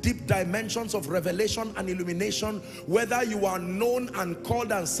access to deep dimensions of revelation and illumination, whether you are known and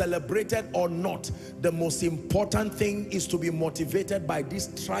called and celebrated or not, the most important thing is to be motivated by these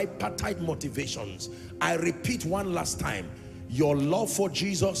tripartite motivations. I repeat one last time: your love for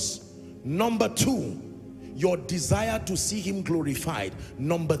Jesus. Number 2, your desire to see him glorified.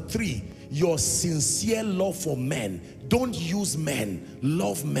 Number 3, your sincere love for men. Don't use men,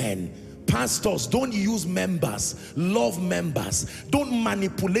 love men. Pastors, don't use members, love members. Don't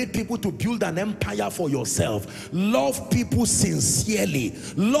manipulate people to build an empire for yourself. Love people sincerely.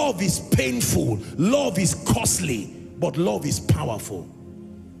 Love is painful, love is costly, but love is powerful.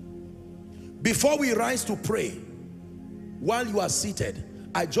 Before we rise to pray, while you are seated,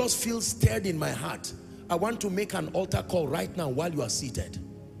 I just feel stirred in my heart. I want to make an altar call right now while you are seated.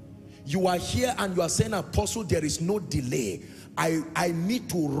 You are here and you are saying, Apostle, there is no delay. I need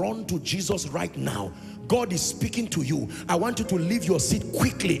to run to Jesus right now. God is speaking to you. I want you to leave your seat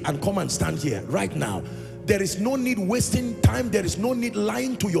quickly and come and stand here right now. There is no need wasting time. There is no need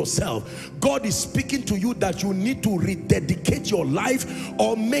lying to yourself. God is speaking to you that you need to rededicate your life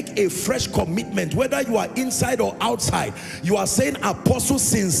or make a fresh commitment. Whether you are inside or outside, you are saying, Apostle,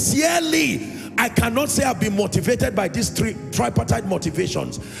 sincerely, I cannot say I've been motivated by these 3 tripartite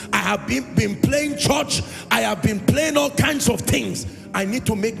motivations. I have been playing church. I have been playing all kinds of things. I need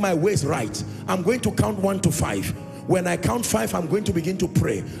to make my ways right. I'm going to count 1 to 5. When I count 5, I'm going to begin to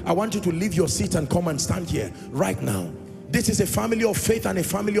pray. I want you to leave your seat and come and stand here right now. This is a family of faith and a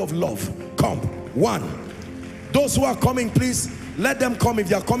family of love. Come. 1. Those who are coming, please let them come. If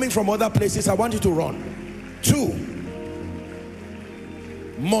they are coming from other places, I want you to run. 2.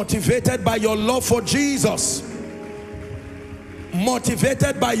 Motivated by your love for Jesus.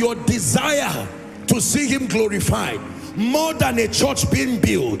 Motivated by your desire to see him glorified. More than a church being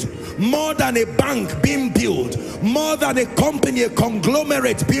built, more than a bank being built, more than a company, a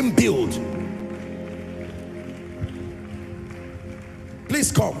conglomerate being built.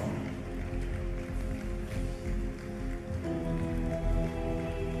 Please come.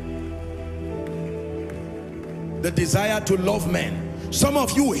 The desire to love men. Some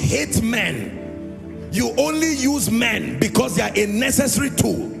of you hate men. You only use men because they are a necessary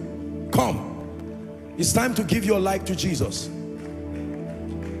tool. Come. It's time to give your life to Jesus.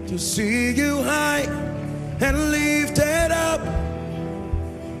 To see you high and lifted up.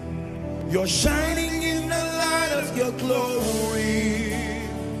 You're shining in the light of your glory.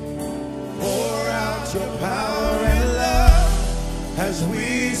 Pour out your power and love as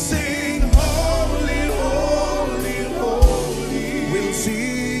we sing, holy, holy, holy. We'll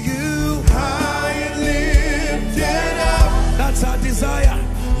see you high and lifted up. That's our desire.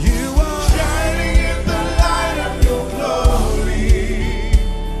 You are shining in the light of your glory.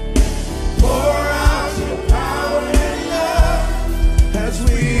 Pour out your power and love as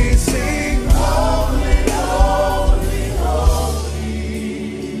we sing, holy, holy, holy.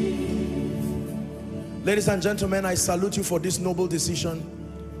 Ladies and gentlemen, I salute you for this noble decision.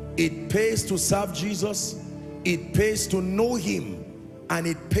 It pays to serve Jesus, it pays to know him, and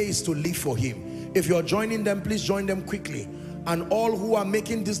it pays to live for him. If you're joining them, please join them quickly. And all who are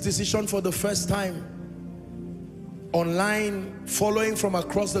making this decision for the first time, online, following from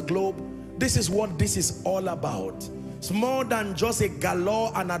across the globe, this is what this is all about. It's more than just a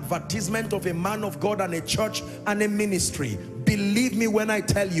galore, an advertisement of a man of God and a church and a ministry. Believe me when I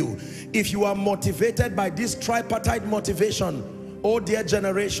tell you, if you are motivated by this tripartite motivation, oh dear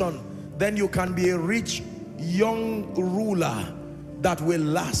generation, then you can be a rich young ruler that will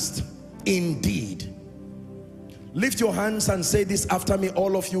last indeed. Lift your hands and say this after me,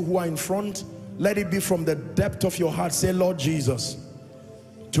 all of you who are in front. Let it be from the depth of your heart. Say, Lord Jesus,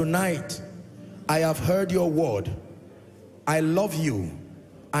 tonight I have heard your word. I love you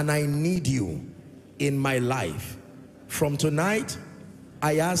and I need you in my life. From tonight,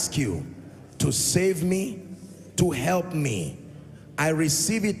 I ask you to save me, to help me. I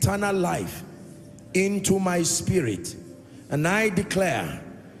receive eternal life into my spirit, and I declare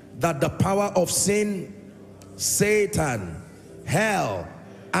that the power of sin, Satan, hell,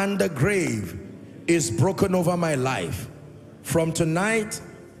 and the grave is broken over my life. From tonight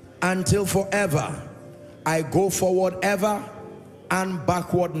until forever, I go forward ever and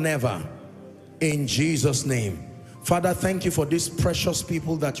backward never. In Jesus' name. Father, thank you for these precious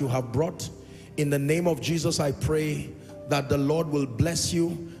people that you have brought. In the name of Jesus, I pray that the Lord will bless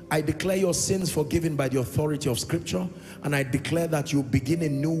you. I declare your sins forgiven by the authority of Scripture, and I declare that you begin a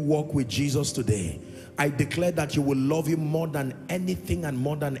new walk with Jesus today. I declare that you will love him more than anything and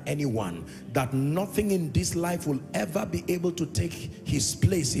more than anyone, that nothing in this life will ever be able to take his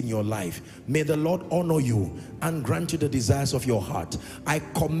place in your life. May the Lord honor you and grant you the desires of your heart. I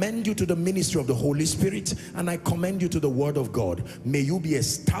commend you to the ministry of the Holy Spirit, and I commend you to the word of God. May you be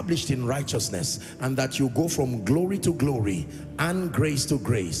established in righteousness, and that you go from glory to glory and grace to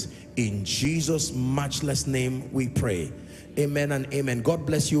grace. In Jesus' matchless name we pray. Amen and amen. God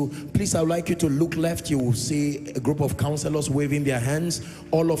bless you. Please, I would like you to look left. You will see a group of counselors waving their hands.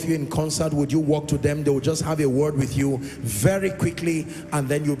 All of you in concert, would you walk to them? They will just have a word with you very quickly, and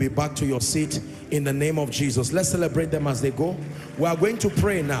then you'll be back to your seat in the name of Jesus. Let's celebrate them as they go. We are going to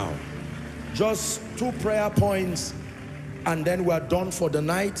pray now. Just 2 prayer points, and then we are done for the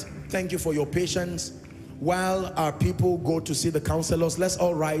night. Thank you for your patience. While our people go to see the counselors, let's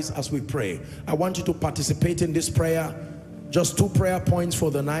all rise as we pray. I want you to participate in this prayer. Just 2 prayer points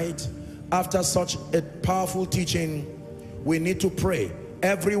for the night. After such a powerful teaching, we need to pray.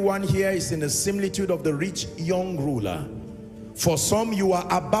 Everyone here is in the similitude of the rich young ruler. For some, you are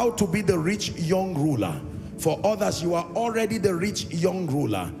about to be the rich young ruler. For others, you are already the rich young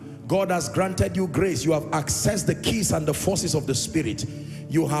ruler. God has granted you grace. You have accessed the keys and the forces of the Spirit.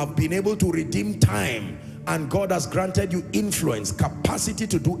 You have been able to redeem time, and God has granted you influence, capacity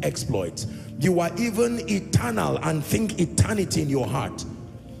to do exploits. You are even eternal and think eternity in your heart.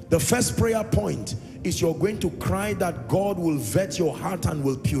 The first prayer point is you're going to cry that God will vet your heart and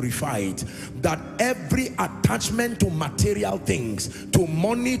will purify it. That every attachment to material things, to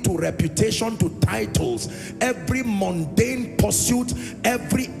money, to reputation, to titles, every mundane pursuit,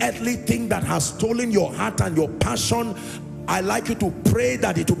 every earthly thing that has stolen your heart and your passion, I like you to pray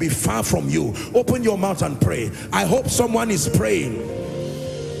that it will be far from you. Open your mouth and pray. I hope someone is praying.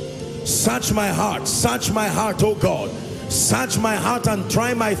 Search my heart, oh God. Search my heart and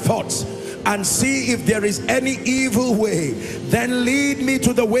try my thoughts, and see if there is any evil way. Then lead me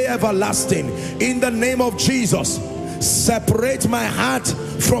to the way everlasting. In the name of Jesus, Separate my heart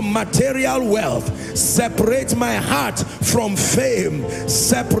from material wealth. Separate my heart from fame.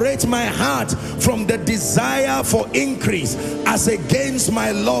 Separate my heart from the desire for increase as against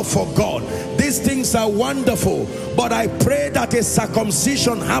my love for God. These things are wonderful, but I pray that a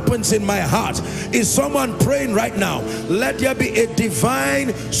circumcision happens in my heart. Is someone praying right now? Let there be a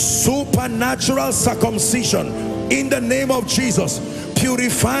divine supernatural circumcision in the name of Jesus.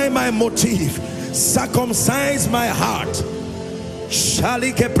 Purify my motive, circumcise my heart.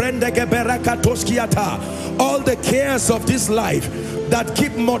 All the cares of this life that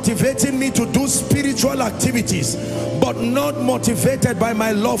keep motivating me to do spiritual activities but not motivated by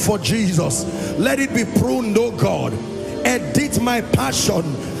my love for Jesus, let it be pruned, oh God. Edit my passion.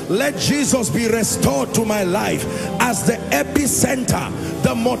 Let Jesus be restored to my life as the epicenter,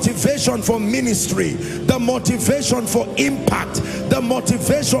 the motivation for ministry, the motivation for impact, the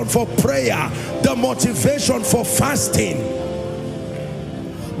motivation for prayer, the motivation for fasting.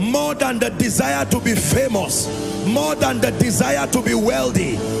 More than the desire to be famous, more than the desire to be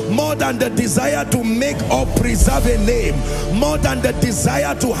wealthy, more than the desire to make or preserve a name, more than the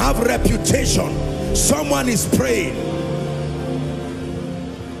desire to have reputation. Someone is praying.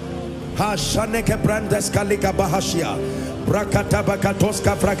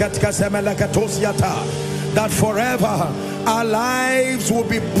 That forever our lives will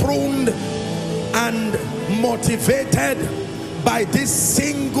be pruned and motivated by this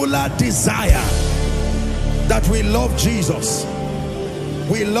singular desire that we love Jesus.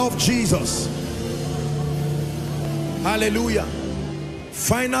 We love Jesus. Hallelujah.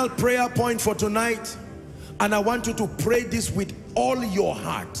 Final prayer point for tonight, and I want you to pray this with all your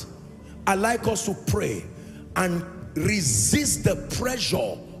heart. I like us to pray and resist the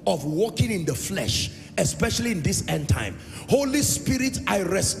pressure of walking in the flesh, especially in this end time. Holy Spirit, I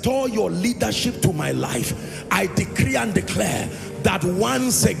restore your leadership to my life. I decree and declare that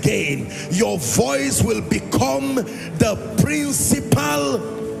once again your voice will become the principal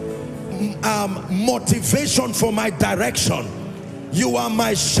motivation for my direction. You are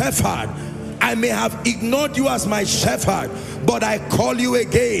my shepherd. I may have ignored you as my shepherd, but I call you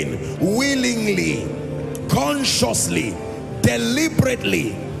again, willingly, consciously,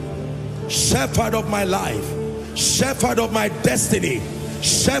 deliberately. Shepherd of my life, shepherd of my destiny,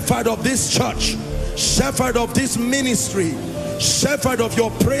 shepherd of this church, shepherd of this ministry, shepherd of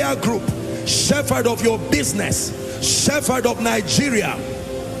your prayer group, shepherd of your business, shepherd of Nigeria.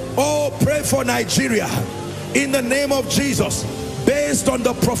 Oh, pray for Nigeria in the name of Jesus, based on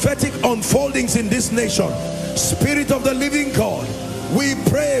the prophetic unfoldings in this nation. Spirit of the living God, we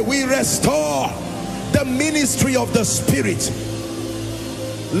pray, we restore the ministry of the Spirit.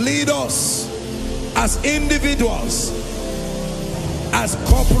 Lead us as individuals, as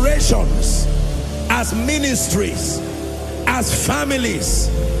corporations, as ministries, as families,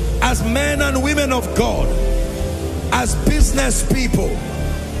 as men and women of God, as business people.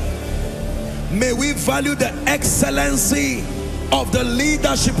 May we value the excellency of the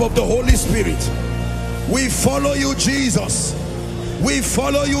leadership of the Holy Spirit. We follow you, Jesus. We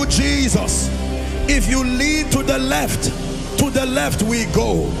follow you, Jesus. If you lead to the left we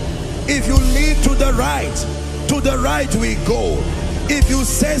go. If you lead to the right we go. If you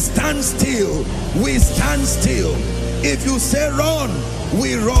say stand still, we stand still. If you say run,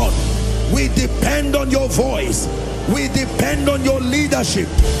 we run. We depend on your voice. We depend on your leadership.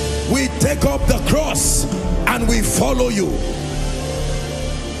 We take up the cross and we follow you.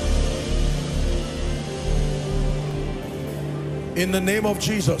 In the name of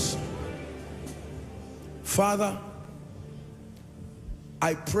Jesus. Father,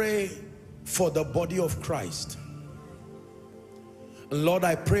 I pray for the body of Christ. Lord,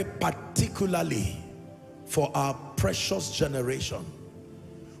 I pray particularly for our precious generation.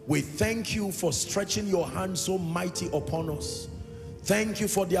 We thank you for stretching your hand so mighty upon us. Thank you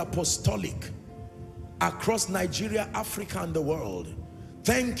for the apostolic across Nigeria, Africa, and the world.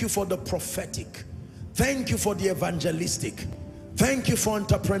 Thank you for the prophetic. Thank you for the evangelistic. Thank you for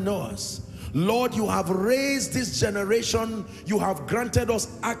entrepreneurs. Lord, you have raised this generation. You have granted us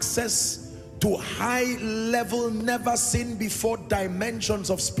access to high level, never seen before dimensions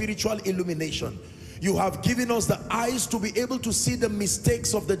of spiritual illumination. You have given us the eyes to be able to see the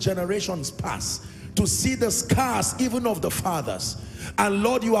mistakes of the generations past, to see the scars even of the fathers. And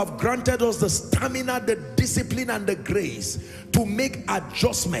Lord, you have granted us the stamina, the discipline, and the grace to make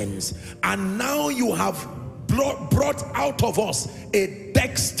adjustments. And now you have brought out of us a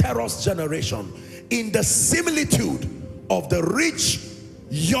dexterous generation in the similitude of the rich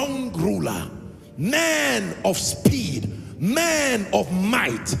young ruler, man of speed, man of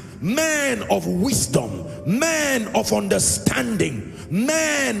might, man of wisdom, men of understanding,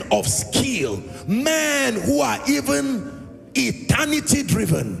 men of skill, men who are even eternity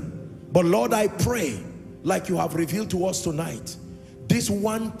driven. But Lord, I pray, like you have revealed to us tonight, this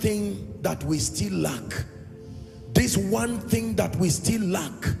one thing that we still lack, this one thing that we still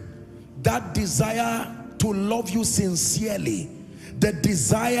lack, that desire to love you sincerely, the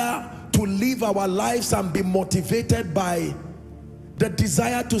desire to live our lives and be motivated by the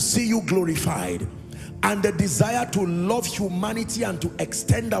desire to see you glorified, and the desire to love humanity and to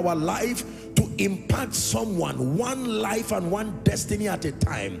extend our life to impact someone, one life and one destiny at a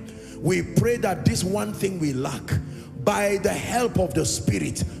time. We pray that this one thing we lack, by the help of the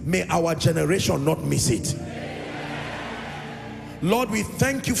Spirit, may our generation not miss it. Lord, we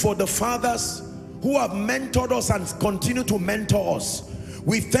thank you for the fathers who have mentored us and continue to mentor us.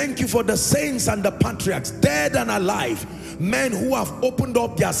 We thank you for the saints and the patriarchs, dead and alive, men who have opened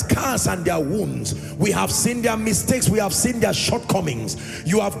up their scars and their wounds. We have seen their mistakes, we have seen their shortcomings.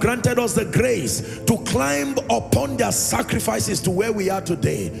 You have granted us the grace to climb upon their sacrifices to where we are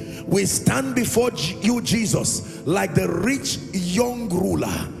today. We stand before you, Jesus, like the rich young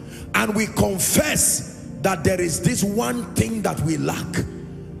ruler, and we confess that there is this one thing that we lack: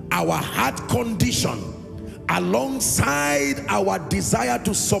 our heart condition, alongside our desire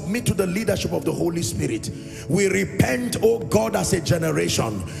to submit to the leadership of the Holy Spirit. We repent, oh God, as a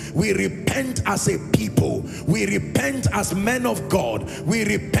generation. We repent as a people. We repent as men of God. We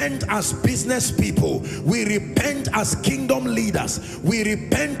repent as business people. We repent as kingdom leaders. We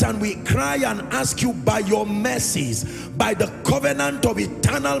repent and we cry and ask you, by your mercies, by the covenant of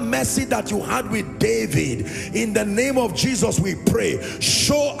eternal mercy that you had with David, in the name of Jesus we pray,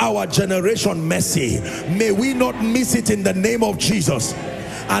 show our generation mercy. May we not miss it in the name of Jesus.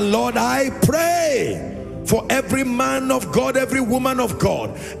 And Lord, I pray for every man of God, every woman of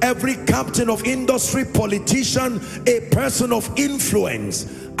God, every captain of industry, politician, a person of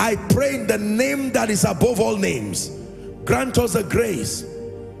influence. I pray in the name that is above all names, grant us the grace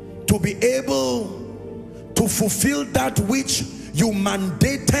to be able to fulfill that which you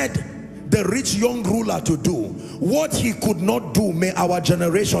mandated the rich young ruler to do. What he could not do, may our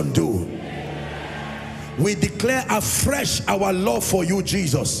generation do. We declare afresh our love for you,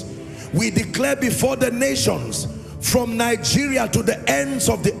 Jesus. We declare before the nations, from Nigeria to the ends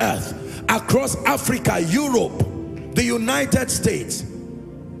of the earth, across Africa, Europe, the United States,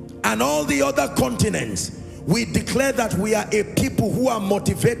 and all the other continents, we declare that we are a people who are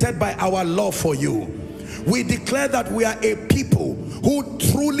motivated by our love for you. We declare that we are a people who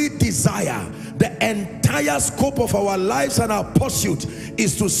truly desire, the entire scope of our lives and our pursuit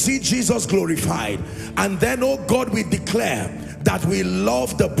is to see Jesus glorified. And then, oh God, we declare that we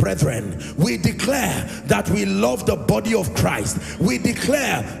love the brethren. We declare that we love the body of Christ. We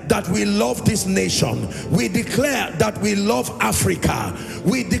declare that we love this nation. We declare that we love Africa.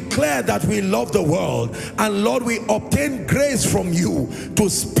 We declare that we love the world. And Lord, we obtain grace from you to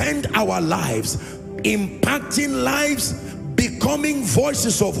spend our lives impacting lives, becoming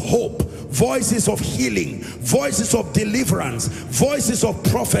voices of hope, voices of healing, voices of deliverance, voices of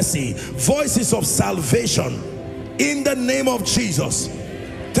prophecy, voices of salvation, in the name of Jesus.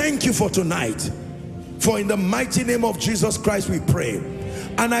 Thank you for tonight, for in the mighty name of Jesus Christ we pray.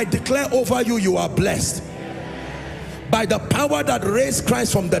 And I declare over you, you are blessed by the power that raised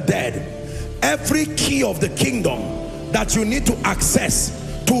Christ from the dead. Every key of the kingdom that you need to access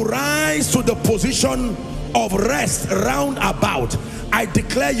to rise to the position of rest round about, I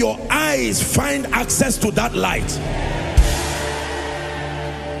declare your eyes find access to that light.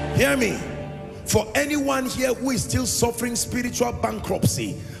 Hear me. For anyone here who is still suffering spiritual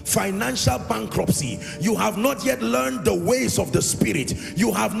bankruptcy, financial bankruptcy, you have not yet learned the ways of the Spirit,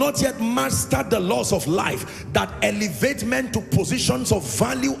 you have not yet mastered the laws of life that elevate men to positions of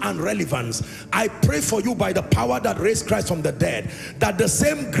value and relevance, I pray for you by the power that raised Christ from the dead, that the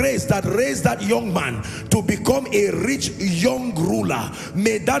same grace that raised that young man to become a rich young ruler,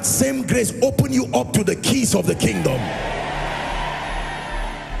 may that same grace open you up to the keys of the kingdom.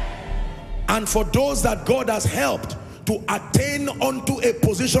 And for those that God has helped to attain unto a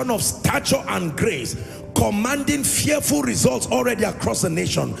position of stature and grace, commanding fearful results already across the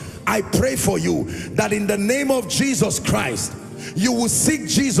nation, I pray for you that in the name of Jesus Christ, you will seek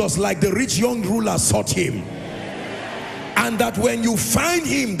Jesus like the rich young ruler sought him. And that when you find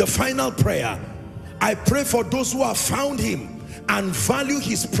him, the final prayer, I pray for those who have found him and value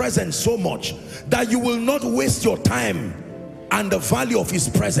his presence so much that you will not waste your time and the value of his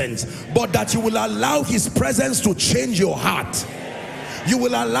presence, but that you will allow his presence to change your heart. You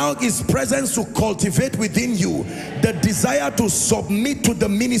will allow his presence to cultivate within you the desire to submit to the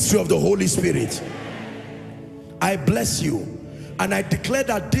ministry of the Holy Spirit. I bless you. And I declare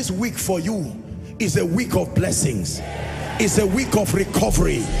that this week for you is a week of blessings. It's a week of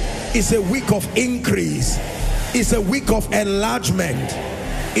recovery. It's a week of increase. It's a week of enlargement.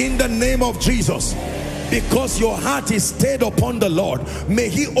 In the name of Jesus. Because your heart is stayed upon the Lord, may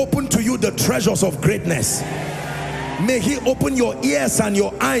He open to you the treasures of greatness. May He open your ears and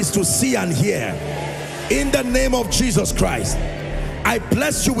your eyes to see and hear. In the name of Jesus Christ. I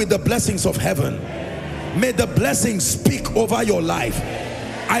bless you with the blessings of heaven. May the blessings speak over your life.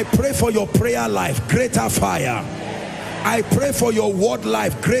 I pray for your prayer life, greater fire. I pray for your word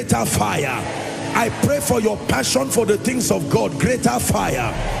life, greater fire. I pray for your passion for the things of God, greater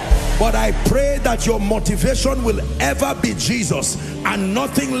fire. But I pray that your motivation will ever be Jesus and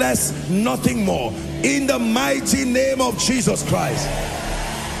nothing less, nothing more. In the mighty name of Jesus Christ.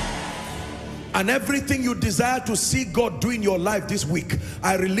 And everything you desire to see God do in your life this week,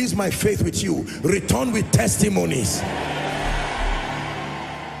 I release my faith with you. Return with testimonies.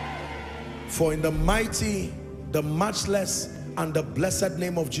 For in the mighty, the matchless, and the blessed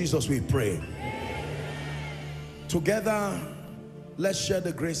name of Jesus we pray. Together, let's share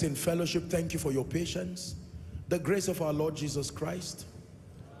the grace in fellowship. Thank you for your patience. The grace of our Lord Jesus Christ,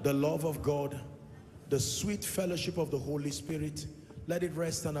 the love of God, the sweet fellowship of the Holy Spirit, let it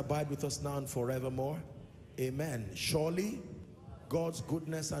rest and abide with us now and forevermore. Amen. Surely God's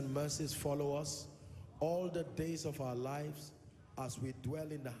goodness and mercies follow us all the days of our lives as we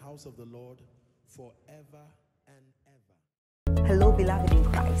dwell in the house of the Lord forever and ever. Hello, beloved in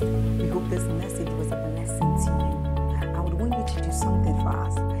Christ. We hope this message was a blessing to you. I would want you to do something for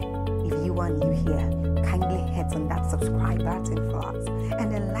us. If you are new here, kindly hit on that subscribe button for us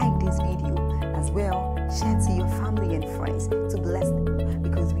and then like this video as well. Share to your family and friends to bless them,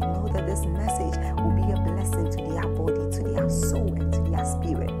 because we know that this message will be a blessing to their body, to their soul, and to their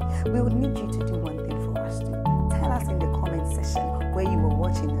spirit. We would need you to do one thing for us too. Tell us in the comment section where you were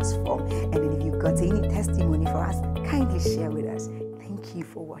watching us from, and then if you've got any testimony for us, kindly share with us. Thank you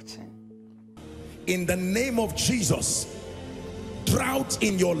for watching. In the name of Jesus, drought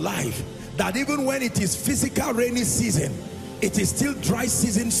in your life, that even when it is physical rainy season, it is still dry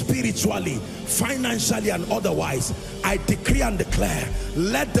season spiritually, financially, and otherwise. I decree and declare,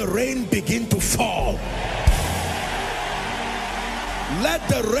 let the rain begin to fall. Let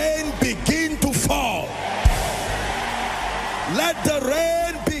the rain begin to fall. Let the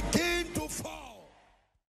rain